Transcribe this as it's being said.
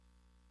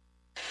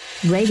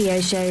Radio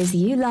shows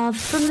you love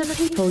from the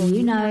people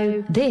you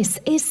know. This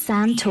is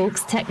Sam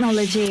Talks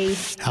Technology.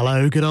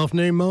 Hello, good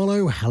afternoon,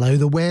 Marlo. Hello,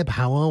 the web.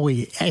 How are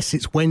we? Yes,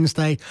 it's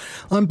Wednesday.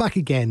 I'm back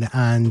again,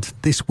 and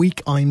this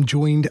week I'm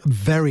joined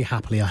very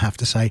happily, I have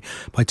to say,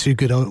 by two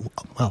good old,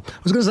 well, I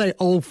was going to say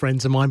old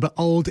friends of mine, but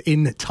old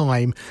in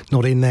time,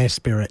 not in their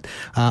spirit.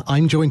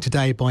 I'm joined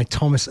today by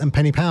Thomas and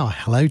Penny Power.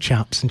 Hello,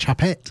 chaps and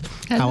chapette.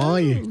 Hello. How are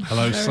you?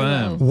 Hello,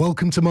 Sam.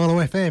 Welcome to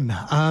Marlo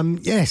FM.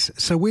 Yes,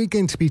 so we're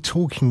going to be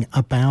talking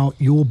about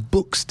your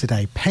books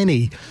today.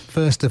 Penny,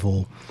 first of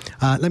all,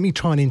 let me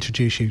try and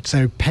introduce you.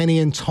 So Penny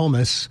and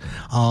Thomas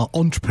are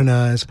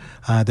entrepreneurs.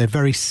 They're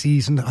very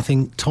seasoned. I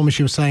think, Thomas,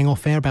 you were saying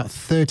off air, about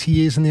 30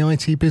 years in the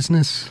IT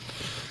business.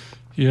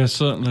 Yeah,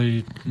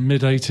 certainly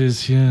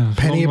mid-80s, yeah.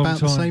 Penny, long about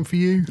the time. same for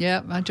you?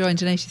 Yeah, I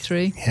joined in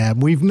 83. Yeah,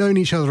 we've known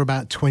each other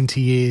about 20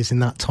 years in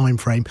that time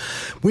frame.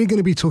 We're going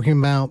to be talking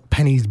about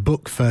Penny's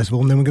book, first of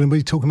all, and then we're going to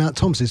be talking about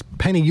Thomas's.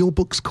 Penny, your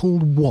book's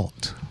called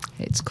what?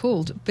 It's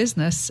called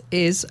Business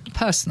is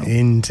Personal.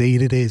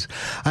 Indeed it is.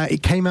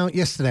 It came out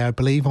yesterday, I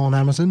believe, on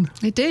Amazon.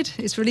 It did.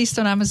 It's released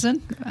on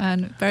Amazon,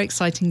 and very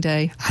exciting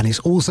day. And it's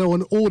also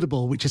on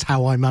Audible, which is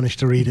how I managed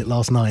to read it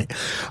last night.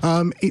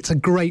 It's a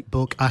great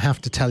book, I have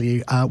to tell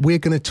you. We're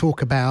going to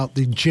talk about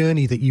the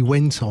journey that you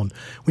went on,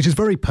 which is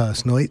very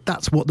personal.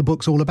 That's what the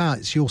book's all about.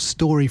 It's your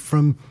story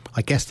from,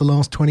 I guess, the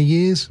last 20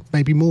 years,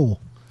 maybe more.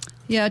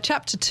 Yeah,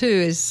 chapter 2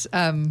 is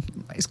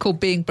it's called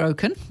Being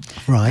Broken.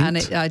 Right. And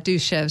I do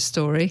share a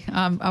story.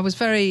 I was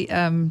very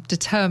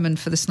determined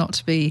for this not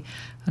to be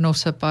an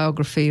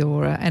autobiography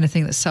or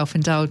anything that's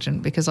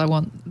self-indulgent, because I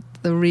want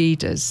the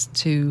readers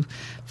to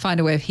find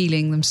a way of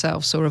healing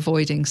themselves or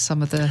avoiding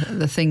some of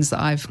the things that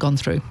I've gone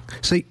through.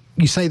 So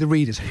you say the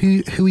readers.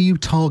 Who are you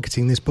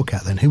targeting this book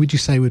at then? Who would you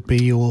say would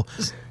be your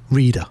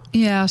reader?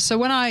 Yeah, so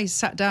when I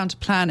sat down to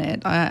plan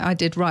it, I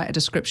did write a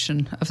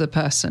description of the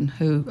person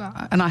who,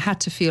 and I had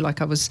to feel like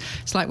it's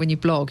like when you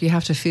blog, you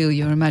have to feel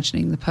you're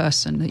imagining the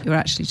person that you're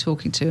actually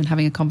talking to and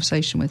having a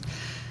conversation with.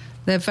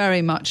 They're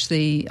very much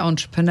the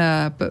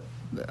entrepreneur, but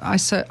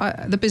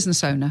the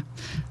business owner.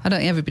 I don't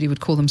think everybody would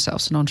call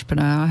themselves an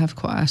entrepreneur. I have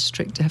quite a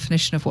strict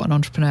definition of what an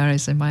entrepreneur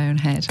is in my own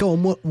head. Go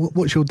on,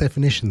 what's your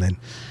definition then?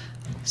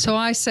 So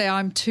I say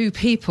I'm two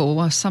people.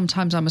 Well,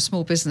 sometimes I'm a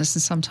small business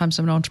and sometimes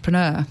I'm an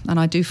entrepreneur. And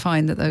I do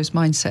find that those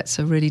mindsets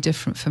are really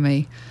different for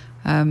me.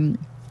 When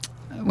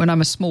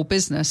I'm a small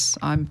business,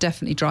 I'm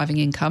definitely driving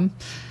income,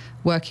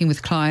 working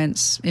with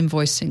clients,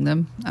 invoicing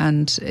them,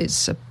 and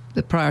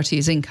the priority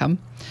is income.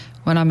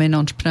 When I'm in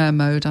entrepreneur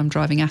mode, I'm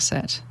driving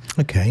asset,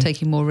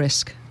 taking more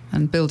risk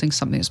and building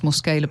something that's more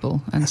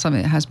scalable and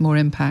something that has more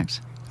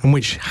impact. And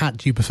which hat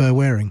do you prefer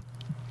wearing?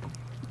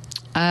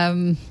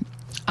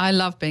 I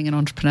love being an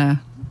entrepreneur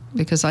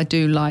because I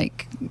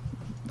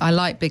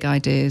like big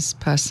ideas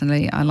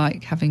personally. I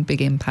like having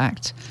big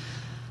impact.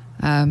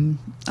 And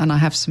I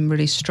have some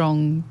really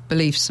strong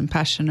beliefs and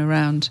passion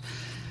around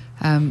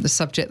the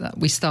subject that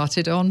we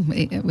started on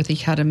with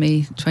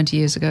Ecademy 20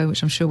 years ago,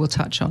 which I'm sure we'll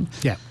touch on.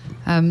 Yeah.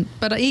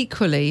 But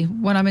equally,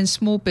 when I'm in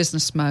small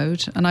business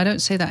mode, and I don't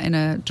say that in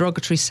a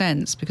derogatory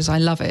sense because I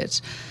love it,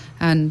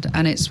 and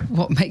it's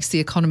what makes the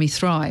economy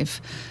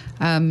thrive,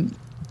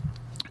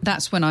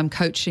 that's when I'm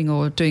coaching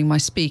or doing my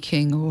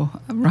speaking or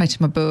writing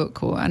my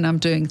book, and I'm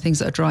doing things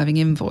that are driving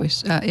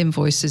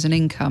invoices and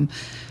income.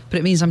 But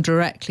it means I'm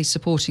directly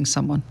supporting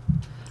someone.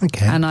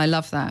 Okay. And I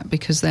love that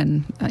because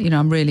then,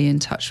 I'm really in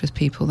touch with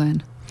people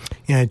then.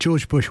 Yeah,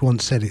 George Bush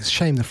once said it's a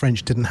shame the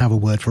French didn't have a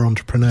word for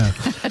entrepreneur.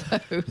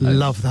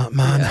 Love that,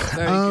 man. Yeah,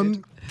 very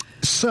good.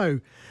 So,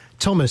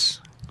 Thomas,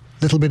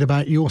 a little bit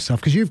about yourself,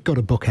 because you've got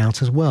a book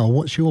out as well.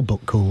 What's your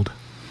book called?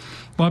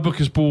 My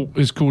book is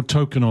called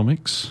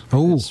Tokenomics.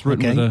 Oh, it's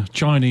written with a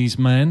Chinese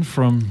man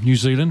from New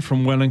Zealand,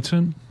 from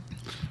Wellington,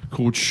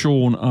 called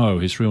Sean O.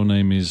 His real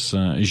name is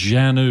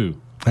Xianu.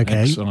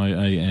 Okay.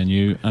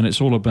 Xianu, and it's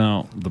all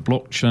about the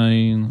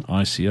blockchain,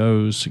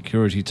 ICOs,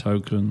 security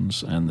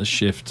tokens, and the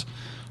shift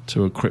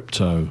to a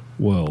crypto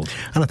world.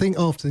 And I think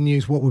after the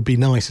news, what would be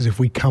nice is if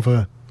we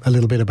cover a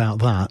little bit about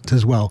that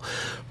as well.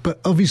 But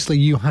obviously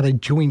you had a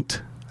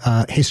joint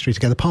history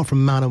together. Apart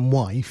from man and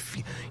wife,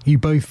 you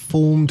both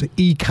formed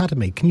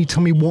Ecademy. Can you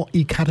tell me what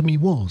Ecademy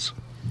was?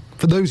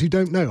 For those who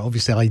don't know,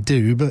 obviously I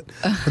do, but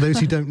for those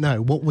who don't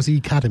know, what was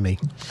Ecademy?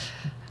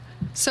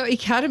 So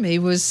Ecademy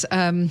was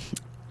the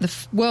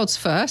world's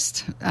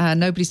first.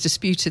 Nobody's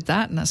disputed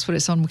that, and that's what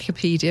it's on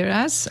Wikipedia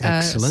as.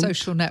 A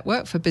social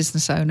network for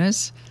business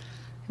owners.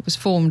 It was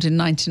formed in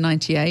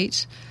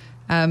 1998.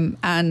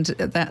 And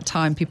at that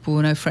time, people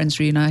were Friends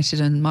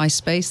Reunited and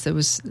MySpace. There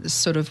was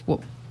sort of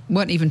what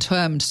weren't even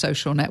termed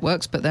social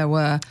networks, but there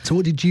were. So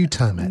what did you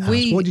term it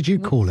as? What did you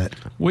call it?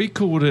 We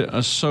called it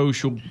a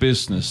social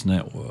business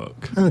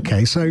network.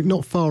 Okay, so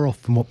not far off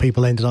from what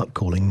people ended up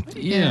calling.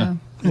 Yeah.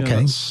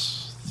 Okay.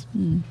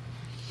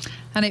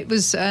 And it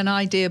was an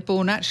idea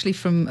born actually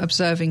from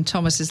observing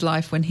Thomas's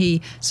life when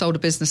he sold a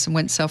business and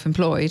went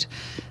self-employed.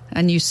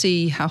 And you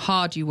see how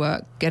hard you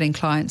work getting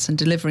clients and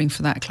delivering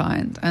for that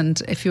client.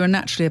 And if you're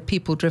naturally a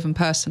people-driven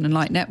person and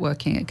like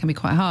networking, it can be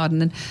quite hard.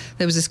 And then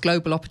there was this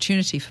global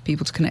opportunity for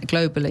people to connect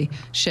globally,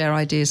 share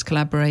ideas,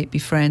 collaborate, be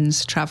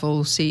friends,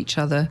 travel, see each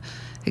other,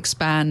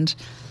 expand.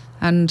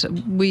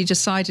 And we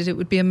decided it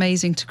would be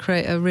amazing to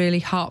create a really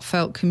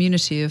heartfelt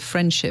community of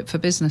friendship for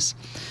business.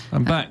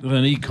 And back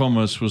then,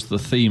 e-commerce was the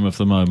theme of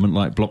the moment,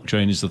 like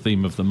blockchain is the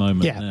theme of the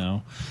moment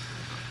now.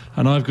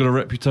 And I've got a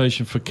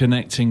reputation for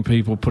connecting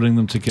people, putting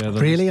them together.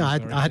 Really? I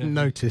hadn't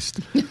noticed.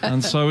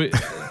 And so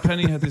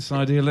Penny had this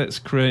idea, let's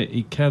create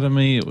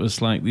Ecademy. It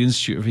was like the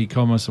Institute of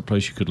E-commerce, a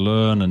place you could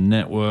learn and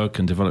network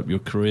and develop your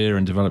career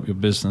and develop your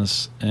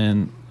business.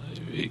 And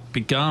it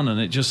began, and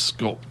it just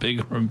got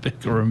bigger and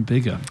bigger and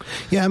bigger.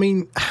 Yeah, I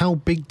mean, how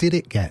big did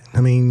it get?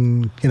 I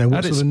mean, you know, what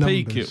at sort of its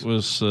peak, numbers? it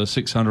was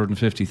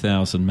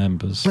 650,000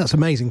 members. That's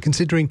amazing,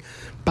 considering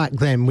back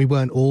then we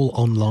weren't all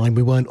online,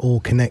 we weren't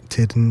all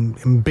connected,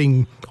 and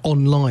being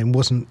online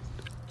wasn't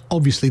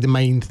obviously the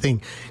main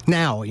thing.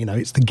 Now, you know,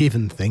 it's the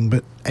given thing,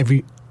 but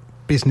every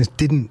business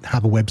didn't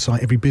have a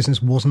website. Every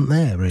business wasn't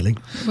there, really.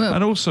 Well,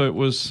 and also it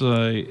was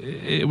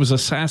a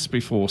SaaS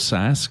before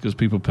SaaS, because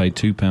people paid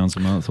 £2 a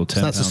month or £10.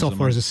 So that's a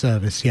software as a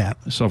service, yeah.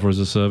 Software as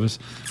a service,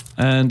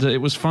 and it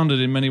was funded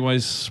in many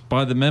ways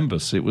by the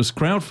members. It was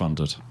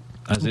crowdfunded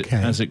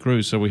as it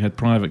grew. So we had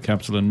private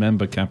capital and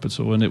member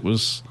capital, and it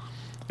was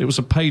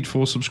a paid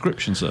for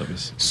subscription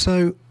service.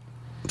 So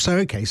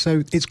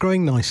it's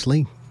growing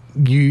nicely.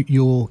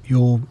 You're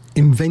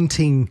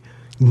inventing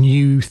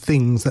new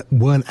things that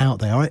weren't out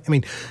there. I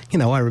mean, you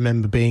know, I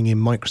remember being in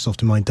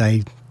Microsoft in my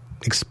day,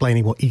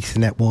 explaining what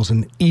Ethernet was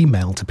and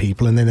email to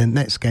people, and then at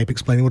Netscape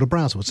explaining what a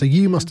browser was. So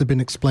you must have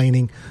been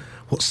explaining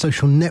what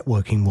social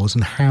networking was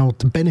and how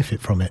to benefit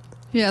from it.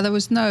 Yeah, there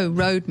was no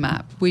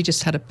roadmap. We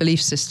just had a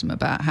belief system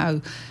about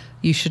how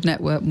you should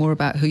network more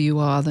about who you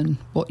are than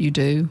what you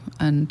do.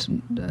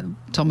 And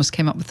Thomas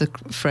came up with the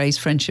phrase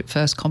 "friendship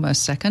first, commerce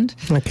second."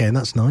 Okay,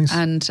 that's nice.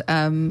 And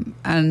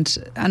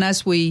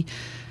as we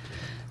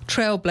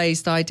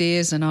trailblazed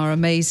ideas, and our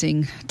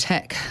amazing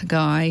tech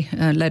guy,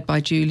 led by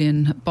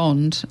Julian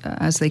Bond,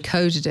 as they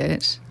coded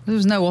it, there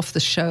was no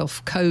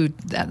off-the-shelf code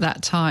at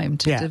that time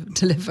to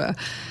deliver.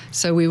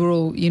 So we were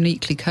all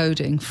uniquely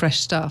coding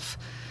fresh stuff.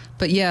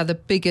 But yeah, the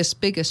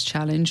biggest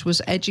challenge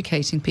was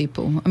educating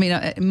people. I mean,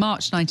 in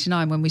March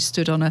 99, when we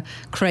stood on a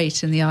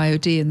crate in the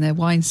IOD in their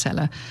wine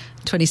cellar,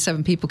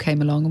 27 people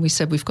came along and we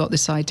said, we've got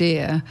this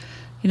idea.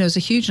 You know, there's a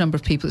huge number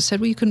of people that said,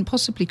 well, you couldn't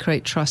possibly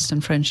create trust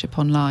and friendship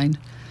online.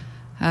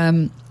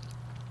 Do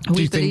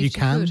you think you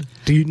can?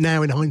 Do you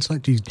now, in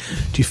hindsight, do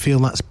you feel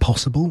that's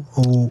possible?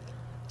 Or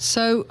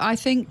so I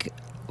think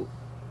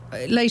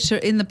later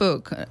in the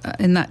book,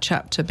 in that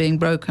chapter, Being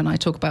Broken, I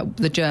talk about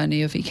the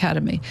journey of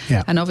Ecademy.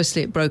 Yeah. And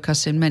obviously it broke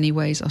us in many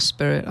ways, our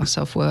spirit, our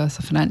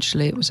self-worth,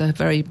 financially. It was a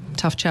very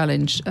tough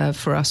challenge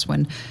for us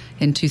when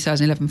in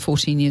 2011,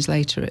 14 years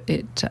later,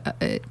 it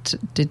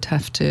did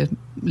have to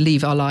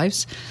leave our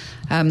lives.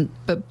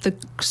 But the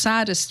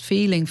saddest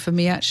feeling for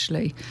me,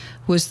 actually,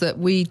 was that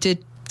we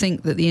did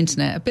think that the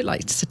internet, a bit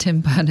like Sir Tim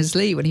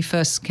Berners-Lee when he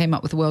first came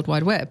up with the World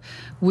Wide Web,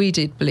 we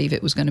did believe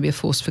it was going to be a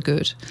force for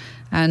good.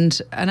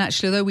 And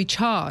actually, although we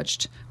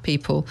charged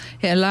people,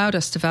 it allowed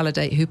us to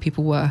validate who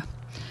people were.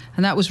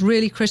 And that was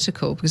really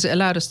critical, because it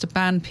allowed us to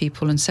ban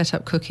people and set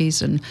up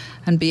cookies and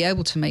be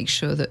able to make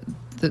sure that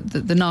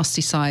the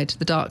nasty side,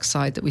 the dark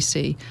side that we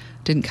see,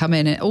 didn't come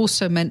in. It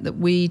also meant that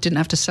we didn't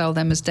have to sell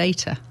them as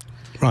data.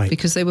 Right.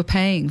 Because they were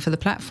paying for the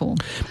platform.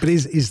 But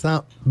is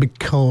that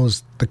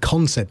because the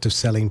concept of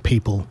selling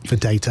people for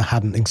data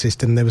hadn't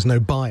existed and there was no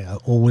buyer,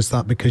 or was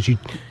that because you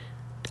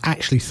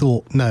actually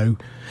thought no?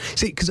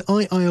 See, because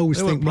I always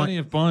think... There were plenty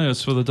of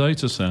buyers for the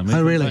data, Sam.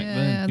 Oh, really?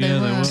 Yeah, they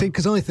were. See,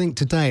 because I think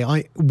today,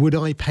 would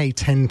I pay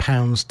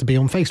 £10 to be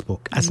on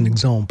Facebook, as an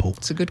example?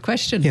 It's a good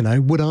question. You know,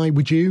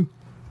 would you?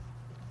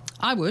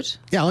 I would.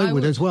 Yeah, I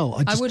would as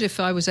well. I would if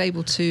I was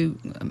able to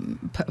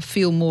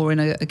feel more in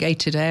a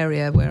gated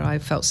area where I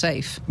felt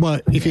safe.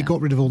 Well, if it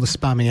got rid of all the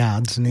spammy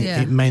ads and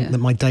it meant that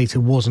my data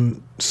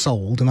wasn't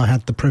sold and I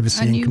had the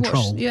privacy and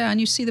control. And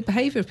you see the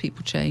behaviour of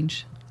people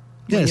change.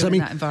 Yes, I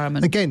mean, in that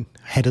environment. Again,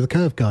 head of the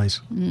curve,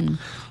 guys.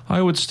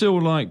 I would still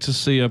like to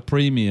see a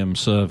premium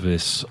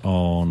service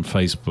on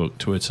Facebook,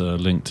 Twitter,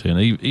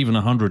 LinkedIn, even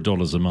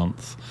 $100 a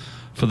month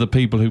for the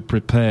people who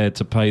prepared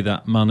to pay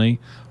that money,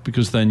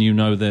 because then you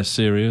know they're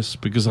serious.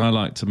 Because I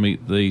like to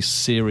meet the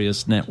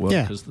serious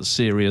networkers, the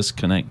serious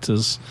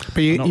connectors.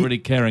 But I'm not really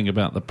caring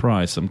about the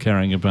price. I'm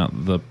caring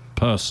about the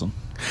person.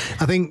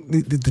 I think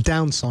the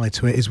downside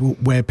to it is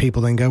where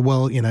people then go,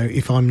 well, you know,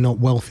 if I'm not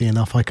wealthy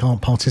enough, I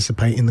can't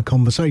participate in the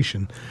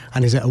conversation.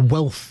 And is it a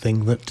wealth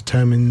thing that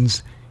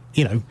determines,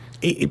 you know,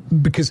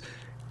 because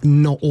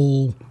not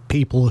all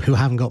people who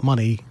haven't got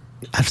money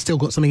have still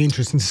got something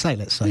interesting to say,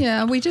 let's say.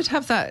 Yeah, we did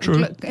have that.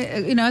 True.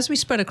 You know, as we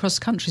spread across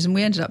countries, and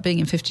we ended up being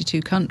in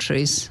 52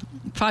 countries,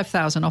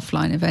 5,000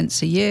 offline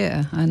events a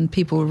year, and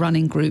people were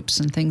running groups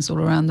and things all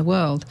around the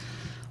world.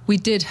 we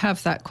did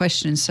have that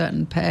question in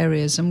certain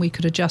areas, and we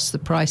could adjust the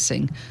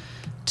pricing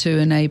to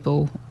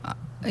enable,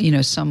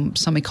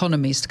 some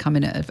economies to come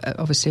in at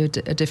obviously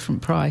a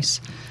different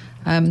price.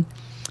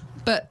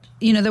 But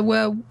there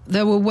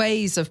were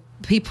ways of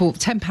people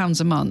 £10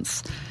 a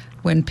month.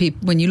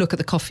 When you look at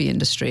the coffee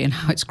industry and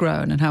how it's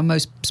grown and how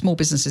most small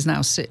businesses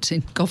now sit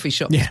in coffee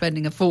shops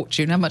spending a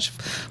fortune, how much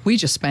we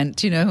just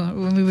spent,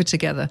 when we were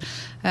together.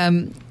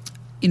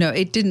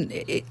 It didn't.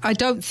 I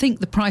don't think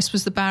the price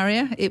was the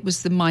barrier. It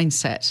was the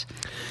mindset.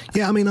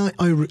 Yeah, I mean,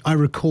 I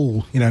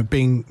recall,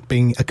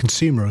 being a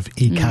consumer of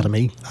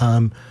Ecademy.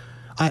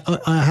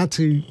 I had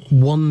to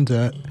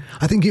wonder.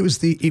 I think it was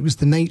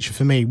the nature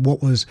for me.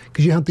 What was,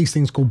 because you had these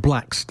things called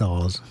black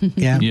stars,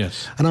 yeah,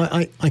 yes, and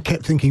I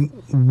kept thinking,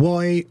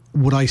 why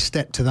would I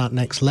step to that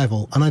next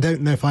level? And I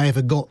don't know if I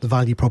ever got the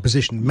value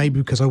proposition. Maybe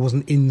because I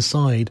wasn't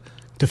inside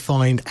to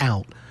find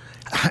out.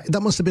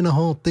 That must have been a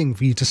hard thing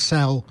for you to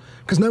sell,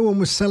 because no one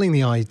was selling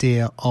the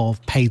idea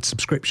of paid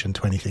subscription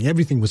to anything.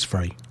 Everything was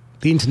free.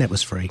 The internet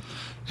was free.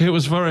 It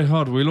was very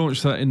hard. We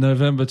launched that in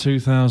November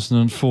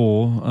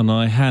 2004, and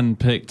I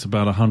handpicked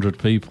about 100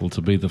 people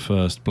to be the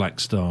first Black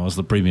Stars,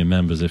 the premium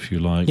members, if you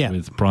like,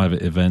 with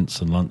private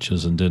events and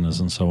lunches and dinners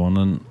and so on.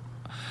 And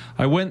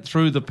I went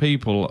through the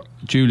people.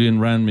 Julian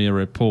ran me a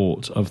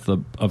report of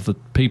the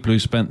people who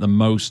spent the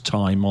most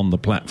time on the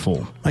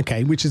platform.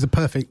 Okay, which is a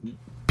perfect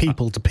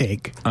people to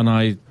pick.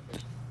 And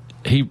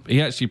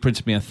he actually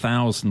printed me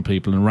 1,000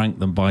 people and ranked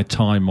them by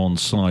time on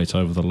site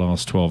over the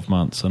last 12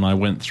 months. And I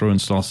went through and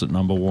started at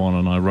number 1,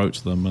 and I wrote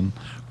to them and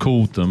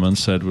called them and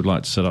said, we'd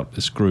like to set up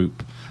this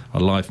group, a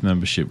life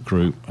membership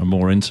group, a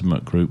more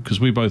intimate group, because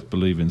we both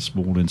believe in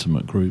small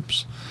intimate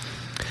groups.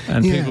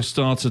 And people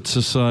started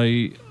to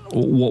say,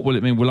 what will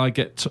it mean? Will I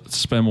get to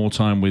spend more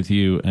time with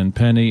you and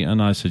Penny? And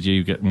I said,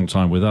 you get more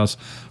time with us,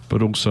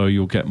 but also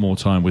you'll get more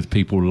time with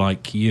people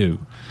like you.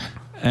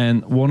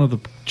 And one of the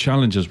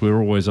challenges we're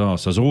always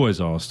asked, as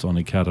always asked on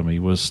Ecademy,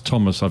 was,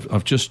 Thomas,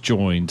 I've just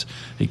joined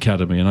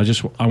Ecademy, and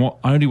I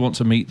only want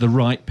to meet the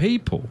right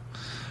people.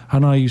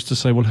 And I used to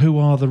say, well, who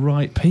are the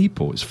right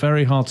people? It's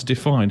very hard to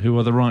define who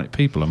are the right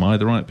people. Am I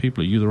the right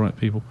people? Are you the right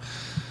people?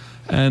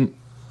 And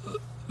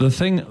the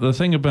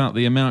thing about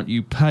the amount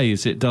you pay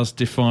is it does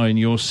define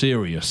you're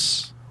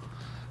serious.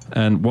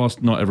 And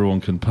whilst not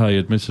everyone can pay,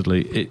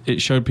 admittedly, it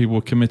showed people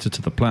were committed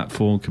to the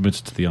platform,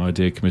 committed to the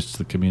idea, committed to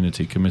the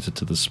community, committed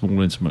to the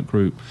small, intimate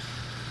group.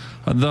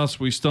 And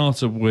thus, we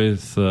started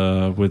with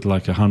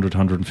like 100,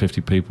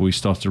 150 people. We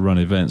started to run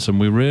events, and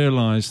we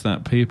realised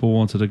that people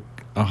wanted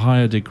a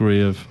higher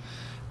degree of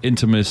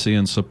intimacy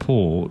and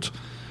support,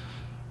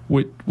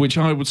 which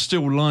I would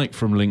still like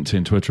from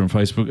LinkedIn, Twitter and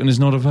Facebook, and is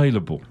not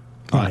available.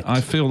 Right.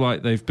 I feel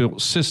like they've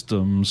built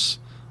systems,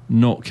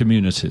 not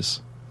communities.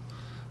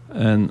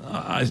 And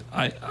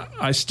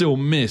I still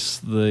miss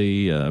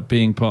the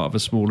being part of a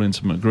small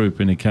intimate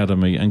group in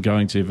Ecademy and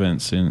going to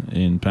events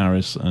in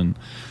Paris and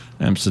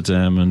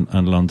Amsterdam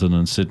and London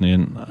and Sydney.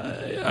 And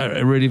I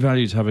really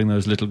valued having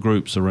those little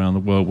groups around the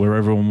world where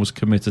everyone was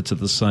committed to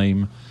the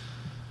same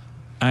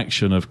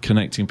action of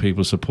connecting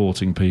people,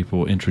 supporting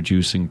people,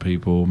 introducing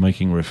people,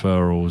 making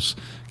referrals,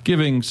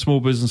 giving small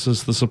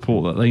businesses the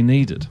support that they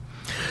needed.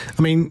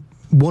 I mean,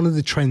 one of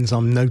the trends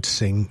I'm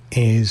noticing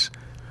is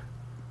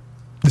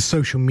the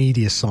social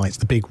media sites,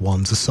 the big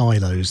ones, the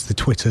silos, the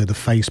Twitter, the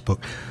Facebook.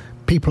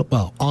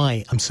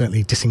 I am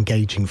certainly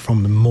disengaging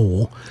from them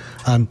more.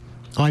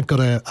 I've got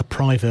a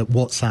private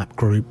WhatsApp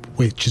group,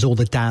 which is all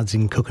the dads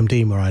in Cookham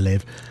Dean where I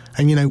live.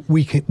 And,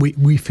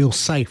 we feel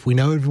safe. We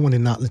know everyone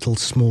in that little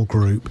small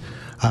group.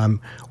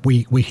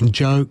 We can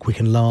joke, we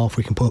can laugh,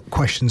 we can put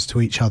questions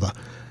to each other.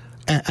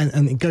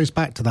 And it goes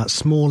back to that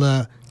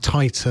smaller,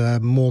 tighter,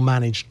 more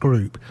managed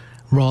group,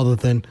 rather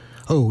than,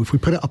 if we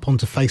put it up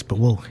onto Facebook,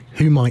 well,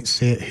 who might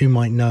see it, who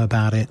might know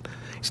about it?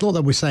 It's not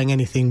that we're saying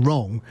anything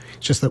wrong,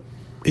 it's just that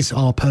it's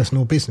our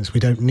personal business.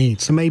 We don't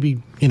need. So maybe,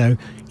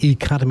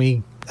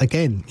 Ecademy,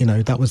 again,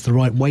 that was the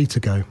right way to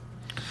go.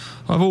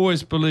 I've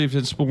always believed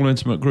in small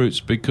intimate groups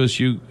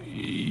because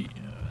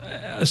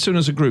as soon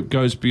as a group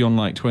goes beyond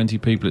like 20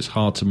 people, it's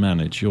hard to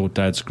manage. Your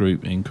dad's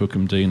group in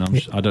Cookham Dean,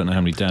 I don't know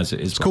how many dads it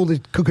is. It's called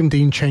the Cookham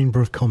Dean Chamber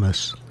of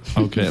Commerce.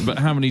 Okay, but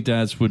how many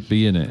dads would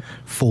be in it?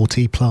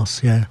 40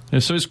 plus, yeah.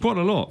 So it's quite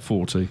a lot,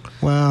 40.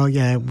 Well,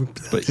 yeah,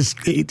 but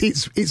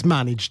it's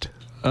managed.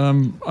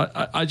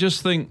 I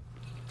just think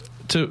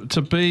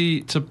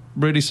to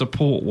really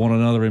support one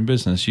another in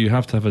business, you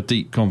have to have a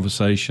deep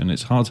conversation.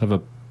 It's hard to have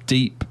a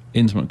deep,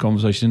 intimate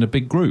conversation in a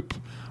big group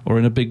or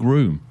in a big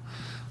room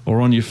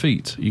or on your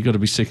feet. You've got to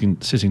be sitting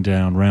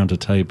down round a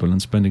table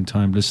and spending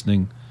time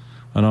listening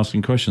and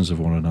asking questions of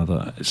one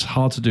another. It's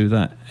hard to do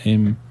that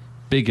in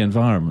big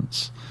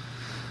environments.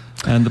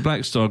 And the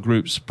Black Star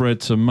Group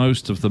spread to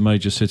most of the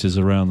major cities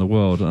around the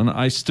world, and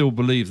I still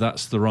believe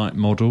that's the right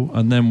model.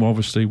 And then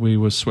obviously we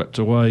were swept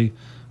away,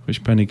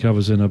 which Penny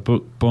covers in her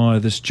book, by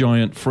this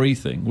giant free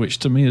thing, which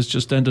to me has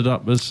just ended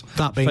up as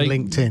that being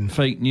LinkedIn,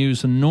 fake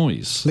news and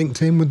noise.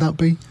 LinkedIn, would that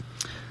be?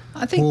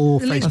 I think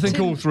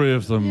all three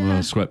of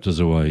them swept us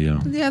away.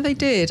 Yeah, they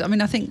did. I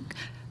mean, I think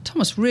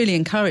Thomas really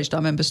encouraged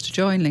our members to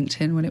join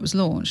LinkedIn when it was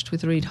launched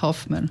with Reid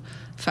Hoffman.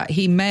 In fact,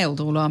 he mailed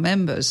all our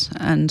members,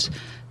 and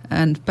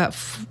about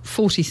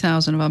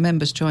 40,000 of our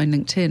members joined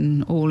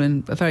LinkedIn all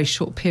in a very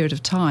short period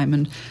of time.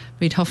 And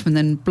Reid Hoffman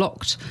then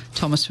blocked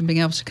Thomas from being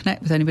able to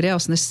connect with anybody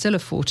else, and there's still a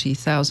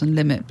 40,000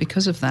 limit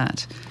because of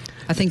that.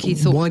 I think he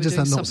thought, why we does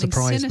were doing that not something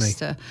surprise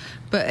sinister. me?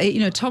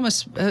 But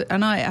Thomas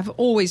and I have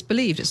always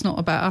believed it's not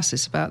about us;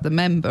 it's about the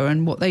member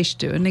and what they should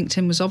do. And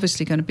LinkedIn was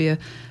obviously going to be a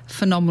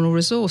phenomenal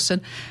resource.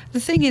 And the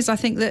thing is, I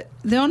think that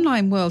the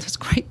online world has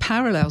great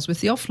parallels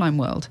with the offline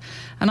world.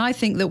 And I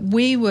think that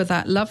we were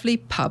that lovely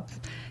pub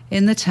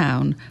in the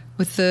town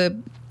with the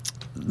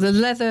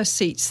leather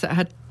seats that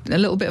had a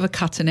little bit of a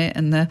cut in it,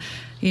 and the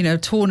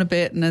torn a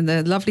bit, and then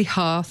the lovely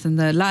hearth, and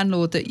the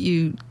landlord that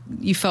you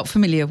felt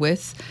familiar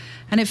with.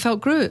 And it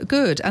felt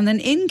good. And then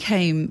in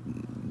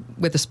came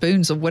with the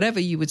spoons or whatever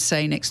you would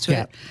say next to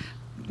it.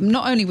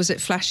 Not only was it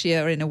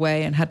flashier in a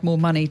way and had more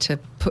money to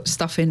put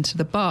stuff into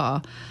the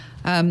bar,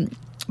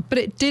 but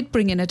it did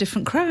bring in a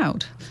different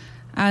crowd.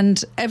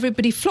 And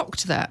everybody flocked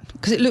to that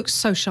because it looks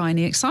so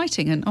shiny,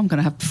 exciting, and I'm going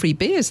to have free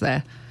beers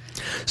there.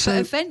 So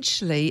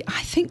eventually,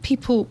 I think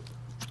people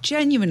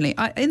genuinely,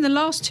 in the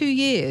last 2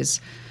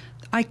 years,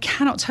 I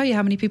cannot tell you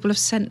how many people have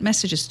sent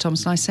messages to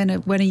Thomas and I saying,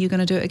 when are you going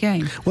to do it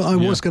again? Well, I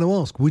was going to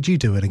ask, would you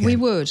do it again? We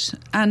would.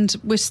 And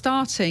we're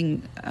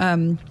starting,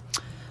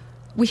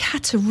 we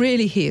had to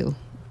really heal.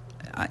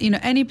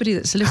 Anybody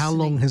that's listening. How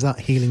long has that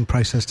healing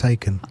process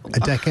taken? A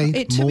decade?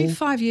 It took me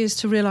 5 years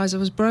to realise I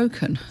was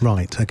broken.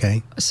 Right,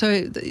 okay.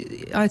 So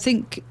I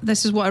think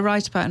this is what I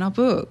write about in our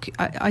book.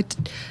 I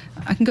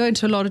can go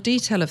into a lot of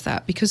detail of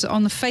that because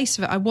on the face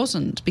of it, I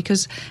wasn't.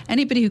 Because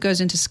anybody who goes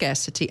into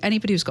scarcity,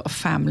 anybody who's got a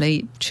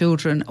family,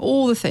 children,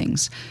 all the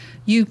things,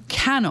 you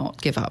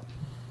cannot give up.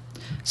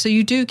 So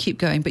you do keep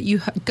going, but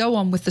you go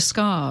on with the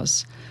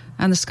scars.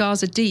 And the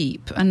scars are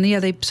deep. And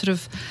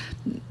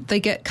they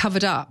get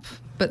covered up,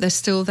 but they're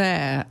still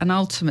there. And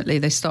ultimately,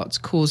 they start to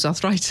cause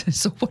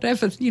arthritis or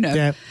whatever,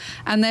 Yeah.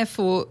 And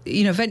therefore,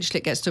 eventually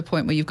it gets to a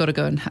point where you've got to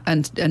go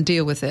and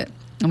deal with it.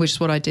 And which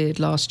is what I did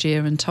last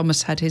year. And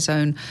Thomas had his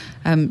own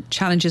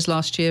challenges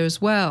last year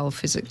as well,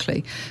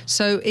 physically.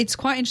 So it's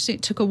quite interesting.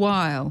 It took a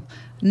while.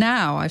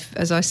 Now,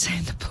 as I say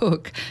in the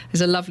book,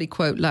 there's a lovely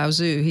quote, Lao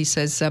Tzu. He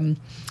says,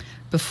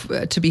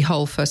 to be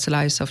whole, first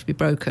allow yourself to be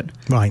broken.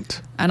 Right.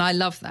 And I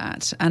love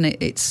that. And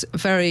it's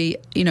very,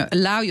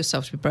 allow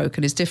yourself to be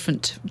broken is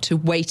different to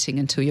waiting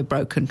until you're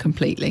broken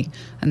completely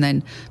and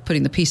then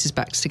putting the pieces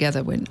back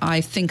together when I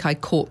think I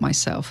caught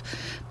myself.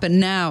 But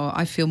now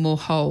I feel more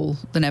whole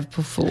than ever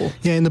before.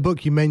 Yeah, in the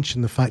book you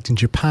mentioned the fact in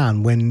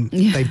Japan when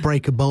they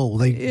break a bowl,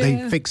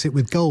 they fix it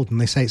with gold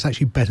and they say it's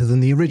actually better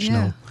than the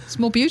original. Yeah. It's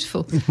more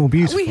beautiful. It's more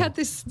beautiful. We had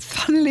this,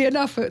 funnily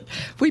enough,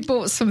 we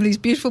bought some of these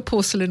beautiful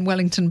porcelain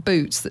Wellington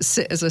boots that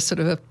sit as a sort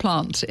of a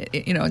plant,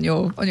 on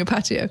your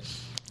patio.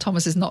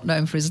 Thomas is not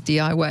known for his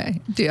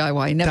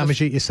DIY. Never,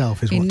 damage it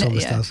yourself is what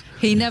Thomas does.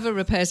 He never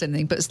repairs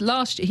anything. But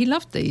last year, he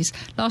loved these.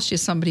 Last year,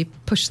 somebody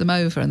pushed them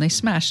over and they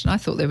smashed, and I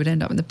thought they would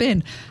end up in the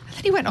bin. And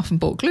then he went off and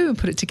bought glue and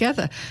put it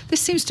together.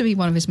 This seems to be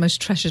one of his most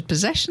treasured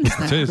possessions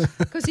now. It is.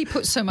 Because he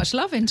put so much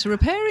love into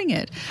repairing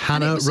it.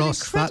 Hannah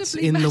Ross, that's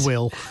in the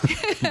will.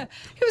 Yeah,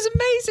 it was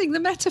amazing, the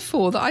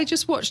metaphor that I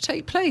just watched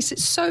take place.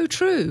 It's so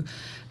true.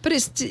 But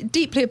it's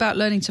deeply about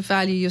learning to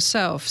value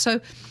yourself.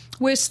 So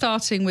we're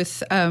starting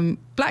with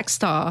Black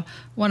Star.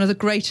 One of the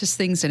greatest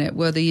things in it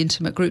were the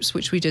intimate groups,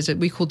 which we did.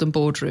 We called them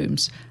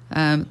boardrooms,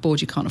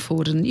 board you can't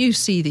afford. And you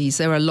see these.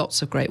 There are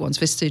lots of great ones.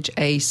 Vistage,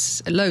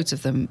 Ace, loads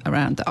of them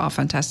around that are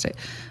fantastic.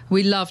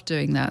 We love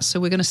doing that. So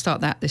we're going to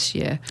start that this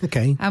year.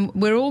 Okay. And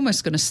we're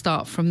almost going to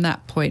start from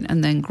that point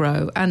and then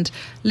grow and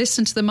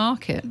listen to the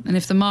market. And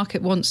if the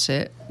market wants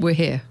it, we're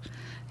here.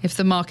 If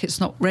the market's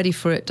not ready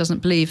for it,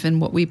 doesn't believe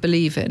in what we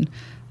believe in,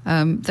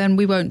 then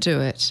we won't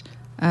do it.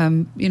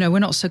 We're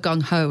not so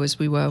gung-ho as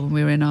we were when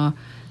we were in our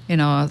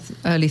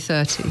early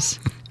 30s.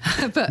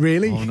 But,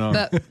 really? Oh,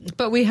 no.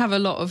 But we have a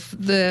lot of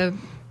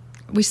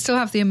we still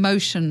have the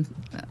emotion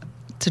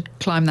to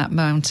climb that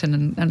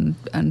mountain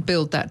and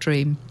build that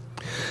dream.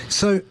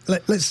 So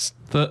let's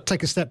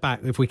take a step back,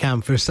 if we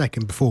can, for a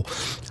second before.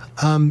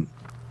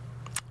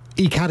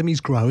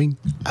 Ecademy's growing.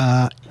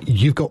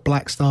 You've got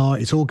Black Star.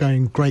 It's all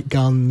going great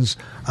guns.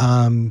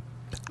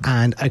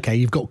 And okay,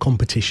 you've got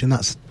competition.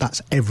 That's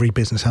every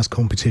business has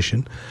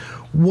competition.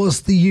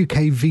 Was the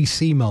UK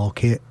VC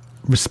market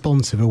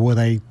responsive, or were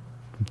they,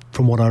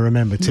 from what I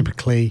remember,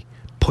 typically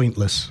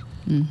pointless?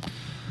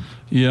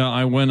 Yeah,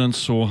 I went and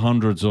saw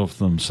hundreds of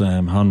them,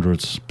 Sam.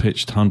 Hundreds.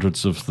 Pitched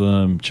hundreds of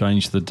them.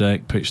 Changed the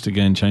deck. Pitched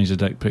again. Changed the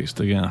deck. Pitched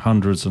again.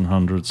 Hundreds and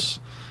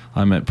hundreds.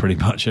 I met pretty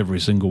much every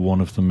single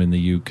one of them in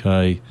the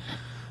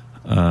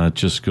UK.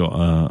 Just got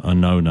a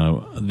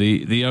no-no.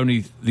 The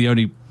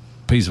only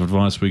piece of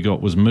advice we got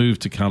was move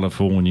to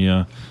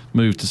California,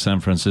 move to San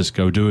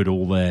Francisco, do it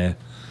all there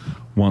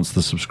once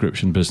the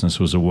subscription business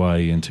was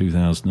away in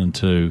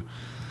 2002.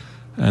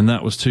 And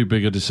that was too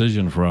big a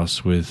decision for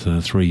us with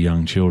 3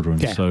 young children.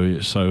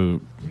 Yeah.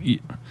 So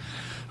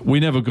We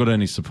never got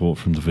any support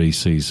from the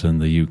VCs in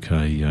the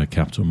UK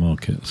capital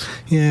markets.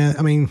 Yeah,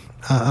 I mean,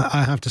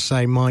 I have to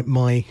say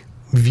my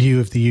view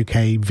of the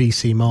UK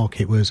VC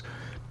market was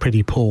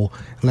pretty poor,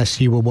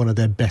 unless you were one of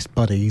their best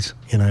buddies.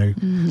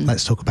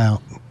 Let's talk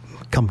about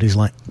companies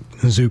like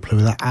Zoopla,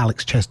 with that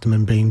Alex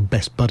Chesterman being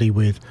best buddy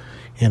with,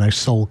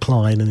 Sol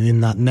Klein, and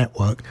in that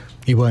network,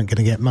 you weren't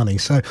going to get money.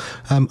 So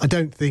I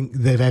don't think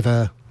they've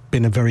ever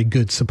been a very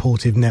good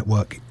supportive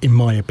network, in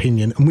my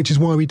opinion, and which is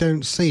why we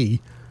don't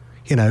see,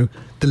 the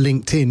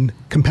LinkedIn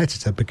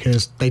competitor,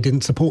 because they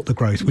didn't support the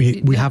growth.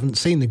 We haven't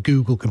seen the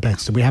Google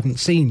competitor. We haven't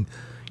seen,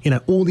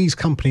 all these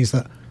companies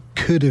that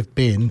could have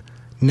been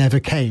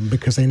never came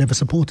because they never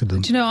supported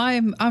them. Do you know,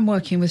 I'm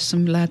working with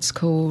some lads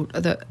called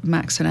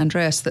Max and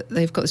Andreas, that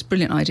they've got this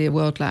brilliant idea,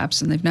 World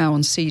Labs, and they've now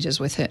on Seeders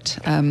with it.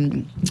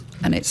 And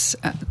it's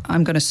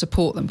I'm going to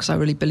support them because I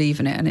really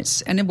believe in it. And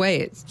it's, in a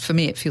way, for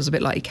me, it feels a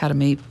bit like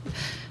Ecademy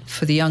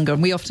for the younger.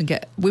 And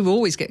we were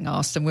always getting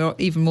asked, and we're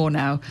even more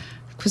now,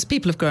 because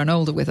people have grown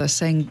older with us,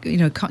 saying,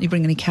 can't you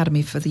bring an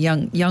Ecademy for the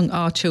young,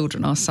 our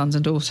children, our sons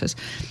and daughters?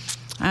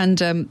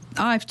 And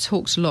I've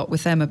talked a lot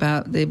with them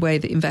about the way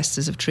that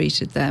investors have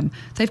treated them.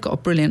 They've got a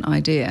brilliant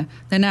idea.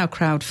 They're now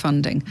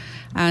crowdfunding.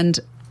 And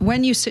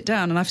when you sit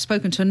down, and I've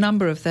spoken to a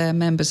number of their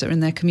members that are in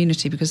their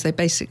community, because they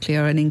basically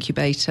are an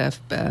incubator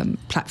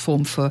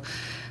platform for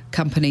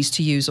companies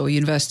to use or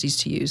universities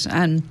to use.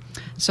 And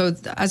so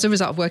as a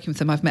result of working with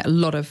them, I've met a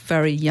lot of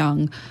very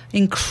young,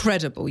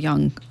 incredible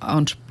young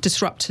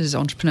disruptors,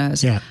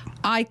 entrepreneurs. Yeah.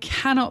 I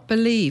cannot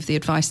believe the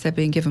advice they're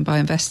being given by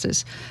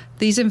investors.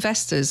 These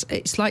investors,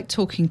 it's like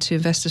talking to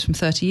investors from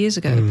 30 years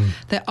ago.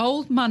 They're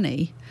old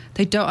money.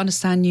 They don't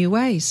understand new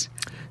ways.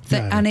 No.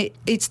 And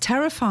it's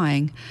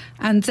terrifying.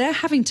 And they're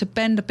having to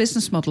bend a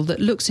business model that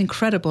looks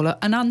incredible,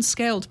 an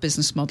unscaled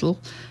business model,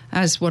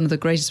 as one of the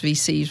greatest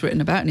VCs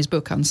written about in his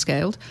book,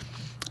 Unscaled.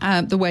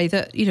 The way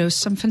that,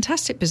 some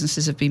fantastic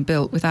businesses have been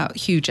built without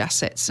huge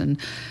assets, and,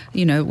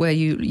 where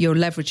you're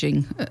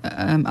leveraging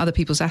other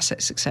people's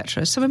assets,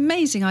 etc. Some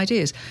amazing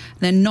ideas.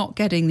 They're not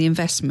getting the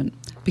investment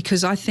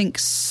because I think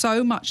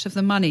so much of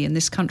the money in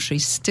this country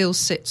still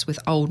sits with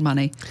old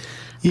money.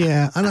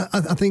 Yeah, and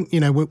I think,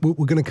 we're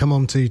going to come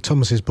on to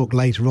Thomas's book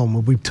later on.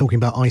 We'll be talking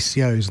about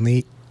ICOs and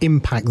the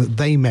impact that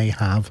they may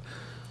have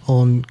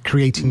on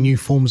creating new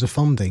forms of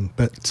funding.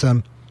 But,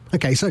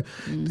 okay, so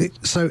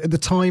at the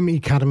time,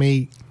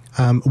 Ecademy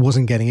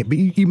wasn't getting it, but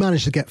you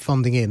managed to get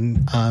funding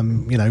in,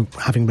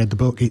 having read the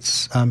book.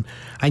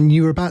 And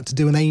you were about to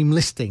do an AIM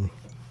listing.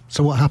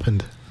 So what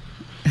happened?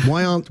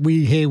 Why aren't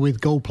we here with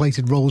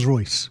gold-plated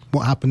Rolls-Royce?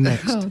 What happened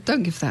next? Oh,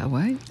 don't give that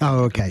away.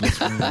 Oh, okay.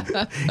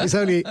 It's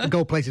only a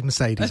gold-plated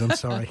Mercedes, I'm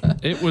sorry.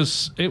 It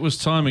was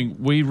timing.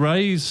 We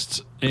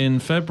raised in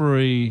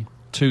February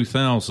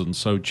 2000,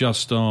 so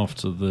just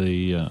after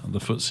the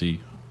FTSE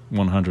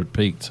 100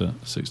 peaked at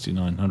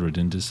 6,900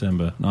 in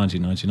December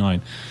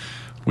 1999.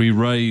 We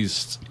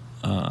raised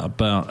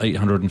about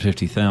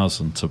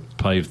 850,000 to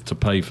pay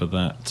for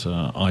that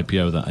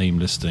IPO, that AIM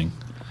listing.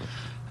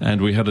 And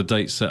we had a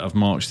date set of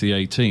March the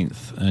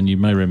 18th. And you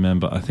may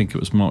remember, I think it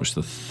was March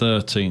the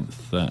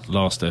 13th that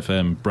Last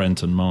FM,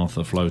 Brent and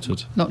Martha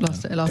floated. Not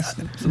Last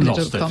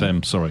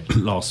FM, sorry.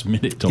 Last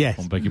Minute.com,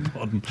 yes. beg your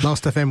pardon.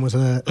 Last FM was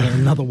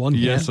another one.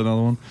 Yes, yeah.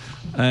 Another one.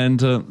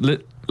 And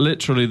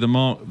literally,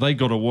 they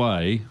got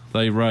away,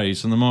 they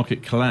raised, and the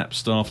market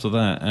collapsed after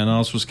that, and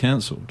ours was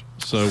cancelled.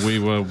 So we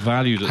were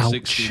valued at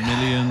 60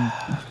 million.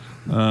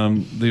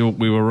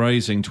 We were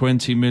raising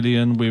 20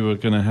 million. We were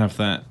going to have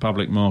that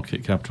public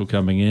market capital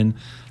coming in,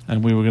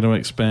 and we were going to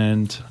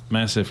expand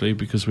massively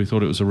because we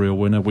thought it was a real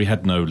winner. We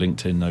had no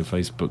LinkedIn, no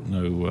Facebook,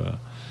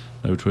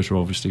 no Twitter,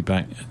 obviously,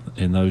 back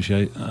in those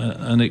days,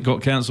 and it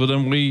got cancelled,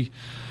 and we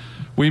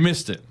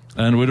missed it.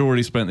 And we'd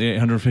already spent the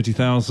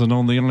 850,000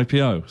 on the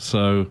IPO,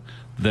 so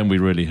then we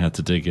really had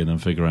to dig in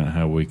and figure out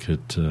how we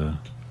could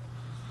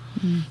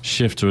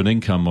shift to an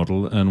income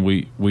model. And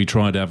we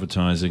tried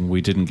advertising.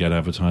 We didn't get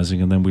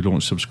advertising, and then we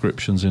launched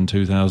subscriptions in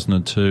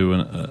 2002,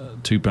 and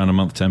 £2 a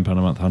month, £10 a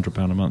month,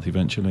 £100 a month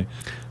eventually,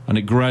 and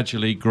it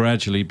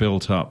gradually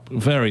built up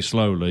very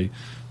slowly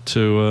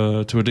to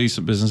a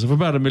decent business of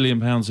about £1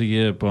 million a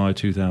year by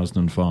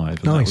 2005.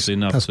 And nice. That was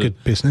enough. That's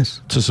good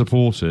business to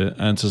support it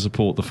and to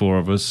support the four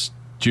of us.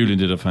 Julian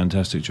did a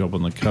fantastic job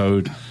on the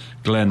code.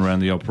 Glenn ran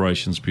the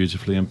operations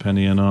beautifully, and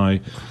Penny and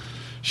I,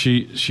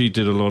 she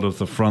did a lot of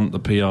the front, the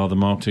PR, the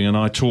marketing, and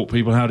I taught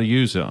people how to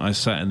use it. I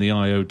sat in the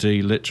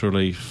IOD,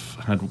 literally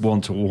had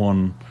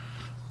one-to-one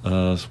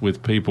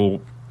with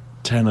people,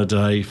 10 a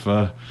day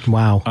for...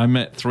 Wow. I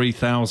met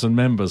 3,000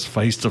 members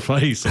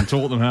face-to-face and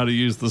taught them how to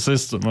use the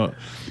system at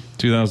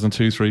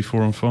 2002, 3,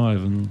 4 and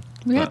 5. And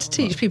we had to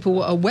teach people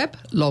what a web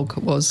log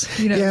was.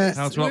 How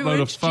to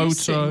upload a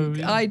photo.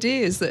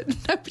 Ideas that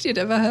nobody had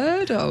ever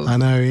heard of. I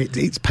know.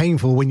 It's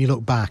painful when you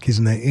look back,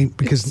 isn't it?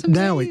 Because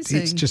now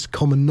it's just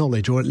common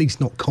knowledge, or at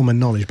least not common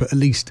knowledge, but at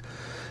least,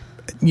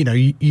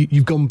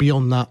 you've gone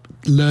beyond that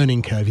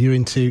learning curve. You're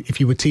into,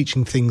 if you were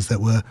teaching things that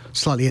were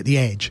slightly at the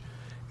edge,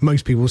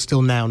 most people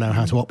still now know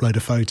how to upload a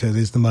photo.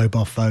 There's the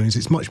mobile phones.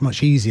 It's much,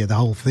 much easier, the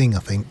whole thing, I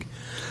think.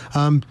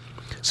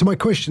 So my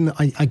question,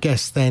 I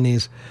guess, then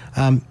is,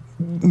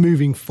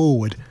 moving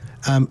forward,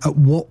 at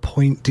what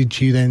point did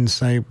you then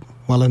say,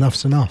 well,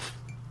 enough's enough?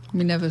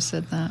 We never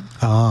said that.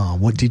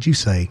 What did you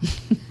say?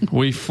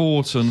 We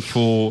fought and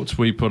fought.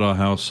 We put our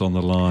house on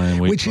the line.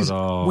 Which was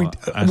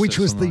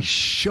the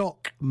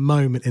shock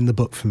moment in the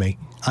book for me.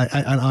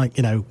 I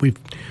we've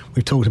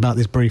talked about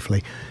this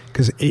briefly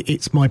because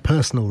it's my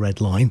personal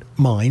red line,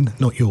 mine,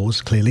 not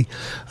yours, clearly.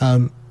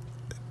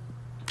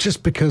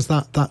 Just because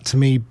that to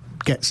me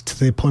gets to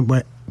the point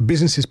where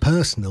business is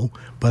personal,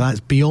 but that's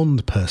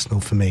beyond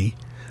personal for me.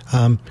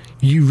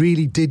 You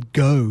really did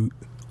go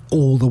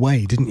all the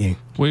way, didn't you?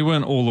 We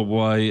went all the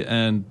way,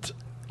 and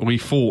we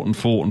fought and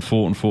fought and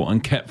fought and fought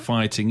and kept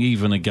fighting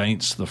even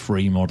against the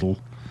free model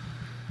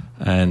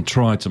and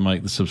tried to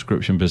make the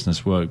subscription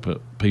business work,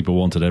 but people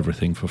wanted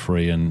everything for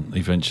free, and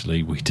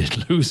eventually we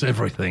did lose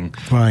everything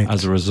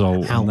as a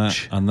result.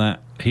 Ouch. And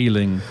that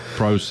healing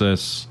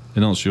process,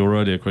 in answer to your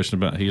earlier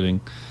question about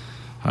healing,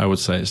 I would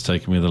say it's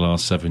taken me the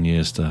last 7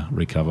 years to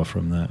recover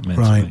from that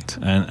mentally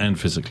and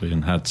physically,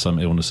 and had some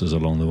illnesses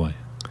along the way.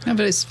 No,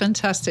 but it's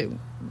fantastic.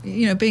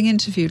 Being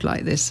interviewed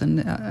like this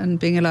and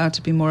being allowed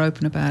to be more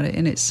open about it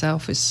in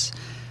itself is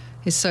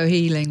so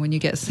healing when you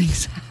get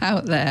things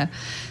out there.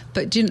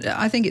 But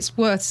I think it's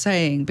worth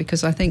saying,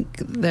 because I think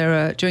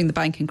during the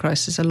banking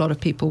crisis, a lot of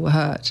people were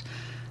hurt.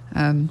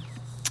 We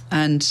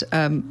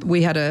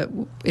had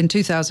in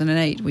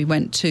 2008, we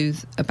went to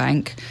a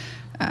bank,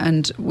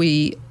 and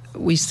we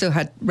still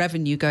had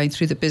revenue going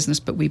through the business,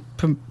 but we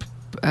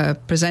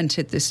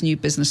presented this new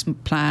business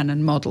plan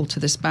and model to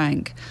this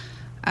bank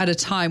at a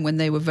time when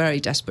they were very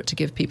desperate to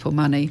give people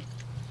money,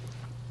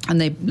 and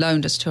they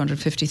loaned us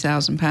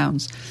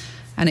 £250,000,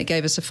 and it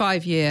gave us a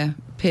 5-year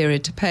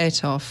period to pay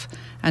it off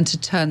and to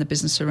turn the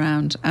business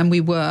around. And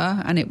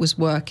it was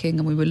working,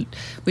 and we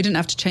didn't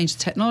have to change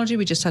the technology,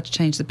 we just had to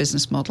change the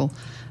business model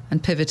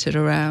and pivot it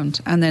around.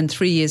 And then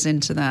 3 years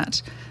into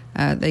that,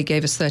 they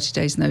gave us 30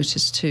 days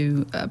notice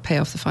to pay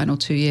off the final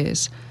 2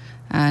 years.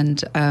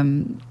 And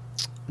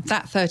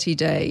that 30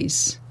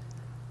 days,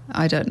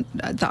 I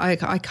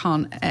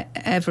can't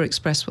ever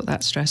express what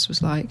that stress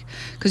was like,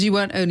 because you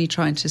weren't only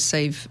trying to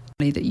save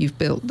money that you've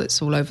built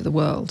that's all over the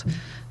world,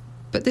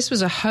 but this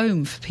was a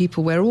home for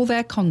people where all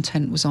their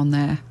content was on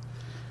there,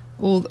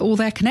 all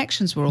their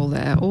connections were all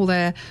there, all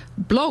their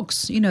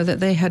blogs, that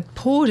they had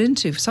poured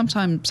into,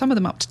 sometimes some of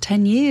them up to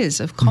 10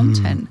 years of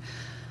content,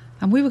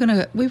 and we weren't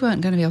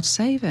going to be able to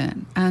save it,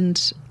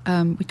 and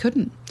we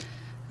couldn't,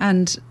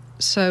 and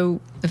so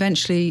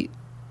eventually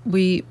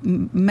we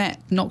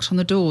knocked on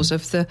the doors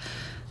of the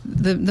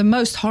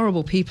most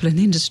horrible people in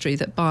the industry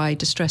that buy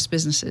distressed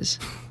businesses.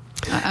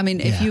 I mean,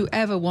 if you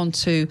ever want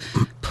to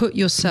put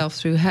yourself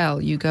through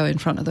hell, you go in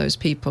front of those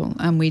people,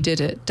 and we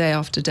did it day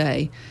after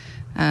day.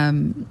 I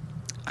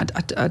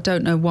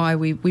don't know why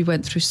we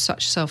went through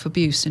such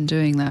self-abuse in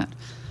doing that,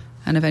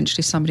 and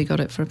eventually somebody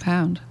got it for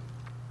 £1.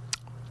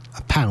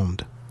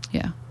 £1?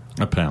 Yeah.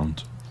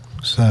 £1.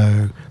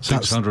 So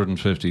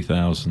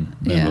 650,000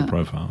 member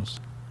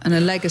profiles. And a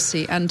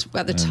legacy. And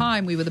at the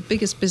time, we were the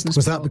biggest business.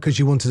 Was that because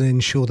you wanted to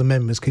ensure the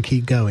members could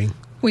keep going?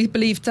 We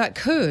believed that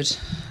could.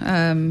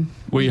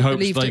 We hoped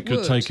they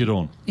could take it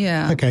on.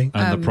 Yeah. Okay.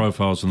 And the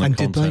profiles and the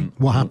content. Did they?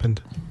 What happened?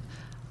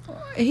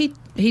 He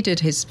did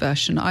his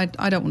version. I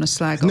don't want to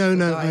slag off the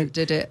guy who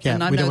did it. Yeah,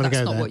 and I know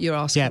that's not what you're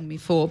asking me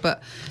for,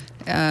 but...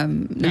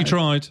 he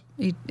tried.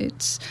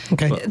 It's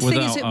okay. But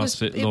without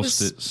us, it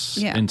lost its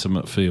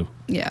intimate feel.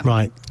 Yeah.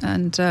 Right.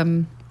 And,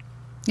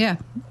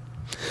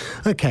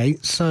 Okay,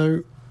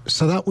 so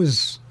that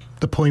was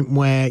the point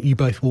where you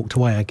both walked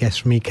away, I guess,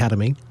 from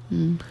Ecademy.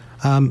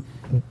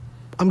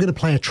 I'm going to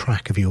play a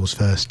track of yours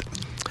first.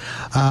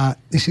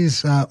 This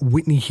is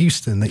Whitney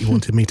Houston that you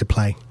wanted me to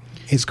play.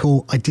 It's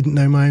called I Didn't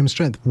Know My Own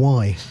Strength.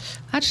 Why?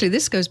 Actually,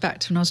 this goes back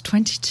to when I was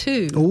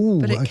 22. Ooh,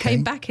 but it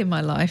came back in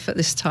my life at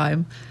this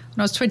time. When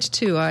I was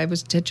 22, I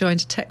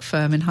joined a tech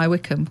firm in High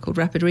Wycombe called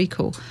Rapid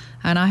Recall,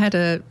 and I had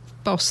a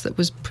boss that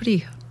was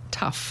pretty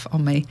tough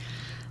on me.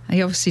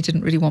 He obviously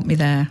didn't really want me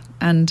there.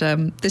 And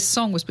this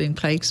song was being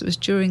played because it was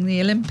during the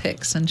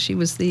Olympics, and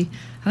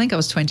I think I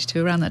was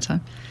 22 around that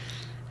time.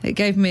 It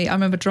gave me, I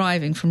remember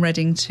driving from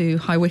Reading to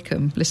High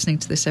Wycombe, listening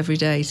to this every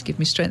day to give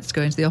me strength to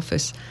go into the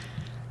office.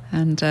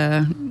 And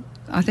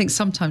I think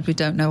sometimes we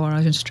don't know our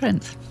own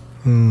strength.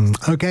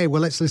 Okay, well,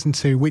 let's listen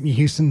to Whitney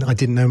Houston, I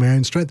Didn't Know My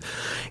Own Strength.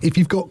 If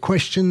you've got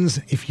questions,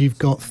 if you've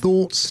got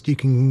thoughts, you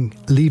can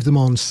leave them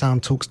on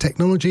Sound Talks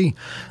Technology.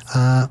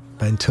 But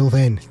until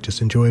then,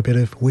 just enjoy a bit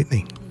of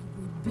Whitney.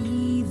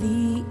 Be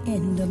the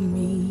end of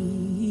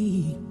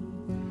me.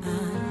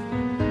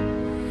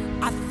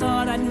 I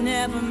thought I'd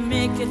never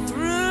make it through.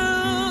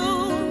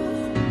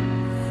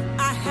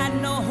 I had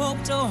no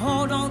hope to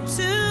hold on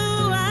to.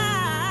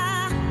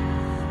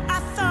 I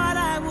thought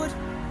I would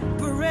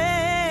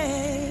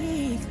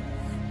break.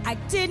 I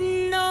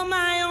didn't know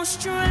my own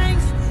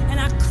strength, and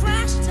I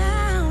crashed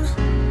down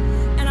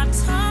and I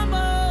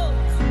tumbled,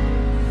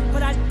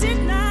 but I did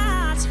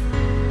not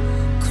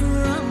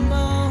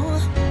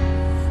crumble.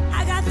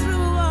 I got through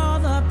all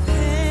the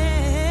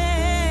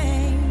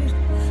pain.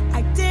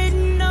 I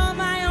didn't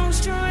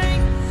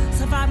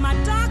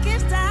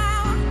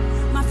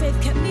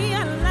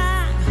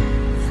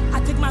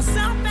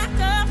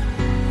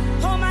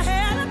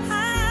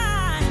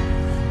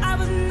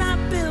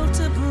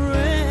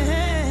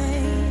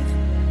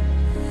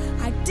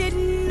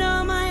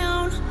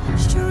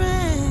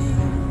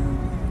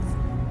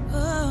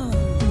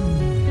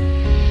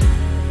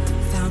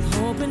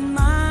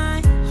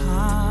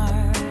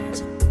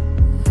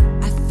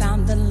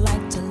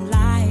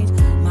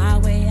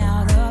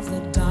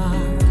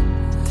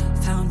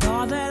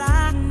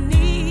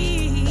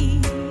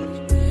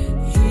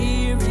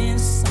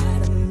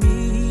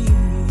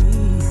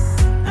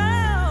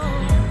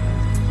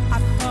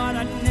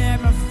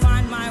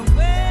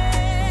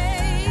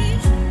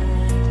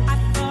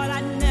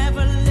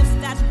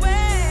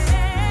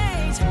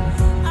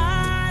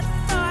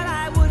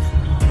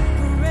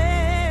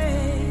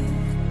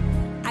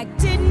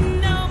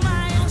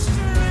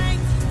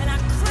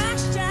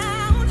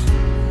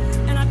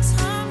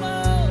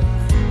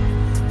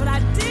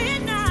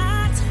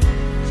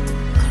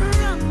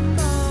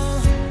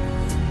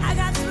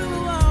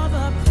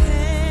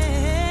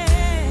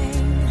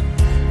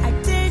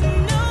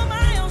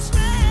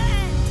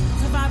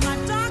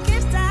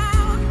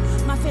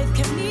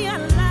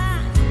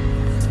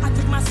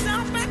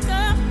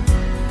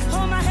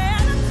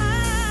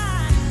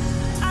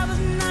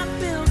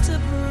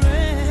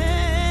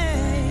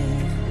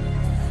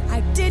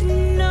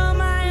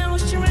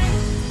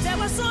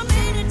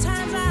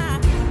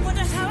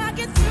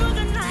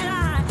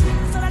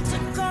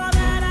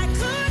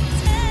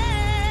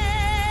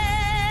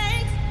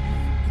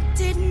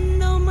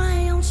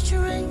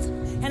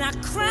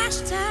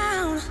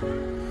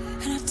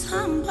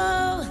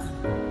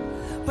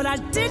but I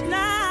did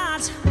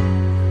not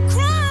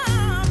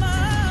crumble.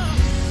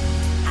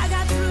 I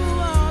got through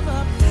all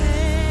the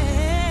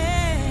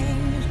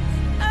pain.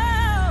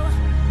 Oh,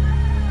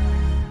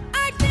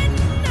 I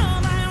didn't know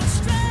my own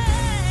strength.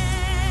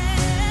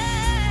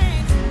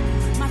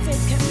 My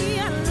faith kept me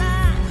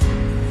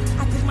alive.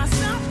 I picked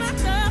myself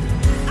back up.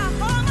 I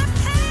hold my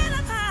head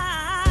up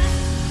high.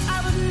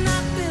 I was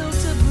not built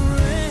to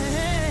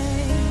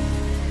break.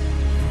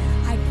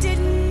 I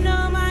didn't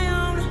know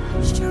my own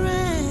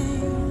strength.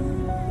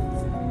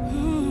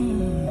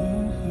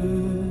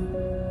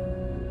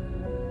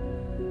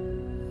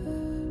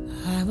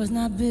 I was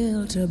not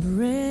built to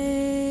break.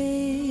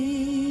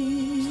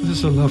 This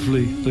is a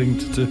lovely thing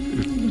to do.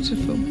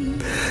 Beautiful.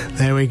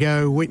 There we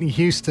go, Whitney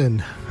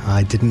Houston.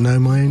 I didn't know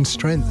my own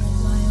strength.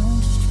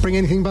 Bring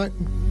anything back?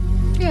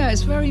 Yeah,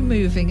 it's very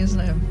moving, isn't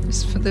it?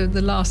 It's for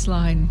the last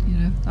line, you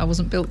know, I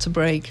wasn't built to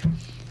break.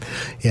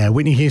 Yeah,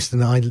 Whitney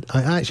Houston, I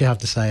actually have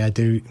to say I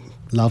do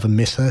love and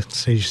miss her.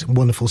 She's a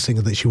wonderful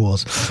singer that she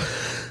was.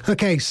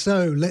 Okay,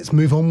 so let's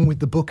move on with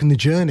the book and the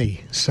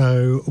journey.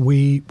 So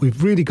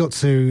we've really got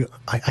to,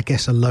 I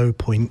guess, a low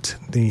point.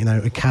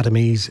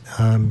 Ecademy's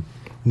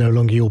no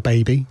longer your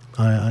baby.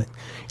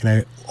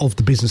 Of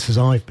the businesses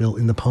I've built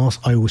in the past,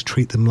 I always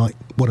treat them like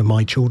one of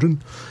my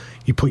children.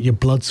 You put your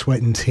blood,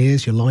 sweat and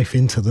tears, your life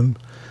into them.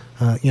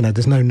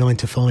 There's no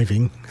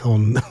 9-to-5ing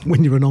on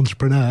when you're an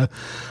entrepreneur.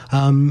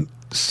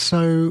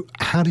 So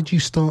how did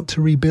you start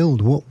to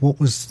rebuild? What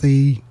was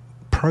the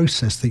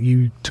process that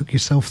you took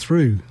yourself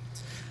through?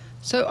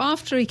 So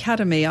after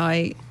Ecademy,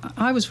 I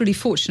was really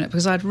fortunate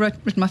because I'd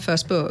written my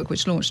first book,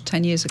 which launched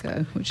 10 years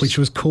ago. Which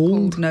was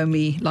called Know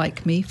Me,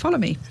 Like Me, Follow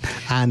Me.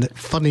 And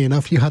funny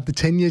enough, you had the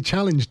 10-year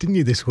challenge, didn't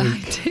you, this week?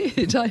 I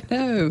did, I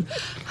know.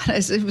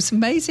 It was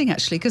amazing,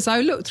 actually, because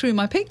I looked through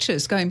my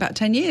pictures going back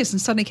 10 years and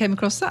suddenly came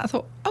across that. I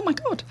thought, oh, my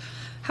God.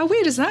 How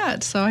weird is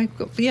that? So I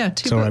got, 2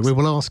 books. It's all right. We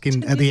will ask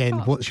at the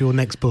end, what's your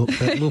next book?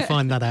 But we'll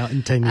find that out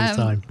in 10 years'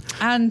 time.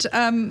 And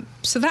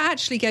so that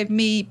actually gave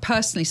me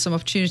personally some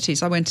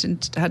opportunities. I went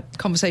and had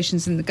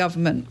conversations in the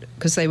government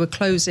because they were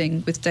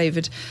closing with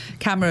David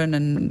Cameron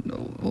and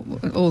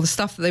all the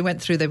stuff that they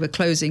went through. They were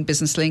closing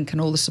Business Link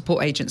and all the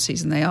support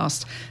agencies, and they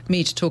asked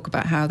me to talk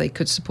about how they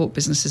could support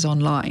businesses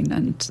online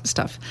and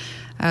stuff.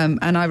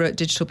 And I wrote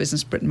Digital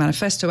Business Britain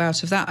Manifesto.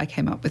 Out of that, I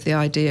came up with the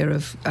idea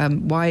of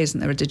why isn't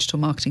there a digital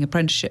marketing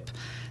apprenticeship?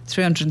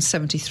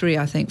 373,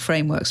 I think,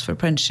 frameworks for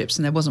apprenticeships,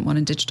 and there wasn't one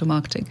in digital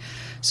marketing.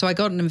 So I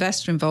got an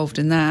investor involved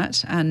in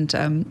that, and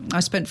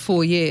I spent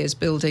 4 years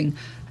building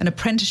an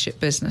apprenticeship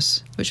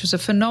business, which was a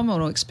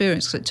phenomenal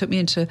experience because it took me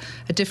into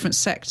a different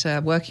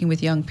sector, working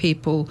with young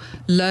people,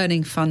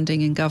 learning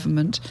funding in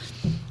government.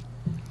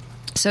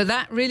 So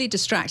that really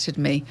distracted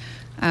me,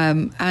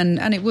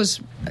 and it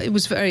was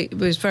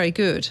very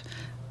good.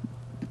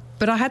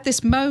 But I had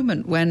this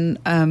moment when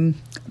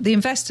the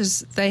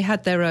investors, they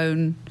had their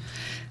own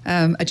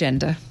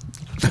agenda,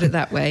 put it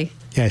that way.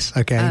 Yes,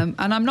 okay. And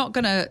I'm not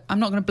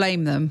gonna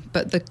blame them,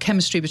 but the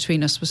chemistry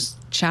between us was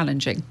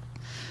challenging.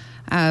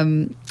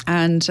 I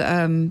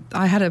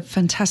had a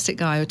fantastic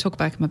guy I talk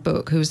about in my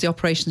book, who was the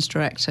operations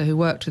director, who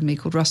worked with me,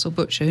 called Russell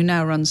Butcher, who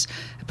now runs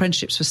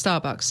apprenticeships for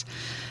Starbucks.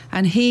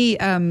 And he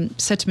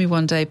said to me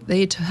one day,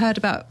 he'd heard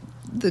about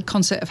the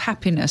concept of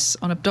happiness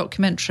on a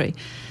documentary,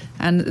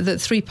 and the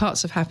 3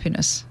 parts of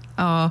happiness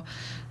are,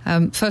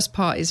 first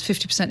part is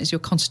 50% is your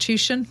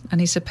constitution,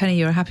 and he said, Penny,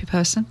 you're a happy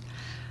person.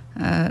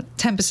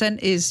 10%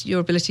 is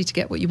your ability to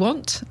get what you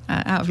want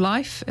out of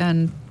life,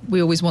 and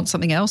we always want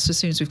something else as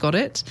soon as we've got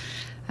it.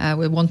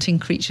 We're wanting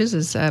creatures,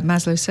 as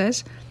Maslow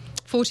says.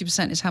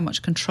 40% is how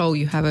much control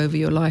you have over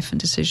your life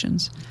and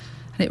decisions.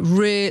 And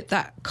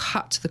that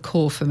cut to the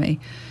core for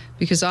me,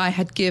 because I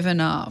had given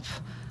up.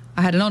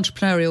 I had an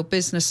entrepreneurial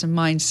business and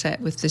mindset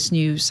with this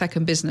new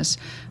second business,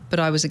 but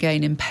I was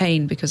again in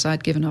pain because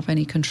I'd given up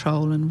any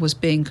control and was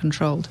being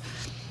controlled.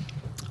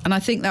 And I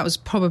think that was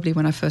probably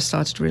when I first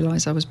started to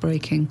realise I was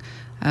breaking,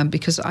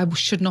 because I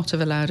should not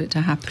have allowed it to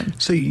happen.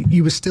 So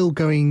you were still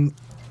going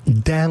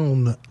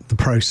down the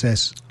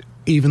process,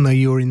 even though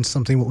you were in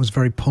something that was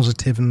very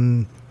positive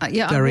and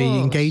very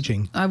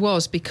engaging. I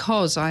was,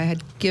 because I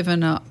had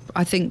given up.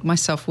 I think my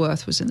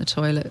self-worth was in the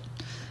toilet,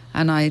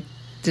 and I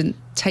didn't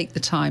take the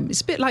time. It's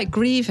a bit like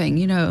grieving,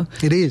 you know.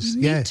 It is,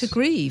 you need to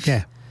grieve.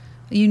 Yeah.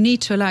 You need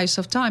to allow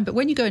yourself time. But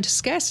when you go into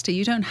scarcity,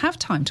 you don't have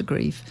time to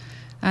grieve.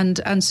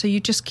 And so you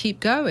just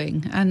keep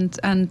going. And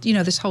you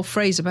know, this whole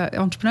phrase about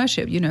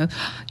entrepreneurship, you know,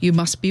 you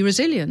must be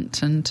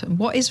resilient. And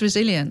what is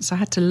resilience? I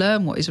had to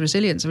learn what is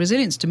resilience.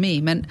 Resilience to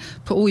me meant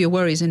put all your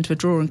worries into a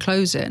drawer and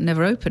close it and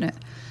never open it.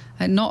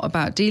 And not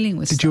about dealing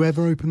with Did you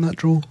ever open that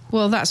drawer?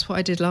 Well, that's what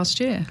I did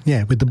last year.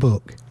 Yeah, with the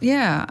book.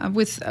 Yeah,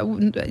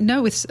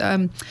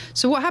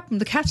 so what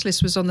happened, the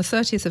catalyst was on the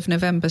 30th of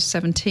November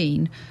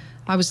 17.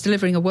 I was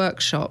delivering a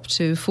workshop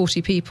to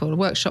 40 people, a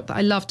workshop that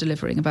I love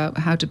delivering about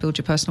how to build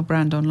your personal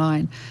brand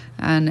online.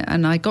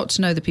 And I got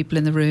to know the people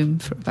in the room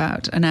for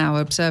about an hour,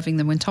 observing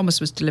them when Thomas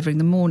was delivering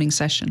the morning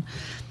session.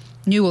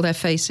 knew all their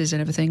faces and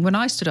everything. When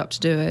I stood up to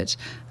do it,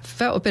 I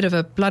felt a bit of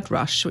a blood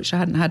rush, which I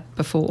hadn't had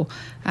before.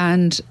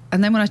 And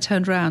then when I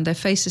turned around, their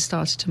faces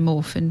started to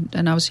morph,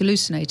 and I was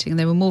hallucinating, and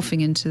they were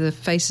morphing into the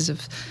faces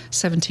of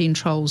 17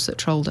 trolls that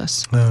trolled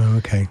us. Oh,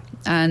 okay.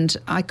 And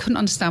I couldn't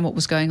understand what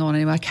was going on.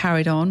 Anyway, I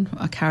carried on.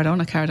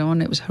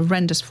 It was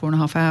horrendous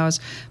 4.5 hours.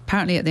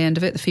 Apparently, at the end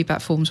of it, the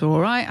feedback forms were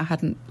all right. I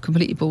hadn't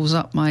completely balls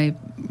up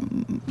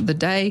the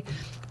day.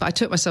 But I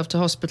took myself to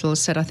hospital,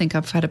 said, I think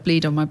I've had a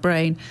bleed on my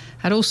brain,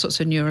 had all sorts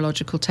of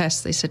neurological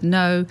tests. They said,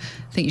 no,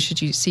 I think you should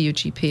see your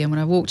GP. And when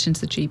I walked into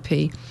the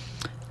GP,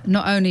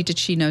 not only did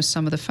she know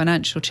some of the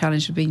financial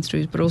challenge we've been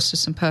through, but also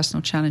some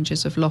personal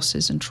challenges of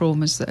losses and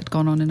traumas that had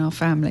gone on in our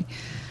family.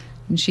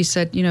 And she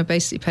said,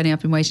 basically, Penny,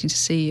 I've been waiting to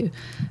see you.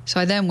 So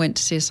I then went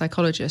to see a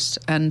psychologist.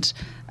 And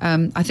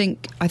I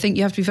think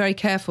you have to be very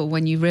careful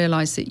when you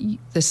realise that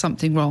there's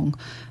something wrong.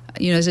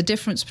 There's a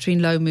difference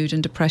between low mood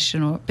and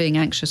depression, or being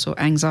anxious, or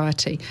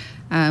anxiety.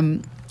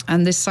 And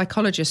this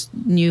psychologist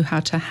knew how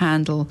to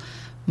handle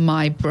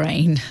my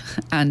brain,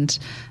 and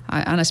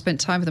I spent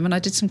time with them, and I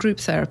did some group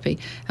therapy.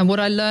 And what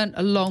I learned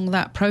along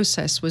that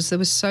process was there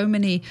were so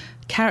many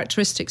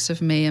characteristics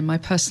of me and my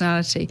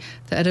personality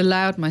that had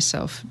allowed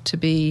myself to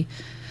be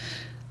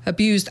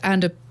abused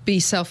and be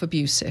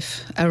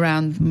self-abusive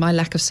around my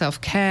lack of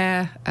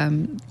self-care.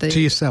 To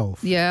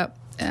yourself? Yeah,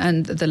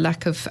 and the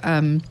lack of...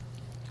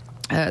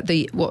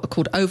 what are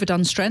called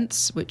overdone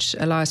strengths, which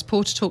Elias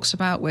Porter talks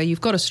about, where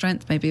you've got a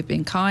strength maybe of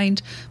being kind,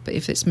 but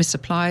if it's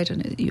misapplied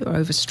and you're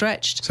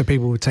overstretched. So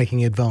people were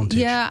taking advantage.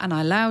 Yeah, and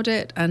I allowed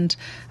it, and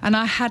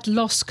I had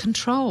lost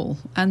control,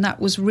 and that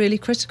was really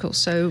critical.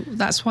 So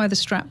that's why the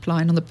strap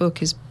line on the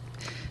book is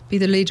be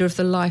the leader of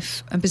the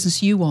life and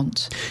business you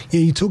want.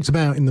 Yeah, you talked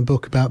about in the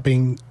book about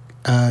being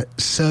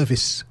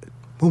service...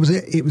 What was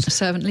it? It was a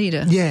servant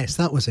leader. Yes,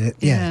 that was it.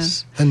 Yeah.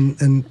 Yes,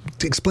 and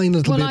to explain a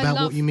little bit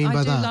about what you mean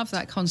by that. I do love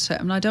that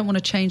concept, and I don't want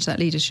to change that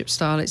leadership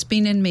style. It's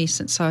been in me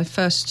since I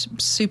first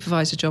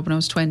supervised a job when I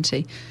was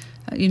 20.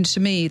 To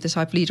me, the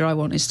type of leader I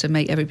want is to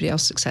make everybody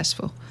else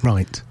successful.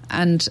 Right.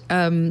 And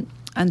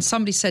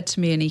somebody said to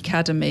me in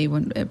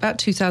Ecademy about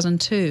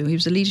 2002, he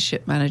was a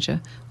leadership manager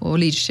or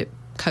leadership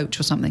coach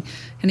or something,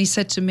 and he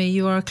said to me,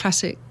 "You are a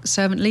classic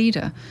servant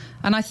leader,"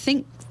 and I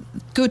think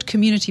good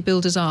community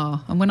builders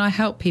are. And when I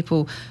help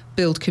people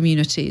build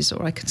communities,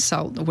 or I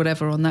consult or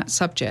whatever on that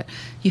subject,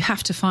 you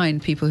have to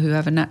find people who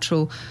have a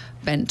natural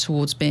bent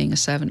towards being a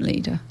servant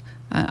leader.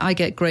 I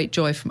get great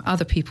joy from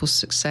other people's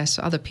success,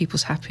 other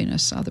people's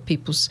happiness, other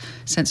people's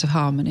sense of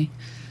harmony,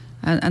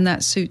 and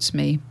that suits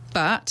me.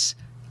 But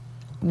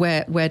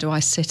where do I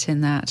sit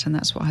in that? And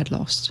that's what I had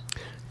lost.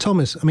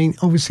 Thomas, I mean,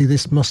 obviously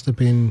this must have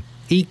been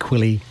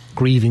equally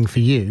grieving for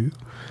you.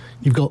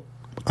 You've got,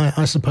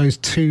 I suppose,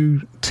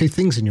 two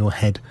things in your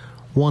head.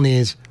 One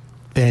is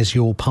there's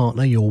your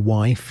partner, your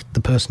wife, the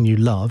person you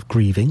love,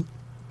 grieving.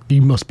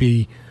 You must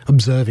be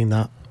observing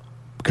that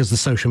because the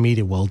social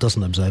media world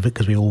doesn't observe it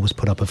because we always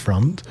put up a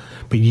front,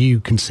 but you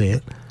can see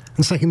it.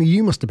 And secondly,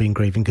 you must have been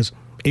grieving because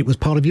it was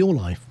part of your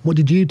life. What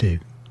did you do?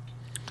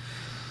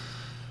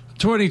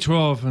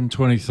 2012 and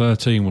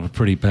 2013 were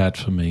pretty bad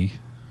for me.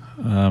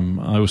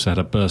 I also had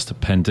a burst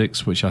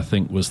appendix, which I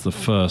think was the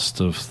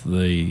first of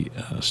the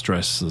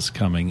stresses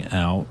coming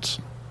out.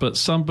 But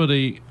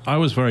I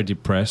was very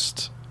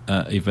depressed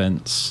at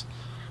events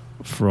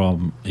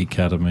from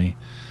Ecademy.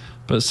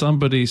 But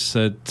somebody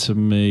said to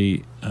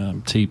me,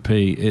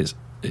 TP,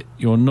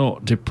 you're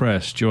not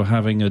depressed, you're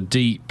having a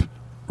deep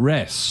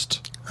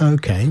rest.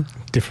 Okay,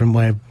 different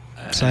way of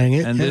saying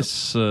it. And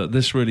yeah.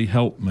 This really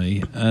helped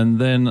me. And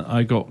then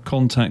I got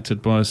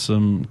contacted by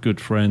some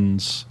good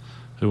friends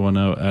who I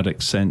know at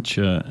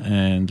Accenture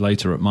and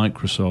later at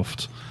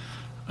Microsoft.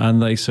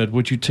 And they said,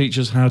 would you teach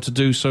us how to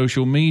do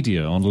social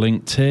media on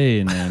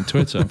LinkedIn and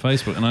Twitter and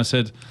Facebook? And I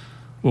said,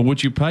 well,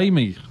 would you pay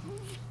me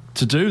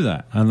to do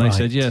that? And they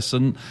said yes.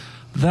 And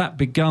that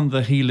began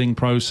the healing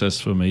process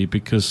for me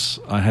because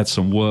I had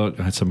some work,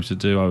 I had something to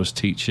do, I was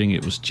teaching,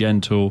 it was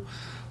gentle.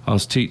 I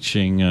was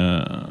teaching,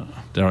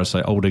 dare I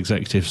say, old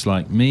executives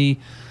like me.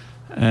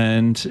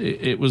 And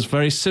it was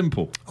very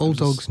simple. Old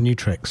Dogs, New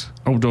Tricks.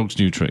 Old Dogs,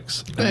 New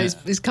Tricks.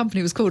 His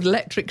company was called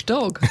Electric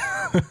Dog.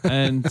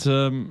 And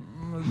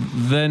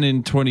then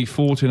in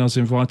 2014, I was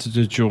invited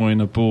to join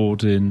a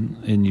board in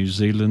New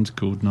Zealand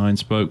called Nine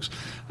Spokes.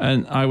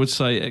 And I would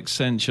say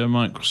Accenture,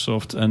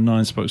 Microsoft and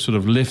Nine Spokes sort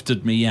of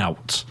lifted me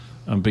out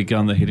and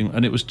began the healing.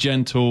 And it was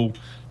gentle,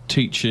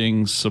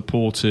 teaching,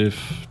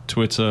 supportive,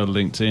 Twitter,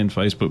 LinkedIn,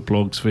 Facebook,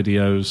 blogs,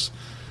 videos,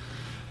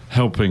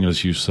 helping,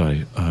 as you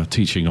say,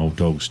 teaching old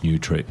dogs new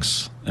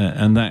tricks.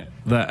 And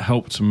that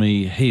helped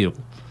me heal.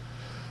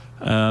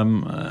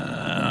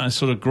 I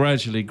sort of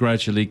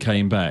gradually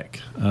came back.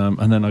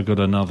 And then I got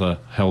another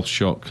health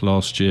shock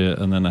last year,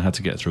 and then I had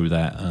to get through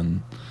that.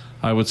 And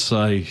I would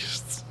say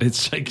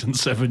it's taken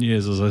 7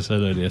 years, as I said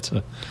earlier,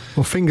 to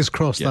well, fingers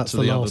crossed get that's to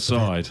the the last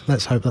other of side. it.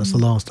 Let's hope that's the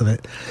last of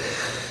it.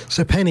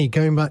 So, Penny,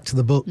 going back to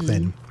the book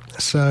then.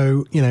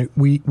 So,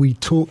 we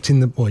talked in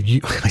the... Well,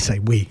 I say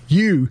we.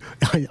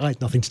 I had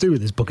nothing to do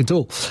with this book at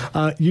all.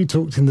 You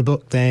talked in the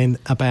book then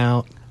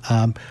about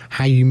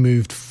how you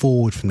moved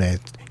forward from there.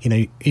 You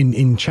know,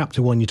 in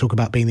chapter 1, you talk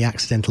about being the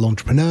accidental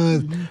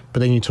entrepreneur, but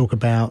then you talk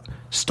about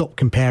stop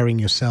comparing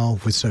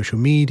yourself with social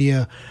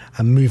media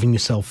and moving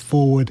yourself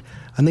forward.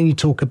 And then you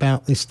talk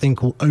about this thing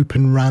called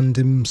open,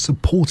 random,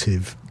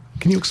 supportive.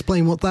 Can you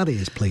explain what that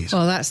is, please?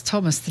 Well, that's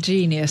Thomas the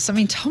genius. I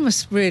mean,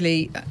 Thomas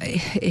really,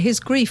 his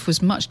grief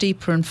was much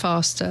deeper and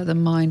faster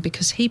than mine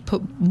because he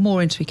put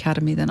more into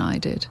Ecademy than I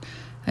did.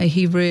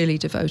 He really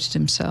devoted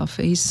himself.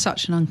 He's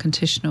such an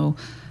unconditional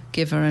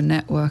giver and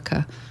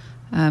networker.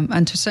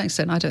 And to a certain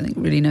extent, I don't think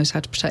really knows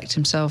how to protect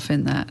himself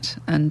in that.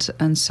 And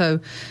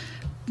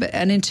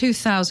in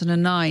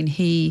 2009,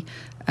 he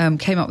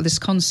came up with this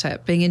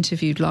concept, being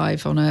interviewed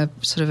live on a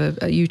sort of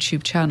a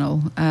YouTube channel,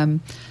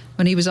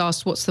 when he was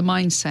asked what's the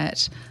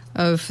mindset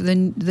of the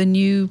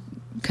new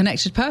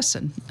connected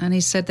person. And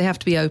he said they have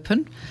to be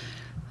open,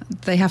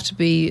 they have to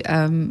be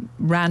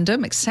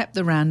random, accept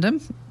the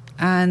random,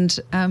 and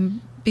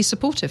be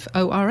supportive,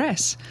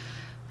 ORS.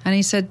 And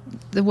he said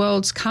the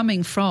world's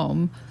coming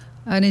from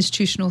an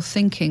institutional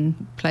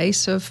thinking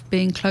place of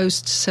being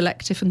closed,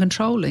 selective and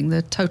controlling,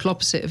 the total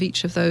opposite of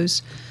each of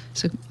those.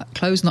 So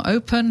closed, not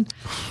open,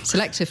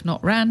 selective,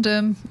 not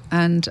random,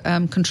 and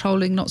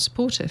controlling, not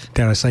supportive.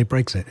 Dare I say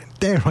Brexit?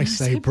 Dare I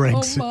say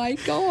Brexit? Oh my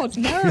God,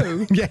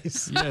 no.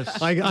 Yes.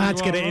 I had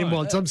to get it in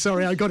once. I'm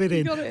sorry, I got it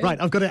in. Right,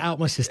 I've got it out of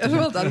my system.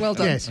 Well done.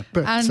 Yes,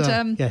 but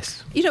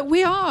yes. You know,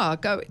 we are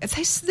going,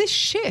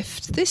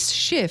 this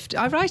shift,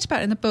 I write about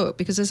it in the book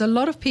because there's a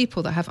lot of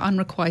people that have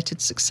unrequited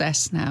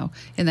success now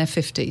in their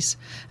 50s.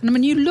 And I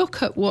mean, you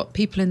look at what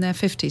people in their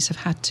 50s have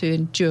had to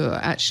endure,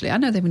 actually. I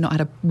know they've not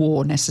had a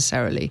war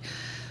necessarily,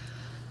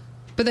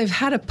 but they've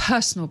had a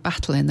personal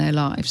battle in their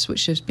lives,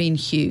 which has been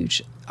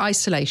huge.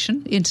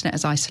 Isolation. The internet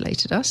has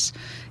isolated us.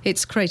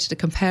 It's created a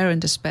compare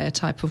and despair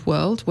type of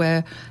world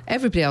where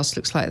everybody else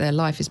looks like their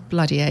life is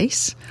bloody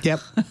ace. Yep.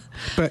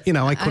 But, you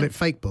know, I call it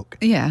fake book.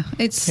 Yeah.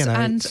 It's, you know,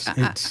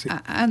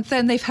 and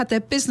then they've had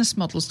their business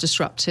models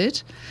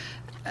disrupted.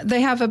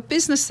 They have a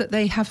business that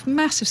they have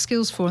massive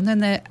skills for, and then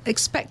they're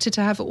expected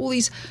to have all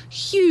these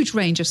huge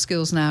range of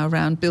skills now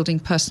around building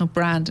personal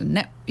brand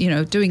and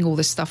doing all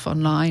this stuff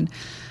online.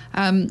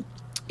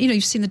 You know,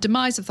 you've seen the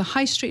demise of the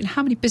high street, and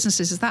how many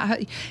businesses is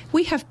that?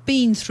 We have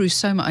been through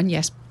so much, and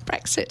yes,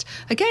 Brexit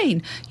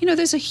again. You know,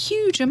 there's a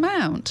huge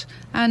amount,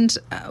 and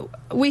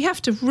we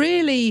have to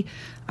really,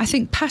 I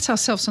think, pat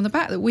ourselves on the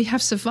back that we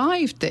have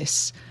survived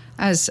this.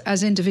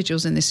 As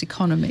individuals in this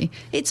economy.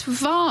 It's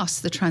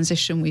vast, the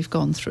transition we've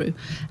gone through,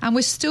 and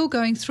we're still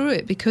going through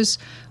it because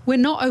we're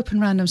not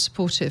open, random,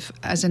 supportive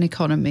as an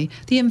economy.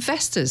 The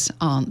investors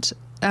aren't.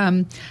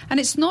 And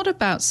it's not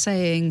about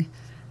saying,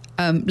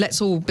 let's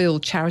all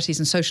build charities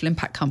and social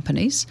impact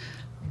companies,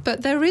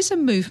 but there is a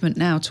movement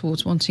now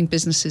towards wanting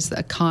businesses that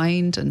are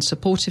kind and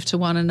supportive to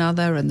one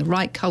another and the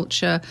right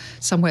culture,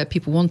 somewhere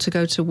people want to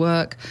go to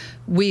work.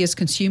 We as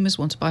consumers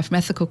want to buy from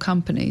ethical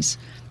companies.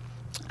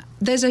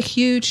 There's a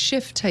huge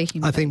shift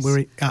taking place.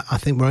 I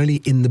think we're only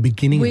in the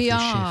beginning of this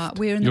shift.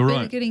 We're in the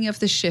beginning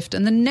of the shift.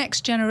 And the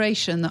next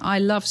generation that I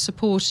love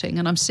supporting,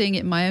 and I'm seeing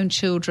it in my own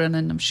children,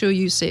 and I'm sure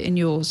you see it in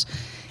yours,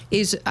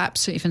 is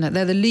absolutely fantastic.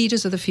 They're the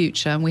leaders of the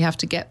future, and we have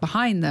to get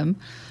behind them.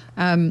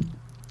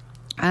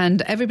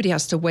 And everybody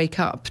has to wake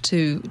up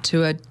to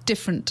a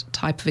different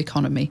type of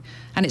economy.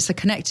 And it's a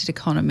connected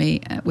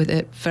economy with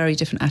a very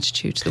different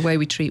attitude to the way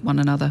we treat one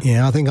another.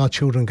 Yeah, I think our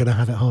children are going to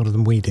have it harder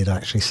than we did,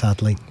 actually,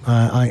 sadly.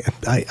 I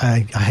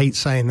hate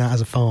saying that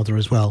as a father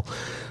as well.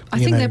 I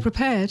think they're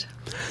prepared.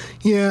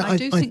 Yeah, I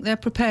think they're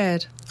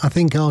prepared. I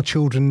think our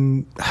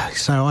children.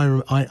 So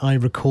I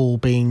recall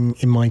being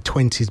in my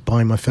 20s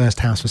buying my first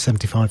house for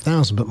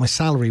 $75,000, but my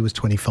salary was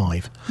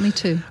 $25,000. Me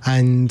too.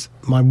 And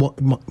my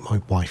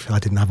wife, I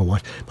didn't have a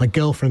wife. My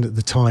girlfriend at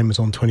the time was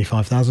on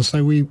 $25,000.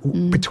 So we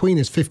between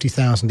us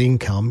 $50,000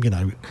 income, and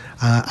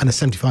a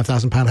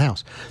 £75,000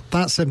 house.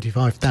 That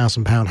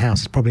 £75,000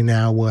 house is probably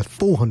now worth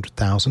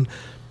 $400,000.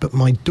 But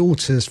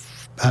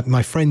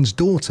my friend's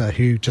daughter,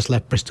 who just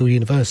left Bristol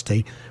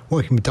University,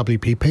 working with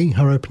WPP,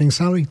 her opening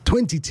salary,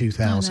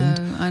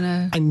 $22,000. I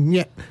know. And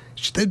yet,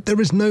 there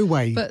is no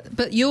way.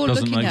 But you're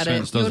looking at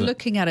it. You're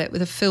looking at it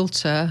with a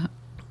filter,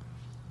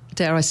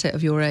 dare I say, it,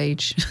 of your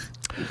age,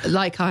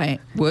 like I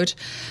would,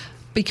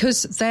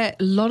 because a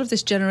lot of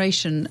this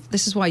generation.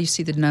 This is why you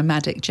see the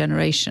nomadic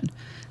generation.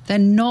 They're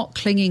not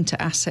clinging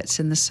to assets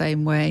in the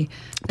same way.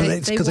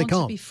 They want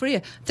to be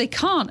freer. They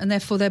can't, and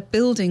therefore they're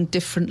building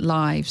different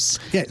lives.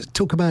 Yeah,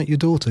 talk about your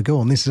daughter. Go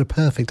on, this is a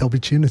perfect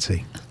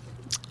opportunity.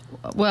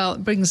 Well,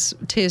 it brings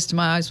tears to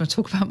my eyes when I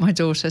talk about my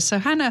daughter. So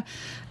Hannah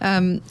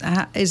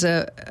is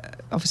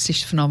obviously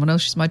she's phenomenal.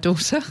 She's my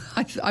daughter.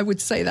 I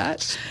would say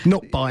that.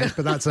 Not biased,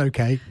 but that's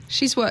okay.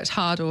 She's worked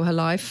hard all her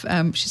life.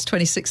 She's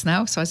 26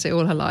 now, so I say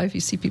all her life.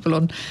 You see people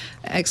on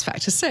X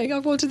Factor saying,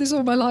 I've wanted this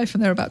all my life,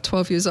 and they're about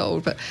 12 years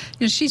old. But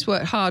she's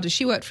worked hard.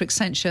 She worked for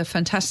Accenture, a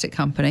fantastic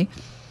company.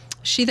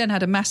 She then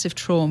had a massive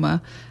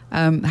trauma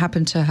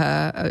happen to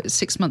her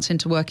 6 months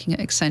into working at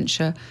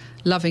Accenture,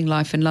 loving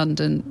life in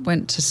London,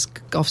 went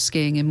off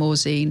skiing in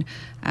Morzine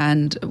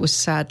and was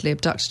sadly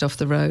abducted off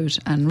the road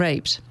and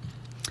raped.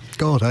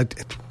 God,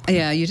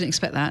 Yeah, you didn't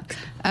expect that.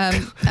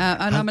 And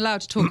I'm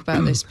allowed to talk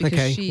about this because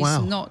Okay, she's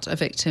wow. not a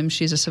victim.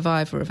 She's a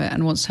survivor of it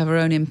and wants to have her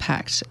own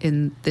impact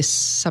in this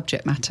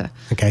subject matter.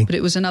 Okay. But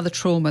it was another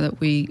trauma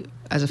that we,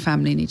 as a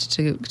family, needed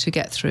to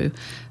get through.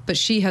 But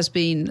she has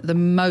been the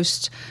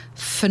most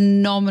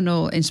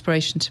phenomenal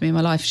inspiration to me in my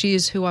life. She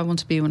is who I want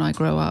to be when I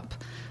grow up.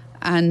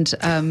 And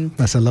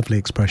that's a lovely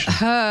expression.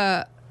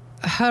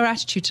 her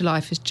attitude to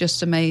life is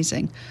just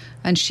amazing.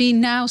 And she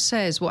now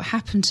says, what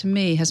happened to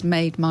me has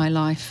made my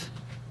life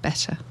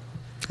better.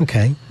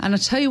 Okay. And I'll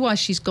tell you why.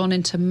 She's gone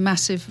into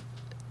massive,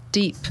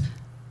 deep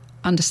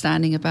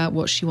understanding about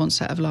what she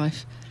wants out of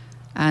life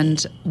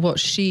and what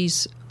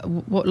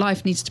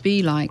life needs to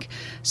be like.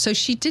 So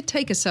she did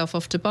take herself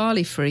off to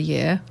Bali for a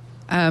year,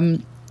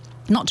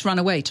 not to run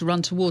away, to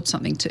run towards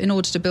something, in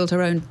order to build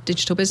her own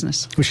digital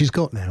business. Which she's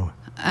got now.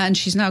 And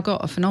she's now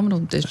got a phenomenal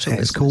digital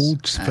business. It's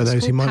called, for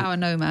those who might... Power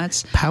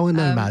Nomads. Power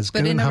Nomads. But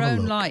Go in and her have a own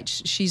look. light,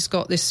 she's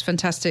got this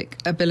fantastic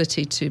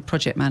ability to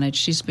project manage.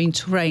 She's been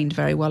trained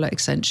very well at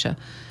Accenture.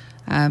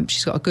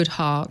 She's got a good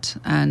heart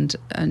and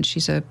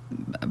she's a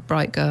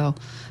bright girl.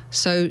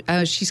 So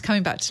she's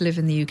coming back to live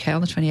in the UK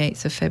on the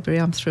 28th of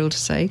February, I'm thrilled to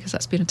say, because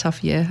that's been a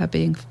tough year, her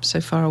being so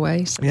far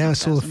away. Yeah, I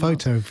saw the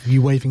photo of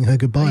you waving her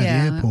goodbye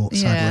at the airport,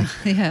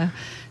 sadly. Yeah.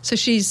 So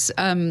she's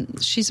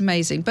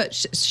amazing. But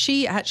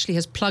she actually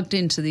has plugged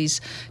into these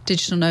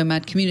digital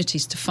nomad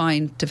communities to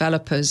find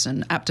developers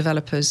and app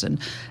developers. And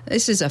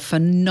this is a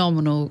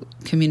phenomenal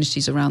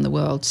communities around the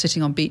world,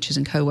 sitting on beaches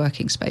and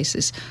co-working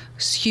spaces.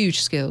 It's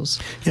huge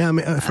skills. Yeah, I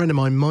mean, a friend of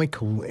mine,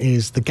 Michael,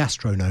 is the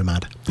gastro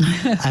nomad.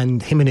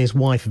 And him and his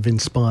wife have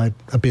inspired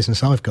a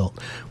business I've got,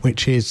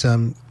 which is...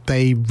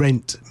 they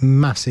rent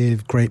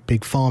massive, great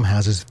big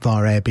farmhouses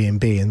via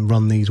Airbnb and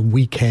run these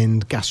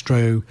weekend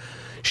gastro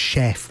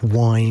chef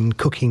wine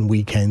cooking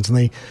weekends. And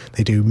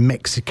they do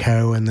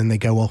Mexico, and then they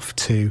go off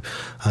to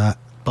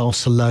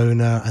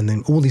Barcelona, and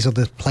then all these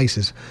other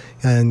places.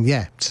 And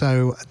yeah,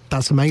 so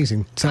that's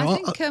amazing. So I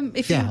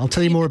think I'll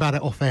tell you more about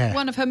it off air.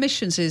 One of her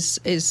missions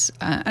is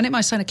and it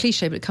might sound a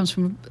cliche, but it comes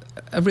from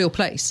a real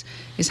place,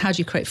 is how do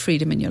you create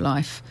freedom in your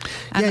life?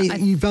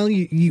 And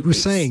you were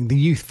saying the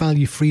youth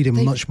value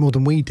freedom much more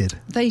than we did.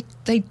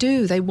 They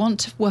do. They want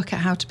to work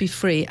out how to be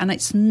free, and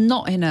it's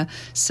not in a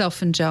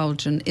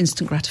self-indulgent,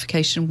 instant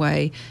gratification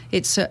way.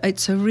 It's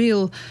a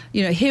real,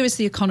 here is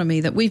the economy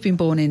that we've been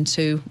born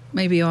into.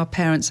 Maybe our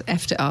parents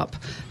effed it up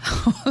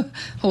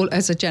all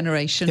as a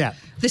generation. Yeah.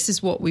 This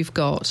is what we've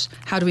got.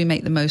 How do we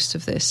make the most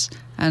of this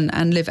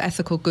and live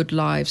ethical, good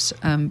lives,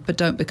 but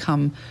don't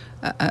become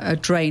a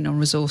drain on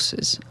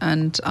resources?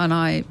 And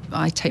I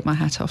take my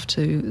hat off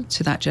to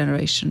that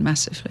generation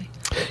massively.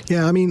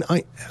 Yeah, I mean,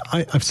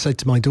 I've said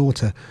to my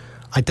daughter,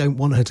 I don't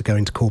want her to go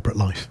into corporate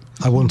life.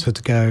 I want her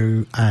to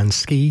go and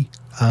ski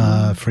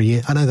for a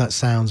year. I know that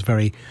sounds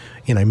very,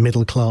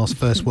 middle class,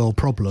 first world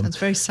problem. That's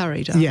very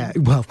Surrey, darling. Yeah,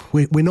 well,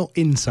 we're not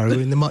in Surrey.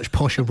 We're in the much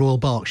posher Royal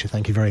Berkshire.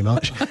 Thank you very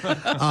much.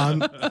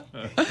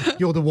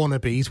 You're the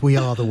wannabes. We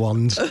are the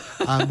ones.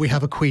 We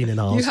have a queen in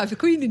ours. You have a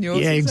queen in yours.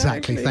 Yeah,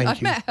 exactly. Thank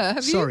I've you. met her.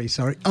 Have you?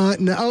 Sorry.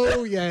 No.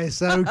 Oh,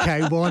 yes.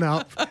 Okay. One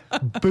up.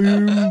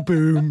 Boom,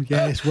 boom.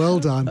 Yes. Well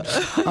done.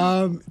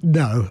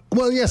 No.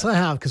 Well, yes, I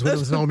have, because when I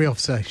was an army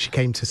officer, she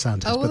came to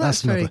Santos. Oh, well, but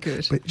that's very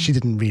good. But she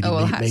didn't really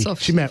meet hats me. off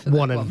She to you met for that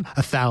one of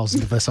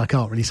 1,000 of us. I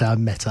can't really say I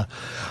met her.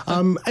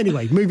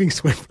 Anyway, moving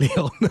swiftly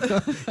on.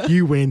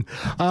 You win.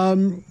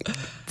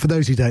 For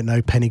those who don't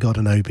know, Penny got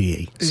an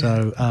OBE.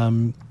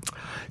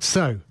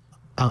 So,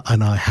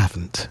 and I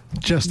haven't.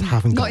 Just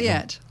haven't got Not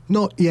yet.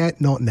 Not yet,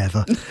 not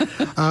never.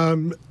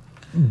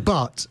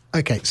 But,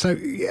 okay, so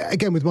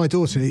again, with my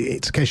daughter,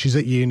 it's okay, she's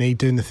at uni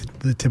doing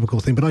the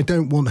typical thing, but I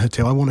don't want her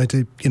to. I want her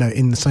to,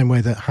 in the same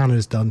way that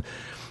Hannah's done.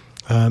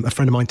 A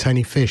friend of mine,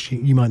 Tony Fish,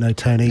 you might know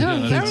Tony.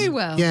 Oh, very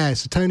well. Yeah,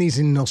 so Tony's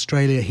in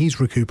Australia. He's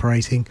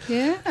recuperating.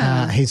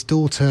 Yeah. His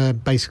daughter,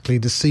 basically,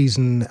 the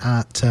season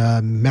at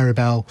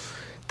Maribel,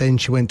 then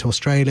she went to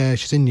Australia.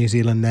 She's in New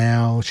Zealand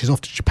now. She's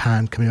off to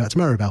Japan, coming back to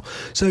Maribel.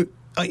 So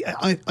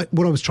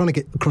what I was trying to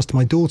get across to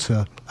my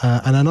daughter,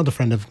 and another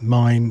friend of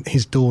mine,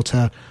 his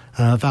daughter,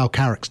 Val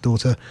Carrick's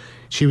daughter,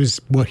 she was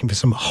working for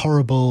some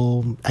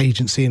horrible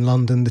agency in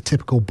London, the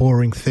typical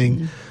boring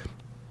thing.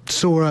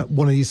 Saw her at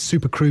one of these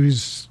super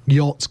cruise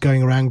yachts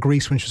going around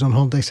Greece when she was on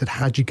holiday. Said,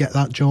 how'd you get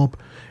that job?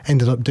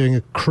 Ended up doing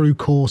a crew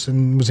course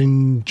and was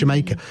in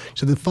Jamaica.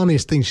 So the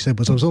funniest thing she said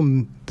was, I was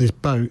on this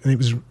boat and it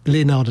was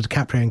Leonardo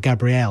DiCaprio and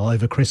Gabrielle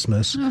over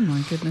Christmas. Oh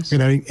my goodness.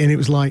 And it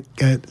was like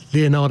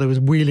Leonardo was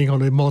wheeling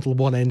on a model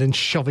one end and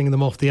shoving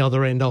them off the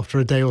other end after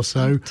a day or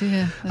so. Oh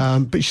dear.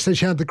 But she said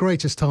she had the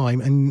greatest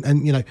time,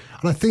 and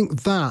I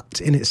think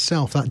that in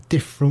itself, that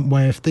different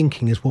way of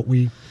thinking is what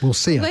we will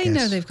see. I They guess.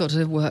 know they've got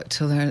to work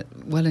till they're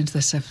well into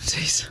their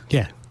 70s.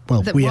 Yeah.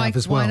 Well, we have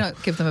as well. Why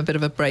not give them a bit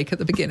of a break at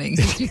the beginning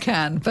if you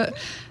can? But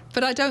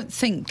I don't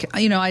think,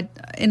 in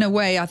a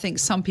way, I think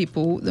some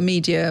people, the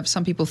media,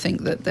 some people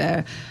think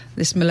that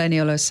this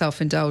millennial are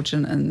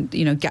self-indulgent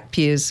and, gap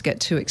years get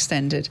too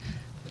extended.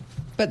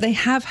 But they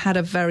have had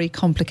a very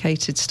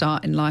complicated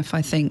start in life,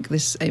 I think,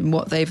 this in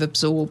what they've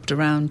absorbed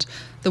around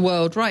the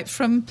world, right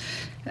from,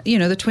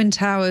 the Twin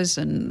Towers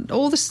and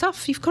all the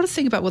stuff. You've got to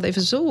think about what they've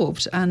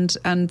absorbed and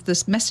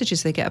the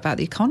messages they get about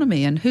the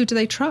economy and who do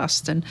they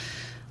trust. And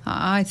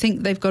I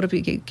think they've got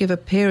to give a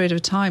period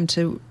of time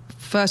to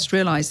first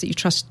realise that you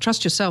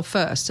trust yourself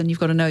first, and you've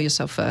got to know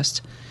yourself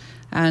first.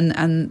 And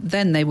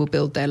then they will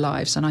build their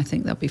lives, and I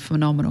think they'll be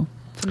phenomenal.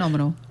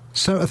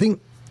 So I think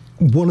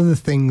one of the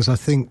things I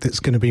think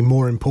that's going to be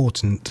more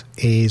important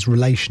is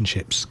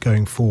relationships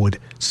going forward.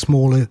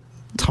 Smaller,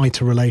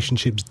 tighter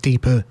relationships,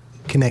 deeper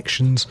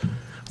connections.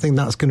 I think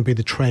that's going to be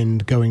the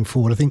trend going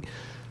forward.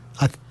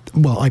 I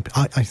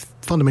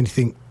fundamentally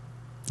think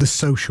the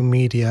social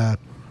media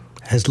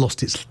has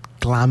lost its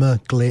glamour,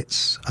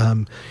 glitz.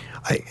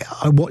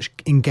 I watch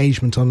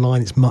engagement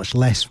online. It's much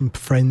less from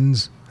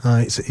friends.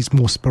 It's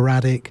more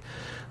sporadic.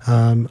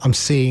 I'm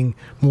seeing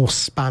more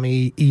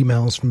spammy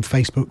emails from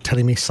Facebook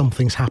telling me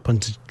something's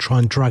happened to try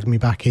and drag me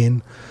back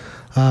in.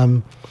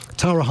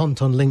 Tara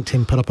Hunt on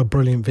LinkedIn put up a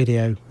brilliant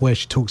video where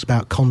she talks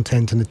about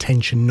content and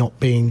attention not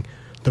being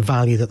the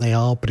value that they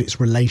are, but it's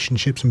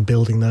relationships and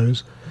building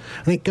those.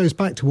 And it goes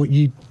back to what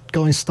you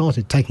guys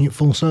started, taking it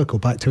full circle,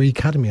 back to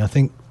Ecademy.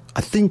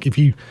 I think if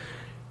you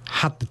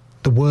had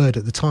the word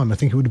at the time, I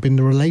think it would have been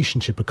the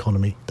relationship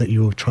economy that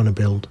you were trying to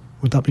build.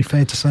 Would that be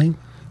fair to say?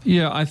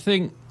 Yeah, I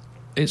think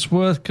it's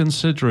worth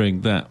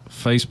considering that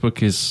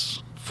Facebook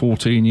is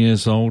 14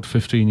 years old,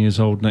 15 years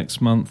old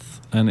next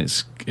month, and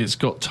it's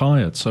got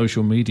tired.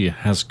 Social media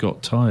has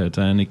got tired,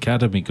 and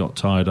Ecademy got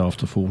tired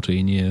after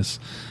 14 years.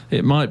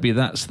 It might be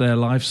that's their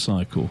life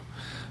cycle.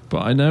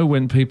 But I know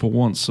when people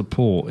want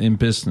support in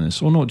business,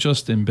 or not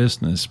just in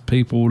business,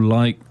 people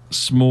like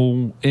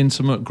small,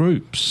 intimate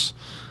groups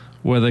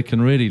where they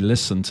can really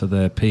listen to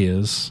their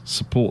peers,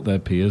 support their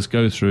peers,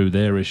 go through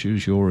their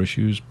issues, your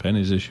issues,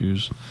 Penny's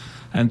issues,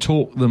 and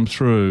talk them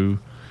through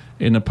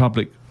in a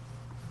public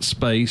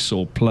space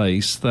or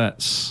place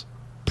that's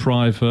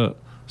private,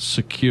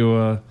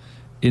 secure,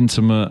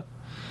 intimate,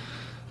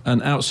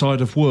 and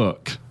outside of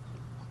work.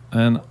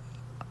 And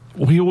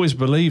we always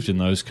believed in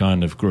those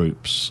kind of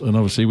groups, and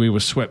obviously we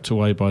were swept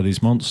away by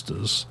these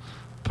monsters.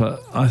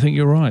 But I think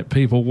you're right.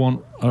 People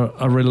want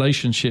a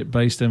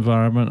relationship-based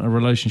environment, a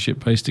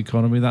relationship-based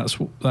economy. That's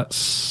what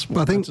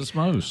matters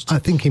most. I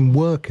think in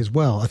work as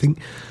well. I think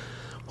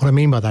what I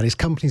mean by that is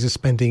companies are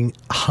spending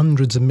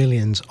hundreds of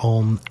millions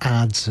on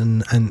ads,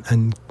 and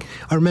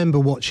I remember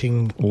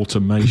watching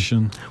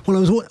automation. I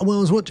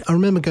was watching. I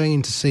remember going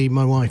in to see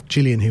my wife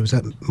Gillian, who was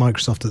at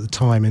Microsoft at the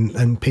time,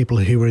 and people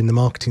who were in the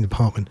marketing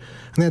department,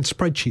 and they had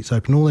spreadsheets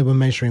open. All they were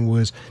measuring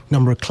was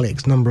number of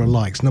clicks, number of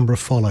likes, number of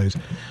follows,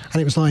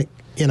 and it was like,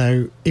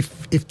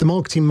 if the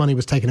marketing money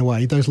was taken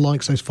away, those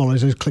likes, those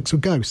follows, those clicks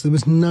would go. So there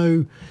was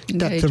no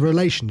depth of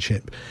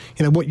relationship.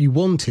 What you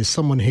want is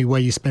someone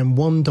where you spend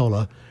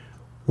 $1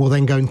 will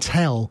then go and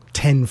tell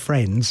 10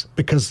 friends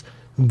because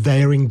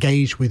they're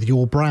engaged with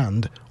your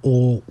brand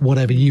or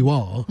whatever you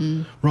are,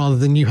 rather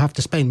than you have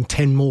to spend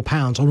 10 more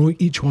pounds on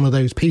each one of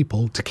those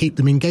people to keep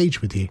them engaged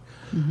with you.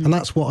 Mm-hmm. And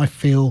that's what I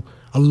feel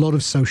a lot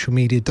of social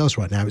media does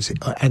right now.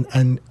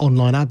 And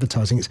online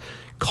advertising. It's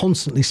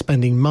constantly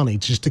spending money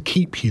just to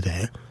keep you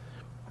there,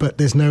 but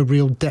there's no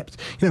real depth.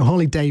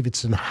 Harley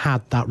Davidson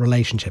had that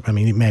relationship. I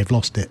mean, it may have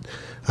lost it,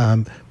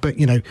 but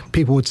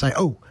people would say,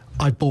 "Oh,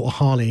 I bought a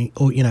Harley,"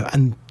 or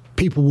and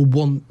people will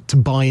want to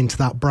buy into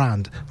that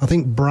brand. I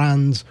think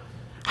brands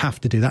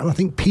have to do that, and I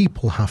think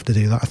people have to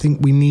do that. I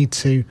think we need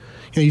to.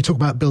 You talk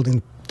about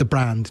building the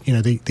brand.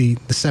 The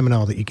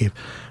seminar that you give,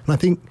 and I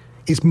think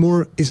it's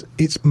more,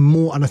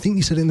 and I think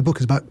you said in the book,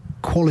 it's about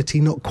quality,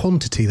 not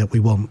quantity, that we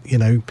want.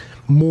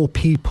 More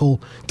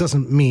people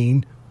doesn't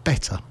mean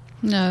better.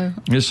 No.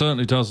 It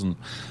certainly doesn't.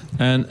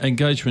 And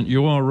engagement,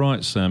 you are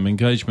right, Sam,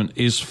 engagement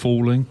is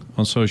falling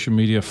on social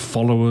media.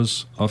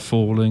 Followers are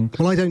falling.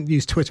 Well, I don't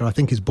use Twitter. I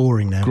think it's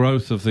boring now.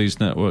 Growth of these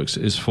networks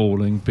is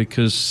falling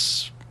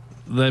because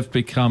they've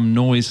become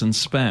noise and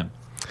spam.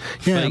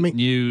 Yeah, Fake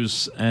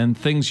news and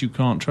things you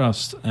can't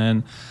trust.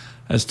 And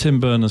as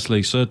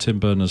Sir Tim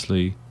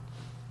Berners-Lee,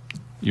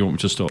 you want me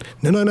to stop?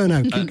 No.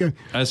 Keep going.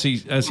 As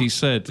he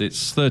said,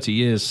 it's 30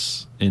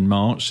 years in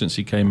March since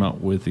he came up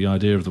with the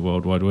idea of the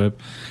World Wide Web.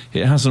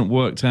 It hasn't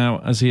worked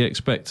out as he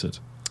expected.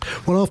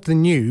 Well, after the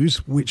news,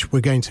 which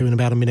we're going to in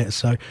about a minute or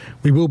so,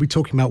 we will be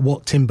talking about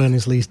what Tim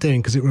Berners-Lee is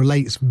doing, because it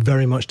relates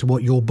very much to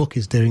what your book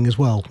is doing as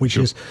well, which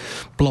is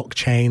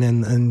blockchain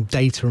and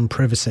data and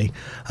privacy.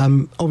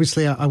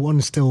 Obviously, I want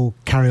to still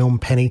carry on,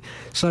 Penny.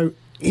 So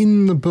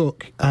in the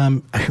book,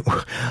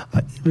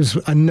 it was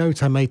a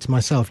note I made to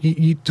myself.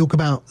 You talk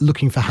about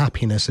looking for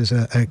happiness as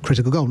a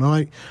critical goal. Now,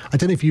 I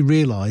don't know if you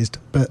realised,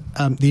 but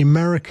the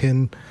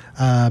American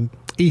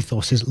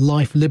ethos is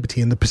life,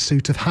 liberty, and the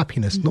pursuit of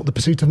happiness, not the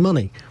pursuit of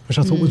money, which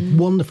I thought was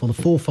wonderful. The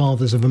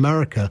forefathers of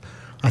America,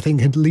 I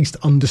think, had at least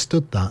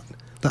understood that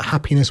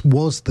happiness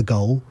was the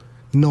goal,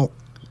 not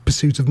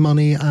pursuit of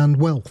money and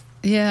wealth.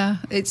 Yeah,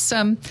 it's.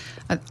 I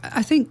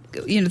think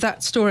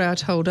that story I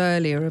told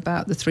earlier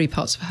about the three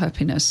parts of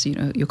happiness.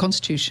 Your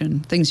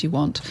constitution, things you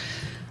want.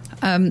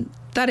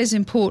 that is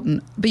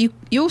important. But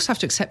you also have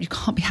to accept you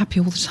can't be happy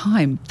all the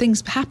time.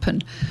 Things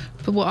happen.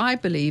 But what I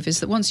believe is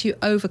that once you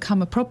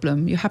overcome a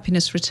problem, your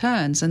happiness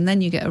returns, and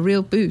then you get a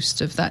real boost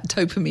of that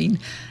dopamine.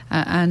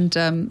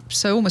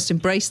 So almost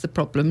embrace the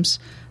problems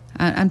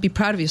and be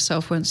proud of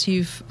yourself once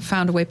you've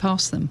found a way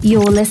past them.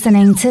 You're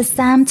listening to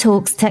Sam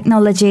Talks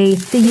Technology,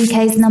 the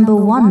UK's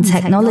 #1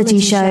 technology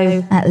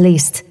show. At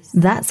least,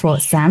 that's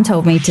what Sam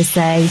told me to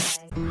say.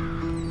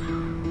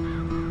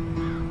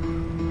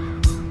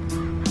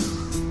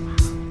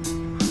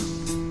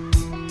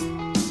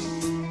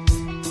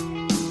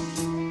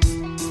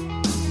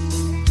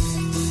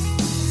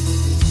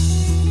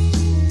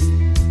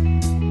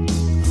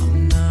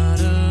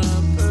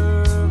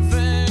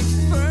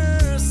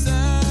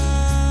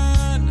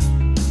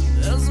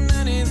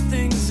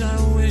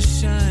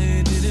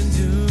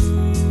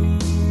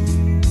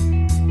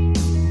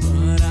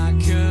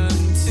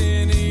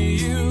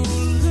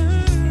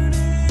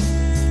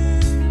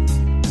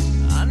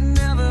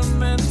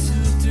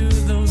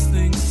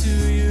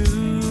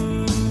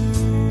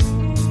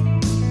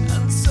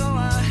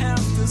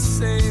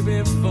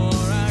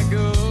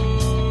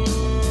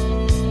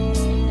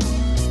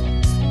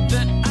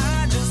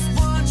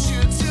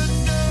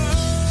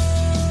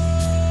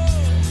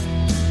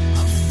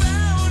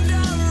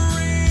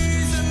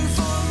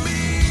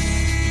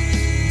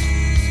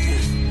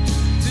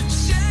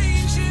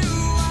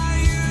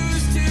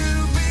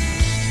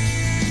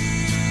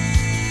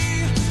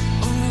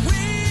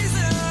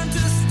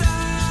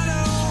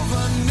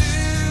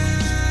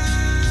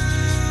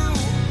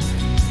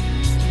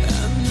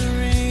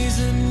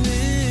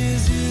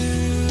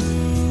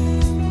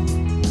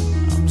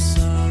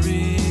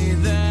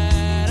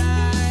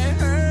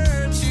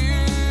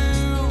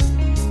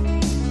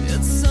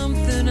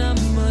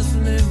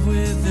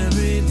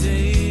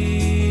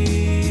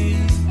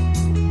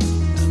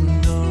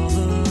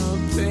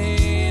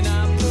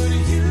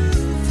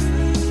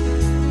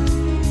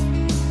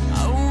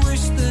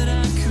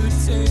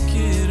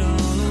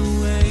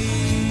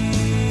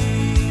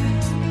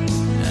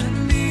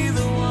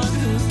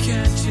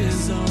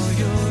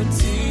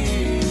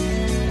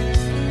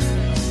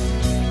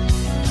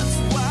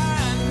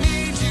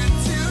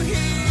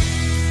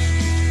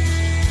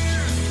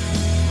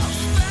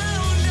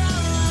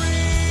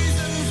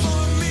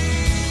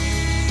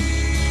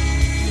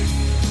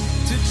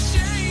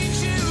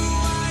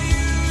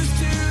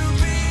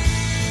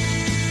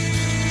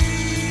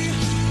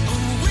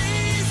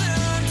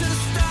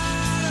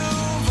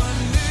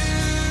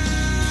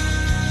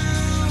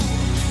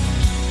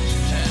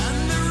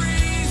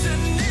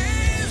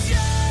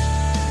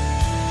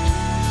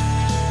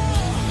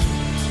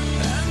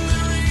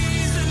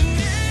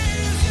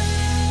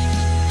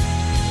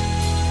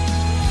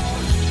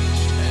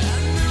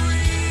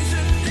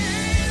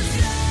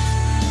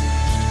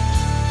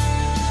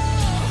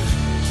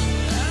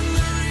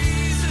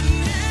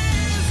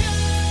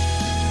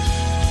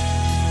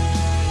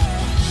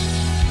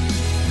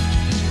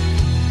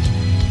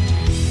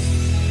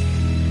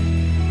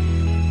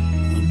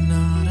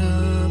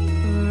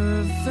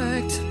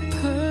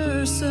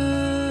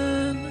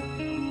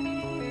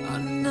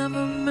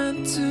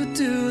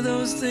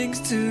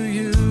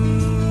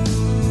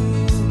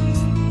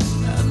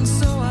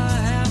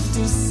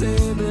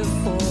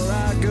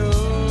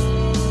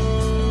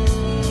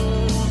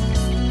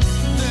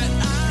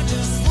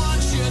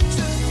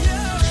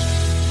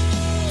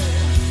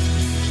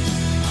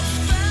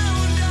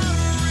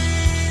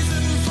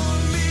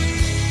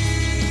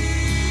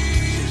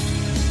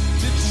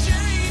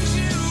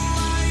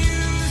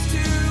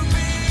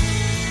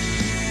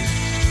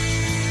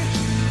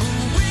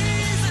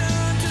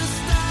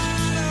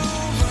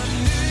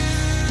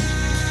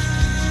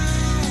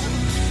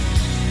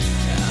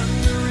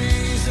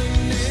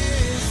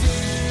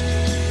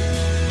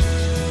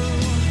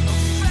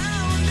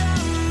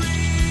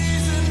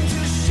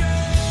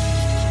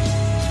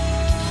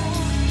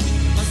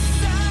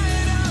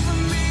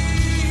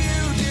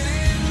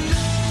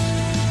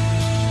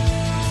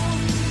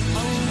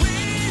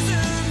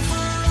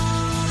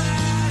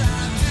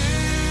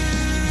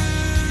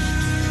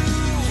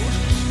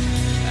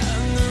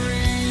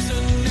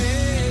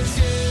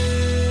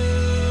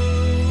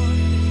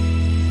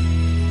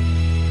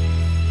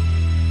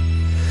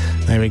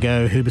 There we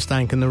go,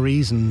 Hoobastank and the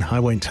reason.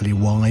 I won't tell you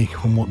why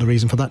and what the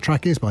reason for that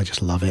track is, but I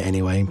just love it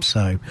anyway.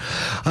 So,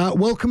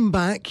 welcome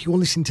back. You're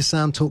listening to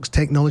Sound Talks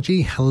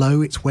Technology.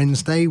 Hello, it's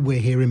Wednesday. We're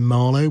here in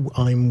Marlow.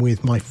 I'm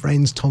with my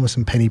friends Thomas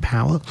and Penny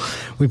Power.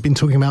 We've been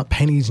talking about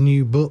Penny's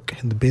new book,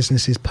 The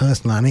Business is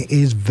Personal, and it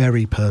is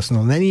very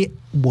personal. And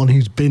anyone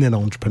who's been an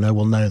entrepreneur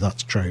will know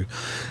that's true.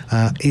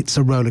 It's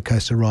a roller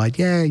coaster ride.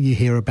 Yeah, you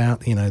hear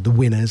about, the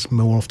winners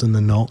more often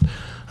than not.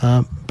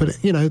 But,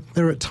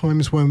 there are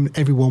times when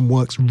everyone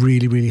works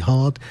really, really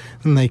hard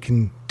and they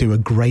can do a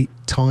great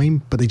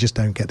time, but they just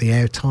don't get the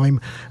airtime.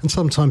 And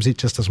sometimes it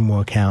just doesn't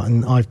work out.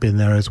 And I've been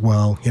there as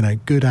well,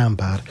 good and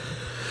bad.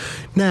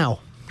 Now,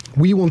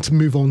 we want to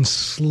move on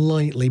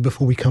slightly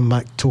before we come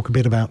back to talk a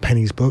bit about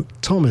Penny's book.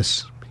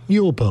 Thomas,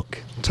 your book,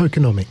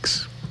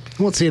 Tokenomics.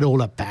 What's it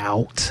all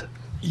about?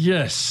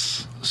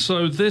 Yes.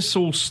 So this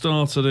all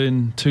started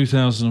in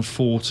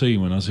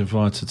 2014 when I was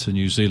invited to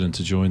New Zealand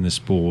to join this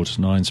board,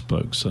 Nine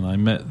Spokes, and I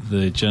met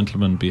the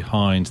gentleman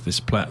behind this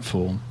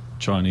platform,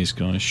 Chinese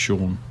guy,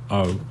 Sean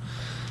O.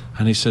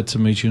 And he said to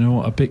me, "Do you know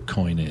what a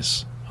Bitcoin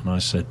is?" And I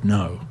said,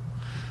 "No."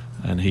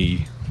 And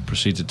he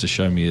proceeded to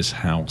show me his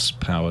house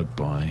powered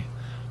by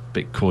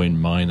Bitcoin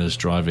miners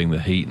driving the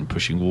heat and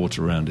pushing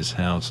water around his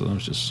house. And I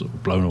was just sort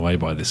of blown away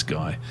by this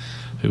guy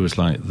who was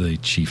like the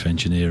chief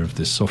engineer of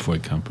this software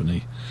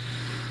company.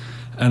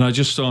 And I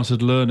just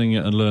started learning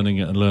it and learning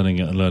it and learning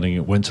it and learning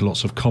it. Went to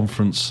lots of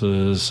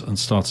conferences and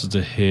started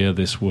to hear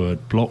this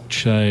word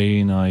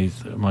blockchain.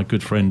 My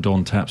good friend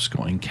Don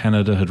Tapscott in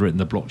Canada had written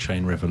The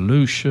Blockchain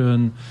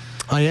Revolution.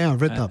 Oh, yeah, I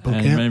read that book,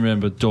 and I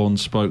remember Don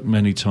spoke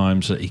many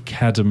times at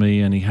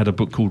Ecademy, and he had a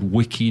book called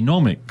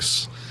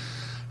Wikinomics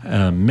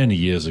many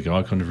years ago.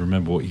 I can't even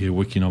remember what year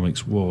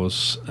Wikinomics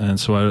was. And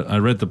so I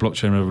read The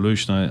Blockchain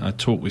Revolution. I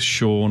talked with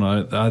Sean.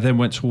 I then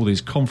went to all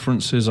these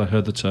conferences. I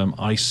heard the term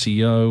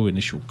ICO,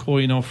 initial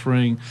coin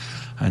offering,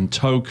 and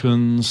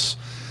tokens.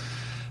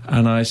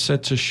 And I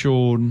said to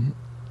Sean,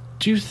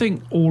 do you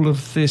think all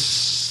of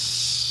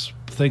this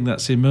thing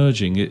that's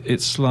emerging,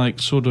 it's like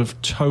sort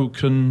of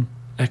token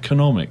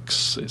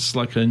economics? It's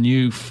like a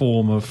new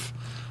form of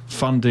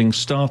funding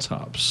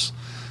startups.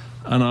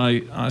 And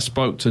I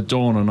spoke to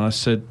Don and I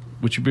said,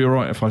 would you be all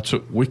right if I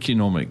took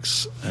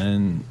Wikinomics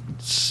and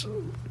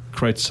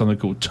created something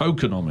called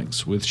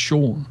tokenomics with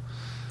Sean?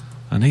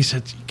 And he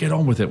said, get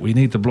on with it. We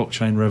need the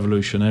blockchain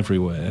revolution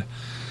everywhere.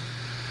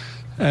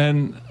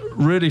 And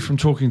really from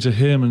talking to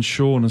him and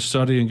Sean and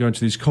studying, going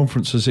to these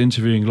conferences,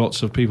 interviewing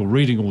lots of people,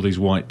 reading all these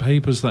white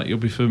papers that you'll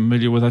be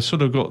familiar with, I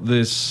sort of got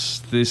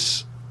this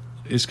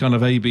kind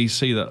of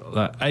ABC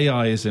that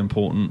AI is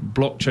important,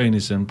 blockchain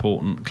is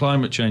important,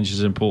 climate change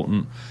is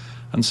important,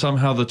 and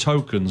somehow the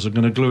tokens are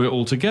going to glue it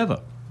all together.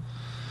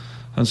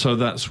 And so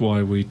that's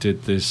why we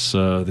did this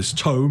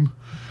tome,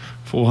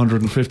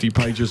 450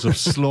 pages of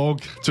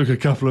slog. Took a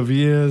couple of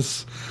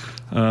years.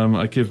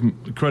 I give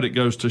credit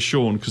goes to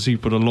Sean because he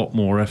put a lot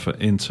more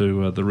effort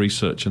into the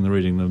research and the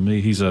reading than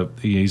me. He's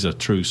a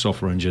true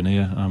software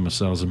engineer. I'm a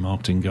sales and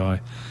marketing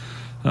guy.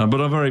 But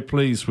I'm very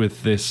pleased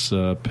with this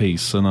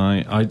piece, and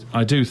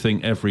I do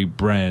think every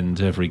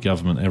brand, every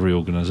government, every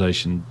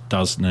organisation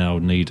does now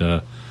need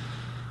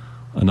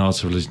an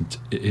artificial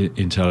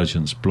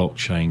intelligence,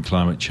 blockchain,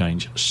 climate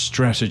change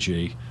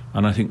strategy,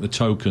 and I think the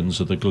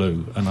tokens are the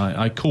glue, and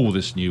I call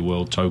this new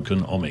world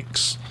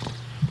tokenomics.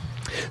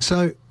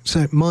 So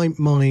my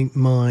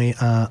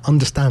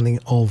understanding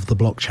of the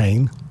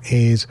blockchain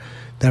is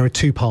there are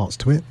two parts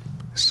to it.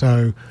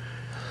 So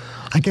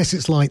I guess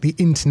it's like the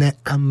internet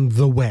and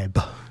the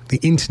web. The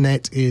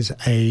internet is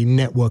a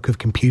network of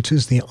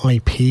computers, the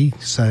IP,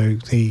 so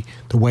the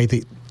way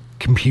that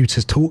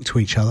computers talk to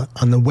each other,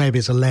 and the web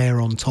is a layer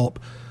on top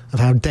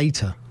of how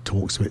data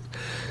talks to it.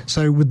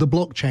 So with the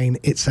blockchain,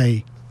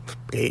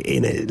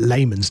 in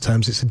layman's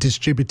terms, it's a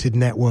distributed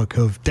network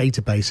of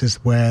databases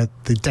where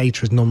the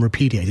data is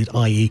non-repudiated,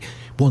 i.e.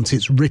 once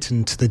it's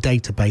written to the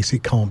database,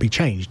 it can't be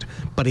changed,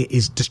 but it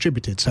is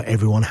distributed, so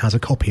everyone has a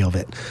copy of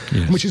it.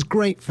 Yes. Which is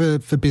great for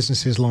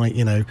businesses like,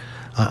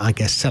 I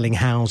guess selling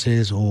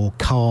houses or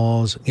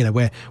cars,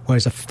 where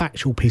it's a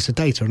factual piece of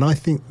data. And I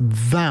think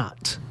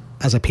that,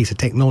 as a piece of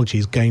technology,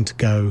 is going to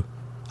go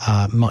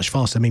much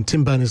faster. I mean,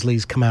 Tim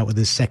Berners-Lee's come out with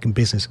his second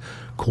business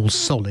called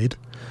Solid,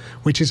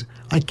 which is,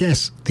 I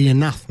guess, the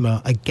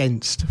anathema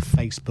against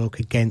Facebook,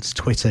 against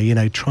Twitter,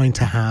 trying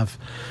to have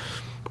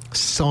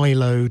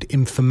siloed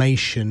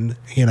information,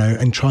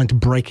 and trying to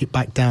break it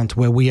back down to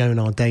where we own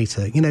our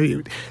data.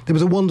 There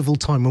was a wonderful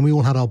time when we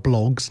all had our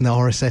blogs and the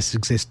RSS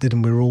existed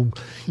and we were all,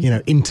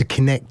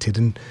 interconnected,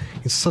 and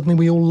suddenly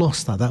we all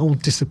lost that. That all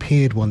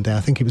disappeared one day.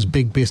 I think it was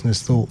big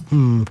business thought,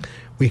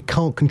 we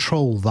can't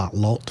control that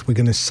lot. We're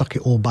going to suck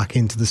it all back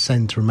into the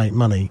centre and make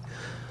money.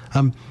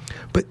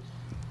 But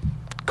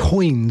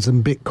coins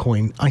and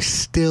Bitcoin, I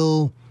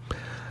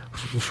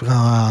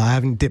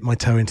haven't dipped my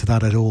toe into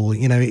that at all.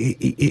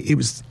 It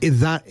was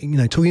that,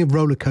 talking of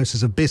roller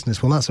coasters of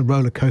business, well, that's a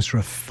roller coaster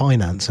of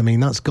finance. I mean,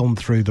 that's gone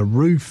through the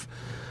roof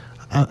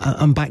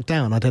and back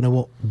down. I don't know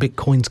what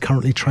Bitcoin's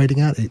currently trading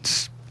at.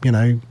 It's,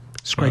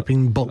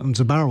 scraping bottoms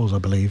of barrels, I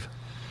believe.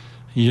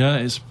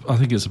 Yeah, I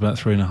think it's about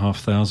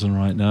 3,500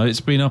 right now. It's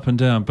been up and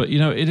down, but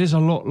it is a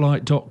lot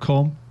like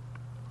 .com.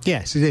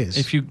 Yes, it is.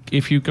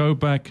 If you go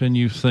back and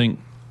you think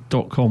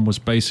 .com was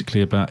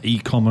basically about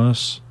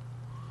e-commerce,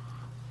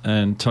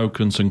 and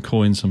tokens and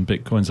coins and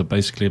bitcoins are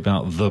basically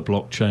about the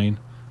blockchain,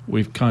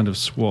 we've kind of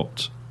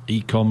swapped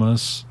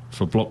e-commerce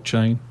for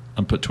blockchain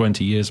and put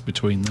 20 years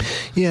between them.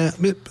 Yeah,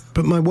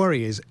 but my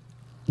worry is,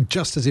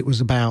 just as it was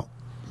about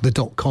the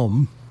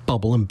 .com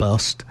bubble and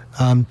bust,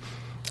 a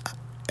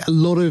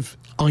lot of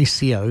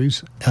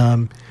ICOs,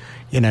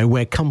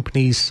 where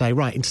companies say,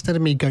 right, instead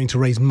of me going to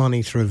raise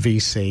money through a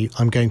VC,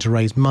 I'm going to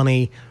raise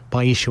money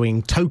by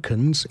issuing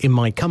tokens in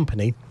my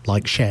company,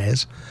 like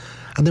shares.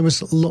 And there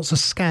was lots of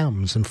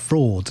scams and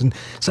frauds. And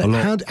so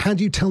how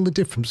do you tell the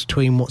difference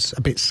between what's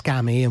a bit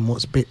scammy and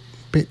what's a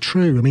bit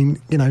true? I mean,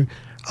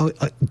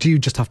 Do you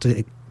just have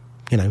to,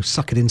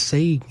 suck it and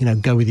see,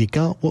 go with your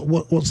gut?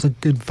 What's the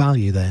good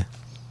value there?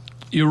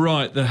 You're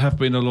right, there have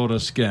been a lot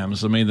of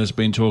scams. I mean, there's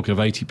been talk of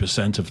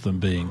 80% of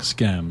them being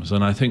scams,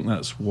 and I think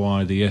that's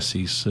why the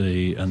SEC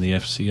and the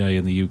FCA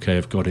in the UK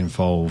have got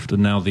involved,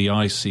 and now the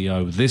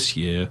ICO this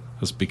year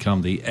has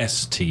become the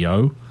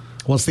STO.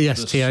 What's the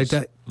STO?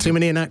 Too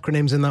many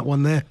acronyms in that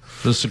one there.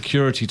 The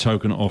Security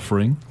Token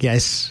Offering.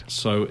 Yes.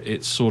 So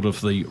it's sort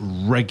of the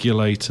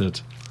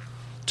regulated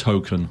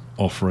token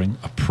offering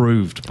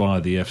approved by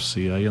the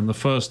FCA, and the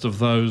first of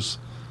those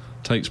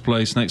takes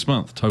place next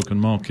month, Token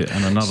Market,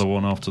 and another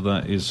one after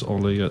that is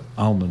Ollie at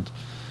Almond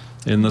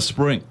in the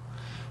spring.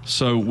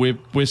 So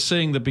we're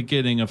seeing the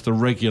beginning of the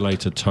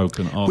regulated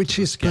token, which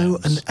is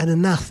an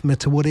anathema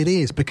to what it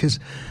is, because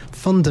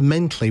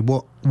fundamentally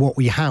what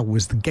we had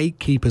was the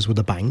gatekeepers were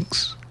the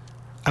banks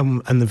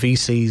and the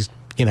VCs,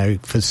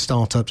 for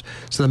startups.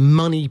 So the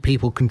money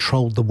people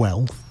controlled the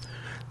wealth.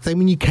 Then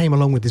when you came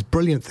along with this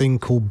brilliant thing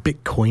called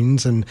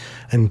bitcoins and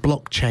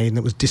blockchain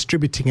that was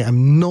distributing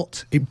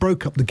it, it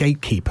broke up the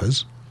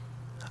gatekeepers.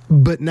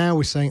 But now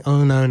we're saying,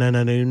 oh, no,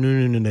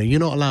 you're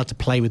not allowed to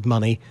play with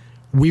money.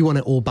 We want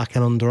it all back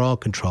and under our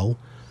control.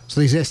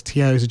 So these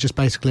STOs are just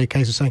basically a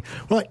case of saying,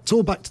 right, it's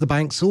all back to the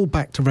banks, it's all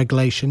back to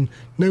regulation.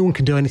 No one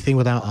can do anything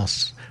without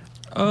us.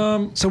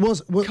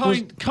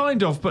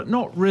 Kind of, but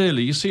not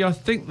really. You see, I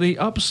think the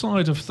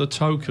upside of the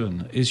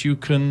token is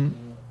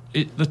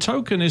the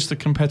token is the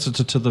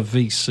competitor to the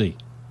VC,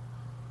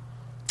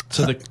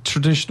 to the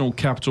traditional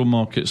capital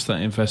markets that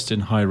invest in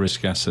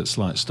high-risk assets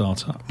like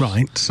startups.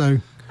 Right, so...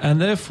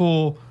 And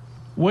therefore,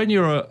 when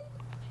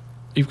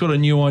you've got a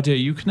new idea,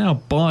 you can now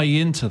buy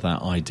into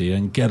that idea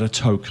and get a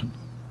token.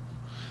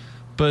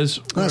 That's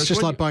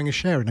just like buying a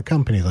share in a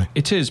company, though.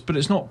 It is, but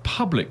it's not a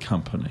public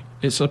company.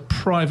 It's a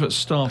private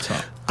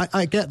startup.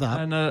 I get that.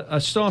 And a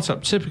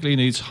startup typically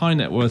needs high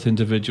net worth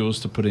individuals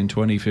to put in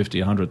 20, 50,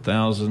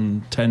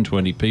 100,000, 10,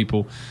 20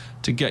 people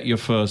to get your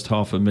first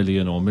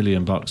 $500,000 or $1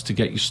 million to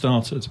get you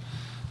started.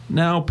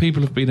 Now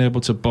people have been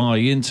able to buy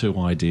into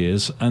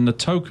ideas, and the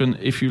token,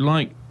 if you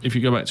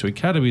go back to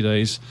Ecademy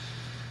days,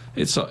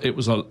 it's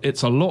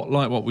a lot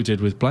like what we did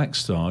with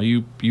Blackstar.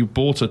 You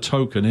bought a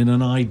token in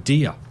an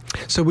idea.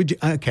 So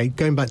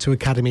going back to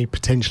Ecademy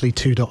potentially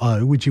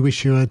 2.0, would you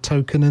issue a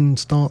token and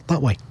start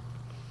that way?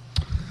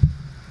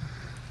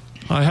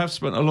 I have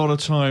spent a lot of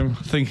time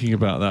thinking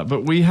about that,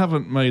 but we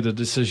haven't made a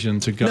decision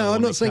to go. No,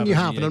 I'm not saying you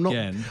haven't.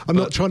 I'm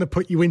not trying to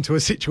put you into a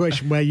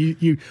situation where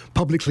you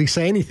publicly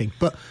say anything.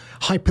 But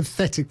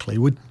hypothetically,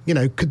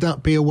 could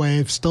that be a way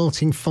of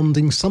starting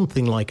funding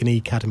something like an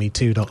Ecademy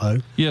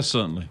 2.0? Yes,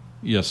 certainly.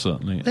 Yes,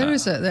 certainly. There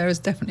is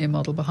definitely a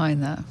model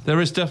behind that. There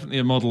is definitely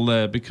a model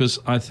there, because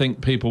I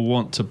think people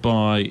want to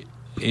buy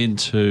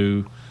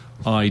into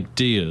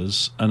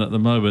ideas, and at the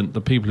moment,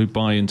 the people who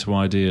buy into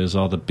ideas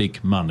are the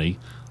big money,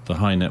 the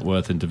high net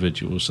worth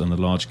individuals and the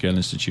large scale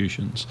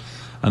institutions,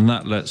 and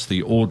that lets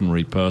the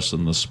ordinary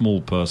person, the small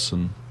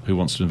person who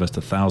wants to invest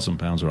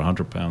 £1,000 or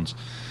 £100.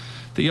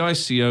 The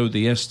ICO,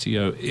 the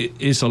STO,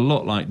 is a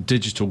lot like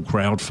digital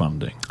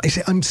crowdfunding.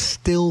 I'm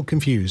still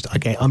confused.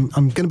 Okay, I'm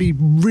going to be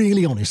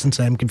really honest and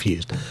say I'm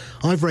confused.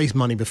 I've raised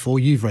money before.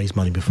 You've raised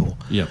money before.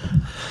 Yeah.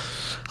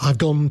 I've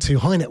gone to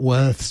high net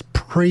worths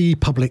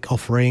pre-public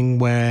offering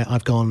where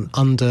I've gone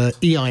under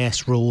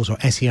EIS rules or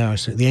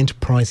SEIS, the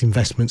Enterprise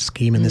Investment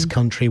Scheme in this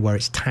country, where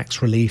it's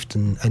tax relieved.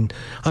 And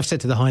I've said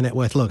to the high net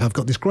worth, look, I've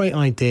got this great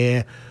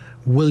idea.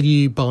 Will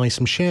you buy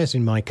some shares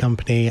in my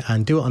company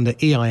and do it under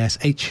EIS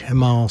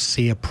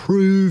HMRC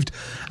approved?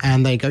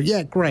 And they go,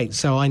 yeah, great.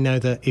 So I know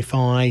that if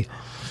I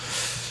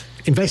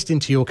invest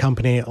into your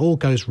company, it all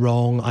goes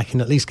wrong, I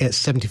can at least get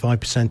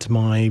 75% of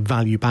my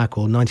value back,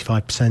 or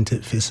 95%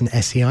 if it's an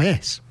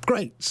SEIS.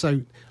 Great.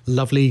 So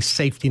lovely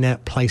safety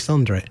net placed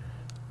under it.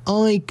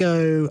 I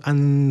go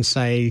and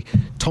say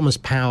Thomas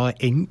Power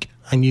Inc.,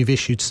 and you've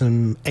issued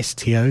some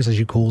STOs, as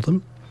you call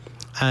them,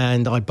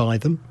 and I buy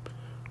them.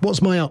 What's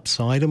my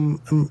upside, and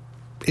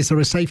is there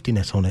a safety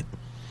net on it?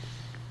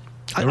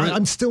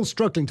 I'm still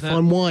struggling to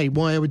find why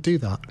I would do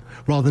that,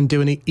 rather than do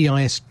an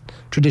EIS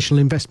traditional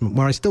investment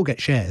where I still get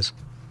shares.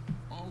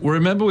 Well,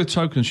 remember, with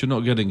tokens, you're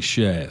not getting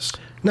shares.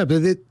 No,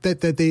 but they're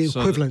the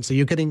equivalent. So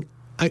you're getting...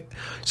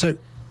 So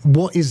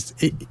what is...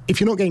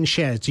 If you're not getting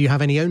shares, do you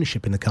have any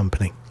ownership in the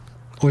company?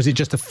 Or is it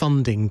just a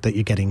funding that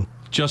you're getting?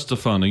 Just a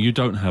funding. You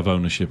don't have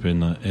ownership in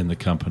the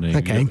company.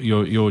 Okay.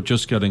 You're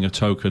just getting a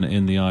token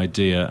in the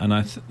idea. And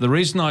the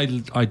reason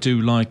I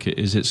do like it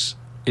is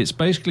it's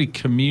basically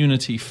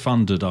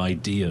community-funded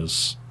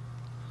ideas.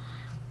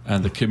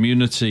 And the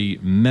community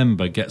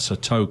member gets a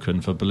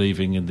token for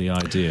believing in the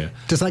idea.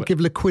 Does that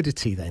give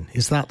liquidity then?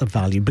 Is that the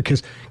value?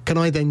 Because can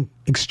I then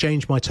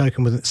exchange my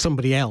token with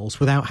somebody else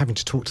without having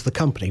to talk to the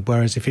company?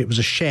 Whereas if it was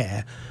a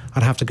share,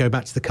 I'd have to go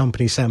back to the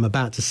company, say I'm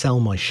about to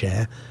sell my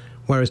share.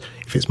 Whereas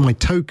if it's my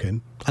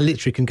token, I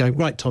literally can go,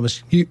 right,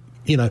 Thomas,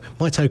 you know,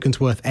 my token's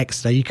worth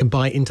X today. You can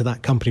buy into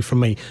that company from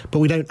me. But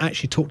we don't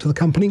actually talk to the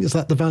company. Is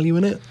that the value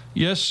in it?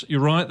 Yes, you're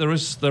right. There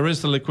is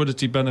the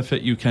liquidity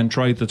benefit. You can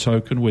trade the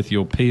token with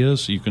your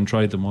peers. You can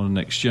trade them on an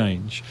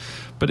exchange.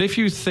 But if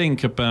you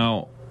think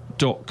about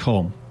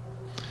 .com,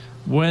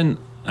 when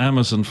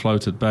Amazon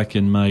floated back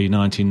in May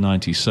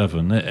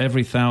 1997,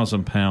 every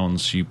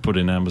 £1,000 you put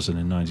in Amazon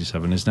in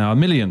 97 is now £1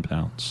 million.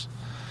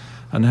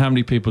 And how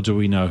many people do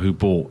we know who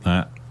bought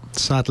that?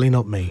 Sadly,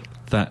 not me.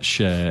 That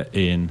share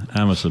in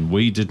Amazon.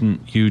 We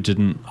didn't, you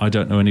didn't, I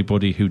don't know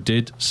anybody who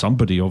did.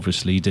 Somebody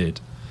obviously did.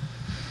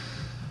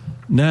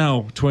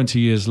 Now, 20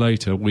 years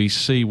later, we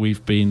see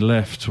we've been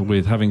left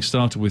with, having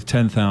started with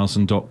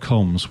 10,000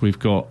 .coms, we've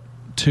got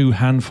 2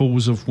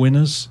 handfuls of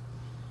winners.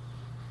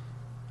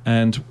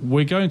 And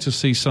we're going to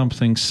see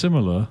something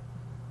similar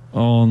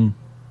on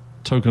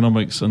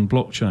tokenomics and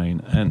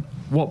blockchain. And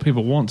what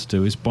people want to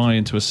do is buy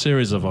into a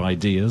series of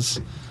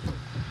ideas.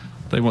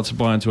 They want to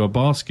buy into a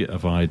basket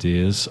of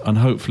ideas, and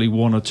hopefully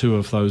 1 or 2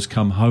 of those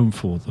come home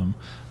for them.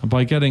 And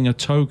by getting a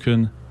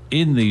token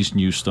in these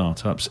new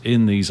startups,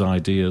 in these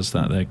ideas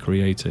that they're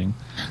creating,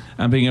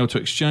 and being able to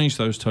exchange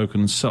those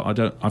tokens. So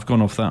I've gone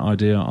off that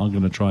idea, I'm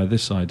going to try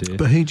this idea.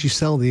 But who do you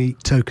sell the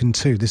token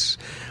to? This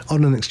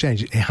on an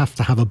exchange, you have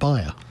to have a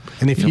buyer.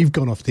 And if you've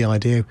gone off the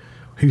idea,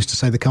 who's to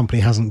say the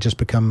company hasn't just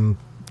become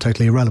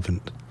totally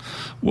irrelevant?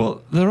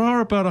 Well, there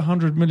are about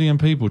 100 million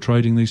people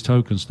trading these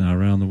tokens now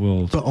around the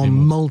world. But on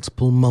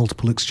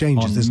multiple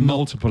exchanges. There's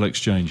multiple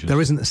exchanges.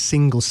 There isn't a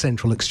single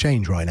central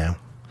exchange right now.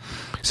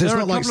 So there it's are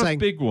not a like couple saying of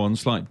big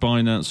ones like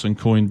Binance and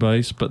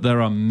Coinbase, but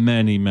there are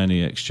many,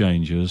 many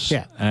exchanges.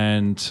 Yeah.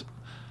 And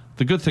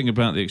the good thing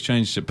about the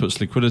exchange is it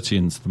puts liquidity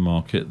into the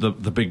market. The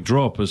big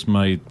drop has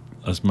made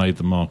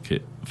the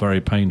market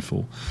very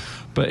painful.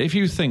 But if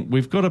you think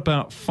we've got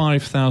about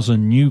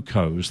 5,000 new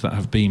codes that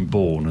have been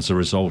born as a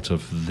result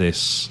of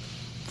this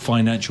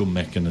financial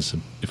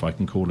mechanism, if I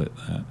can call it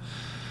that.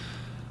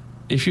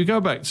 If you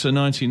go back to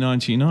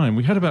 1999,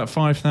 we had about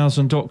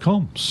 5,000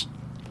 .coms.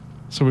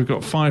 So we've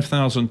got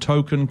 5,000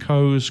 token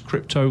codes,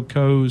 crypto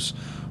codes,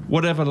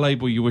 whatever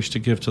label you wish to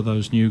give to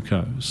those new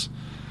codes.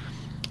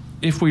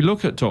 If we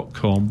look at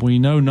 .com, we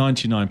know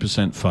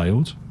 99%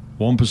 failed,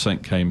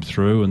 1% came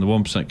through, and the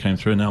 1% came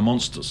through are now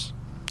monsters.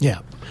 Yeah.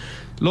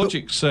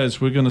 Logic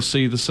says we're going to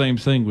see the same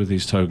thing with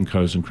these token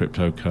codes and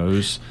crypto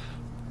codes,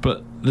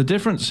 but the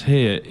difference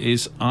here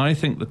is I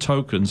think the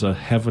tokens are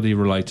heavily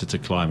related to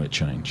climate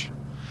change.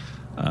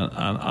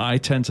 And I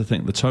tend to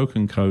think the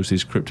token codes,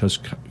 these crypto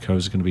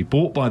codes, are going to be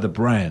bought by the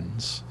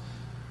brands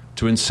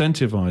to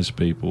incentivize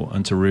people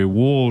and to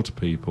reward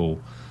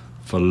people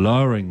for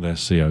lowering their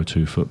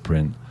CO2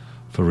 footprint,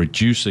 for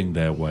reducing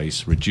their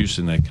waste,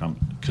 reducing their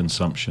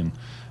consumption.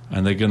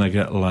 And they're going to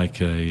get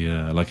like a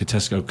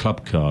Tesco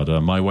Club card,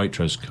 a My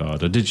Waitrose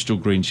card, a digital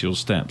Green Shield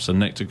Stamps, a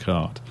Nectar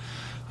card.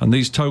 And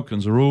these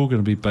tokens are all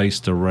going to be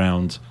based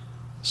around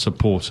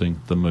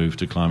supporting the move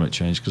to climate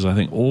change, because I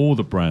think all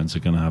the brands are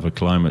going to have a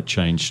climate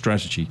change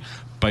strategy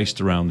based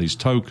around these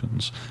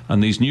tokens,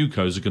 and these new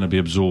codes are going to be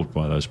absorbed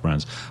by those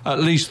brands, at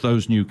least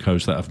those new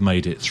codes that have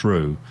made it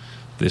through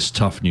this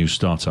tough new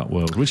startup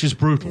world, which is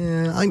brutal.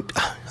 Yeah,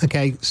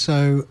 okay,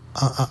 so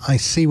I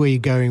see where you're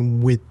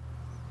going with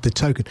the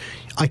token.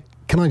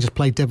 Can I just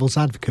play devil's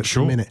advocate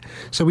for a minute?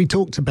 So we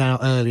talked about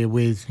earlier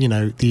with,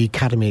 the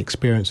Ecademy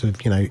experience of,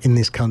 in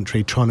this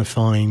country trying to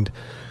find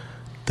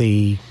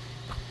the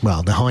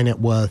high net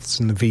worths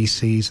and the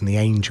VCs and the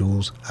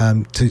angels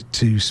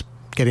to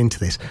get into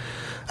this,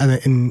 and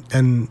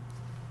the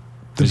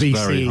it's VC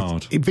very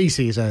hard.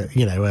 VC is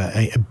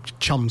a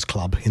chums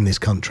club in this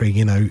country.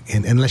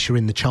 Unless you're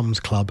in the chums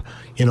club,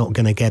 you're not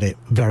going to get it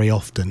very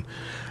often.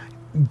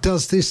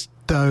 Does this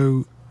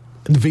though?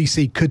 The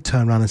VC could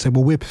turn around and say,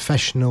 "Well, we're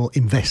professional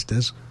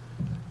investors.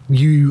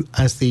 You,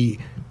 as the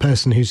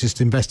person who's just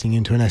investing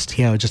into an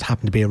STO, just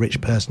happen to be a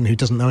rich person who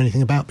doesn't know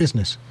anything about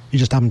business. You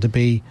just happen to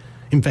be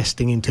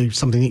investing into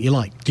something that you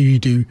like.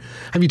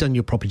 Have you done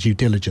your proper due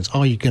diligence?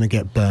 Are you going to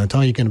get burnt?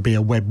 Are you going to be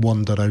a Web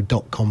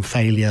 1.0.com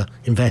failure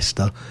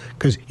investor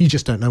because you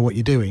just don't know what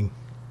you're doing?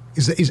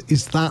 Is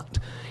that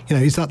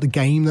the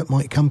game that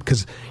might come?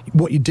 Because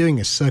what you're doing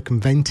is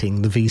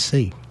circumventing the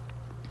VC.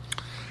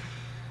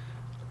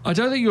 I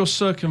don't think you're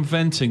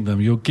circumventing them.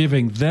 You're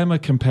giving them a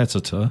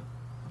competitor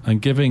and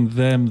giving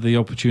them the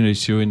opportunity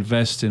to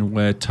invest in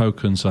where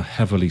tokens are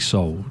heavily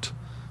sold.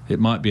 It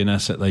might be an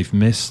asset they've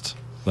missed.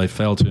 They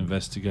failed to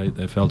investigate,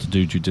 they failed to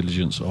do due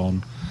diligence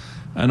on.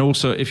 And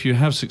also, if you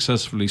have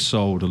successfully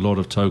sold a lot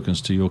of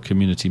tokens to your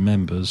community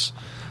members,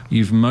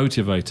 you've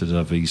motivated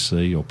a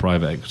VC or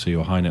private equity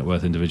or high net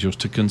worth individuals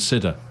to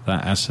consider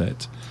that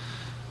asset.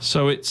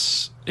 So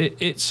it's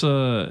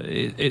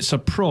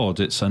a prod,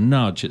 it's a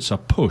nudge, it's a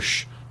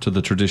push to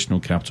the traditional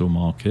capital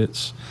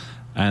markets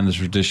and the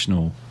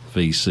traditional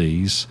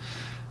VCs,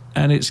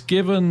 and it's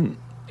given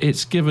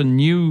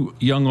new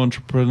young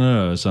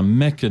entrepreneurs a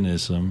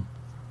mechanism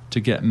to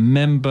get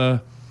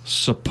member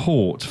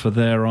support for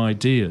their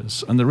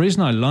ideas. And the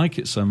reason I like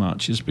it so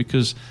much is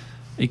because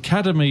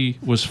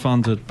Ecademy was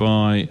funded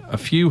by a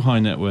few high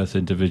net worth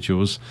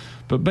individuals,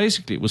 but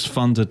basically it was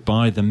funded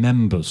by the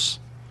members.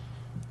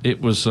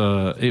 It was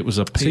a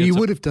peer. So you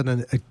would have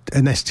done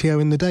an STO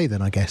in the day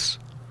then, I guess.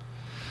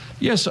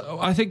 Yes,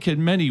 I think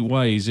in many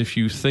ways, if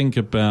you think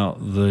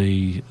about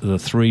the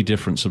 3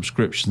 different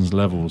subscriptions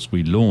levels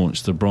we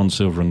launched, the bronze,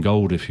 silver and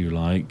gold, if you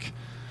like,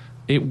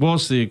 it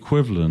was the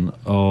equivalent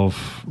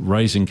of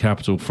raising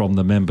capital from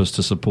the members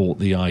to support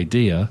the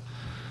idea.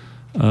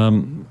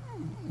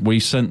 We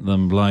sent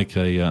them like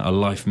a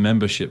life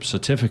membership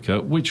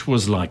certificate, which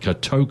was like a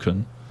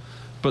token.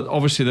 But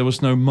obviously there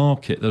was no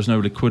market, there was no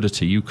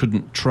liquidity. You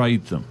couldn't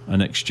trade them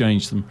and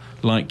exchange them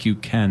like you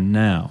can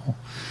now.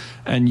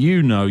 And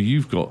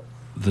you've got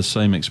the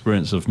same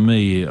experience of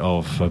me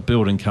of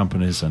building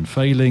companies and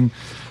failing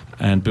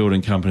and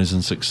building companies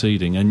and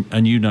succeeding.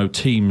 And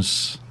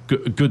teams,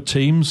 good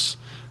teams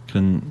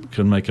can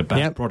make a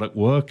bad product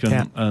work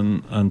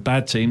and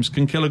bad teams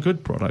can kill a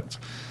good product.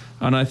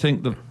 And I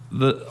think that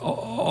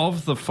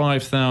of the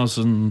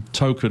 5,000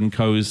 token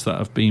codes that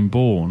have been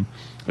born,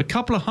 a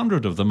couple of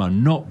hundred of them are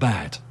not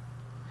bad.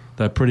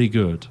 They're pretty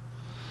good.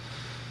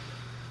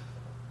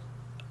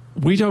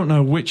 We don't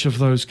know which of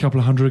those couple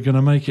of hundred are going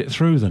to make it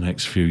through the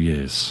next few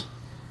years.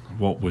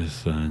 What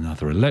with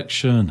another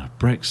election, a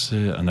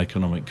Brexit, an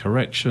economic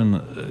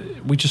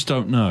correction, we just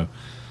don't know.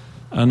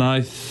 And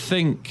I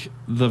think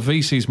the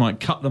VCs might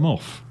cut them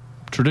off.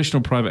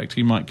 Traditional private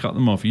equity might cut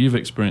them off. You've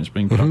experienced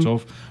being cut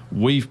off.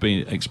 We've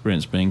been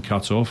experienced being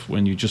cut off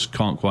when you just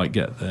can't quite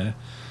get there.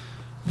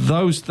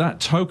 That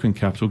token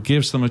capital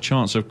gives them a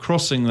chance of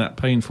crossing that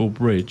painful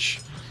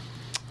bridge,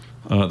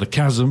 the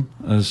chasm,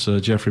 as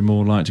Geoffrey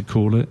Moore liked to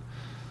call it,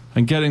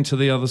 and getting to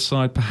the other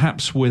side,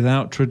 perhaps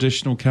without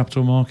traditional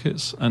capital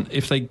markets. And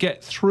if they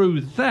get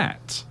through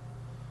that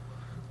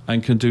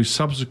and can do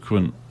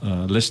subsequent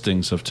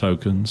listings of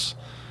tokens,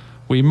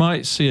 we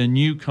might see a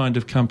new kind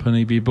of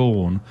company be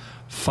born,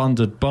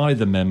 funded by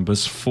the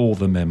members for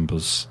the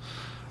members,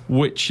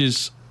 which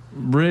is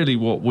really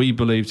what we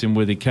believed in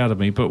with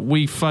Ecademy, but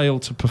we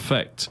failed to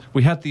perfect.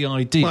 We had the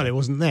idea. Well, it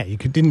wasn't there.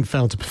 Didn't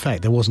fail to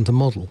perfect. There wasn't a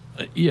model.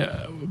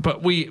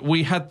 But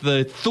we had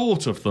the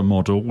thought of the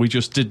model. We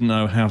just didn't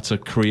know how to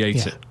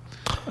create it.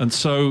 And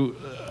so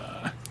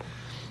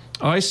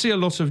I see a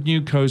lot of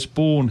new codes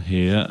born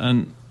here,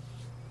 and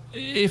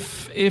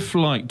if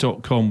like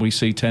 .com we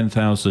see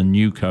 10,000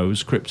 new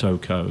codes, crypto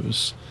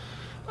codes,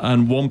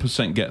 and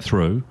 1% get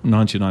through,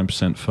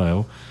 99%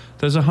 fail,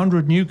 there's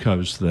 100 new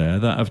codes there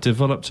that have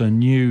developed a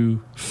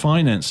new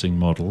financing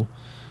model,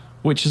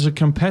 which is a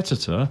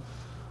competitor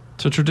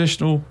to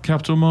traditional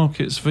capital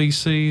markets,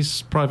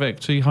 VCs, private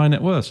equity, high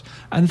net worth.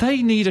 And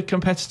they need a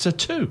competitor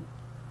too.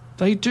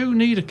 They do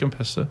need a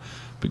competitor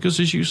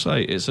because, as you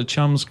say, it's a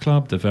chums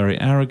club. They're very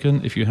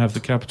arrogant. If you have the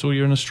capital,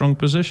 you're in a strong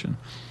position.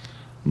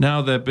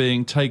 Now they're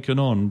being taken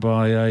on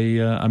by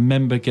a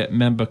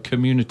member-get-member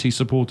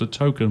community-supported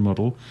token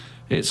model.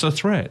 It's a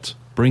threat.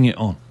 Bring it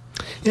on.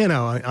 And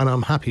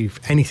I'm happy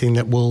for anything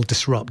that will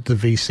disrupt the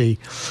VC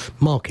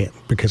market,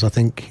 because I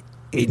think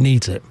it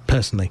needs it,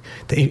 personally.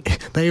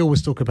 They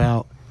always talk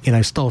about,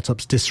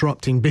 startups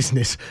disrupting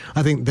business.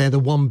 I think they're the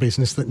one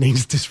business that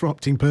needs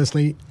disrupting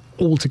personally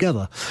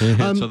altogether.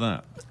 To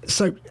that.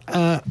 So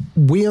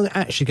we're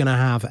actually going to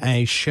have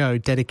a show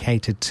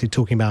dedicated to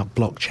talking about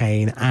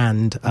blockchain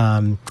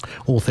and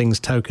all things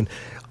token.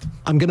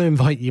 I'm going to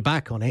invite you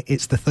back on it.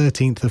 It's the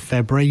 13th of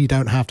February. You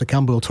don't have to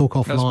come. We'll talk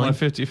offline.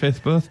 That's my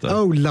 55th birthday.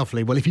 Oh,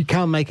 lovely. Well, if you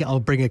can make it, I'll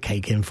bring a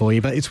cake in for you.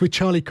 But it's with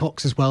Charlie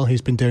Cox as well, who's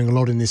been doing a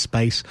lot in this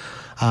space.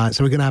 So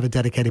we're going to have a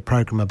dedicated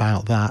program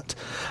about that.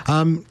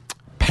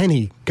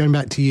 Penny, going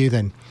back to you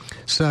then.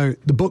 So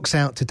the book's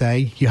out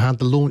today. You had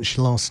the launch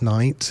last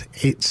night.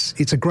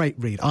 It's a great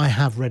read. I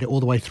have read it all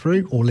the way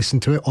through, or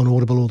listened to it on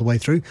Audible all the way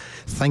through.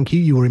 Thank you.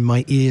 You were in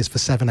my ears for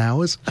 7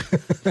 hours.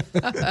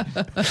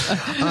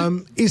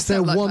 Is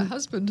there like one? My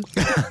husband.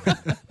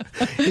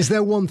 Is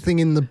there one thing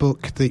in the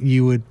book that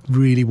you would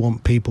really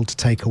want people to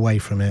take away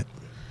from it?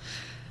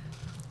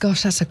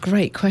 Gosh, that's a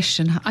great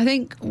question. I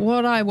think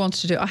what I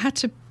wanted to do, I had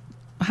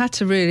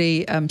to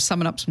really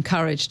summon up some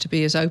courage to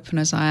be as open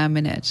as I am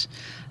in it,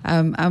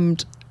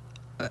 and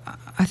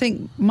I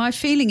think my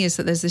feeling is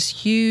that there's this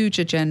huge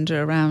agenda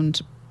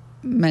around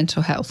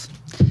mental health,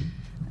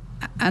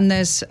 and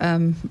there's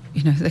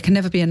there can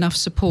never be enough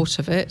support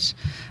of it,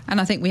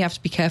 and I think we have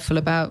to be careful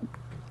about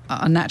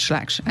our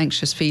natural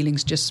anxious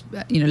feelings, just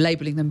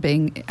labelling them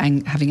being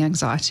having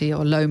anxiety,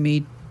 or low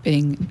me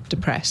being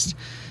depressed.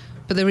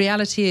 But the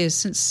reality is,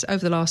 since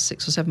over the last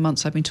 6 or 7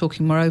 months I've been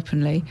talking more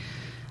openly,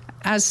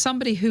 as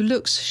somebody who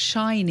looks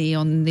shiny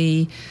on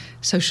the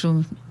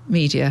social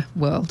media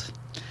world,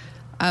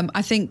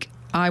 I think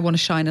I want to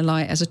shine a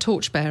light as a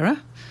torchbearer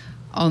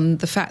on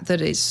the fact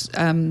that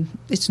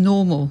it's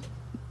normal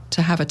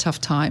to have a tough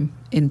time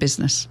in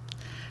business.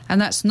 And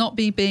that's not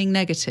me being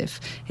negative.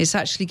 It's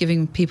actually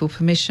giving people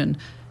permission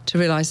to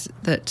realise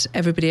that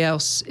everybody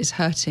else is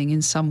hurting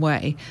in some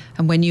way.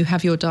 And when you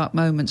have your dark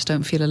moments,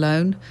 don't feel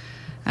alone.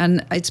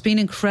 And it's been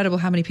incredible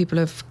how many people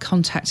have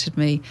contacted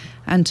me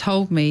and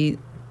told me,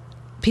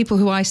 people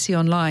who I see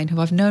online, who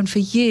I've known for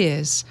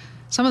years,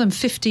 some of them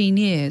 15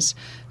 years,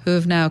 who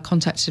have now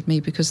contacted me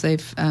because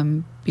they've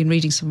been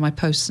reading some of my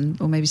posts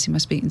or maybe seen my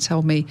speak and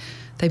told me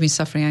they've been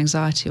suffering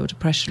anxiety or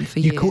depression for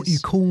years. You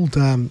called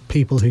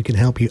people who can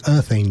help you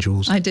Earth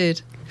Angels. I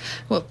did.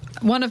 Well,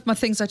 one of my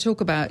things I talk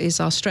about is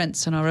our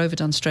strengths and our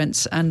overdone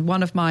strengths. And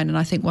one of mine, and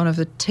I think one of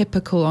the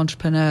typical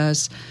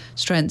entrepreneurs'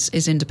 strengths,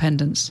 is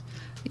independence.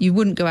 You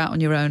wouldn't go out on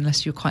your own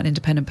unless you're quite an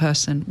independent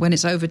person. When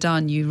it's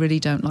overdone, you really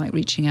don't like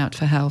reaching out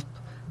for help.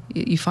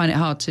 You find it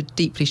hard to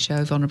deeply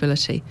show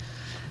vulnerability.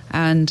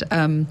 And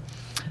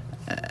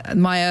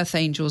my Earth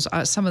Angels,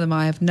 some of them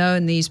I have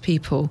known these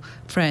people,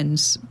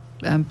 friends,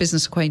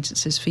 business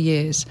acquaintances for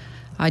years.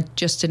 I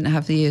just didn't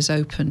have the ears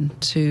open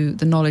to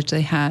the knowledge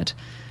they had.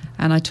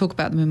 And I talk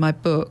about them in my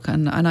book,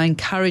 and I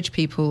encourage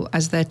people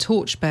as their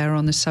torchbearer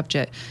on this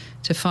subject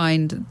to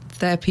find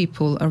their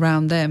people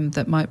around them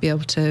that might be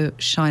able to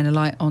shine a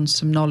light on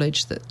some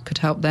knowledge that could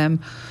help them,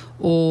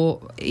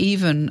 or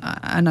even,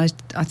 and I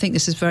think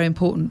this is very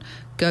important,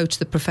 go to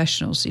the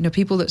professionals. You know,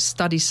 people that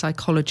study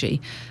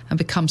psychology and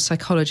become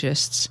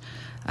psychologists,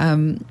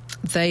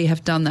 they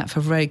have done that for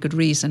a very good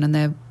reason, and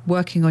they're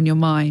working on your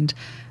mind.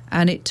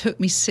 And it took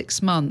me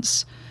 6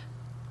 months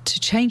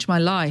to change my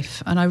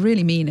life, and I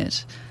really mean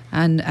it.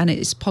 And it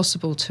is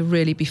possible to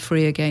really be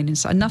free again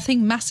inside.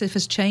 Nothing massive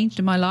has changed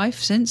in my life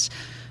since,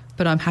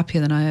 but I'm happier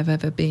than I have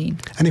ever been.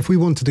 And if we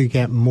wanted to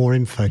get more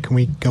info, can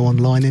we go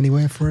online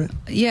anywhere for it?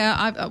 Yeah,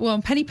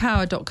 on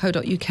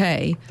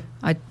pennypower.co.uk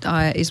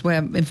is where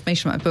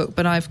information about my book,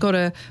 but I've got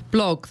a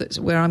blog that's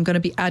where I'm going to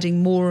be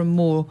adding more and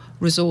more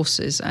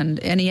resources, and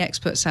any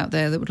experts out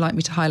there that would like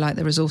me to highlight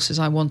the resources,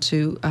 I want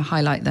to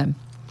highlight them.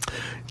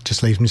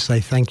 Just leaves me to say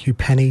thank you,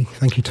 Penny.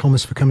 Thank you,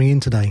 Thomas, for coming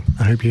in today.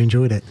 I hope you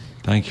enjoyed it.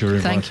 Thank you for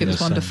inviting us. Thank you, it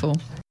was wonderful.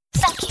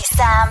 Thank you,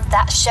 Sam.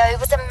 That show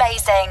was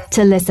amazing.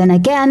 To listen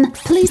again,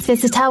 please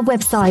visit our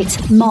website,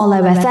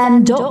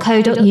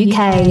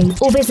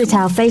 marlowfm.co.uk, or visit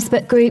our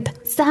Facebook group,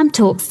 Sam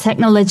Talks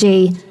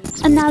Technology.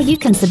 And now you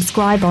can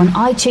subscribe on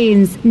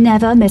iTunes.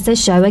 Never miss a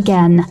show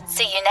again.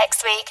 See you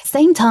next week.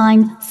 Same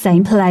time,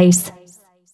 same place.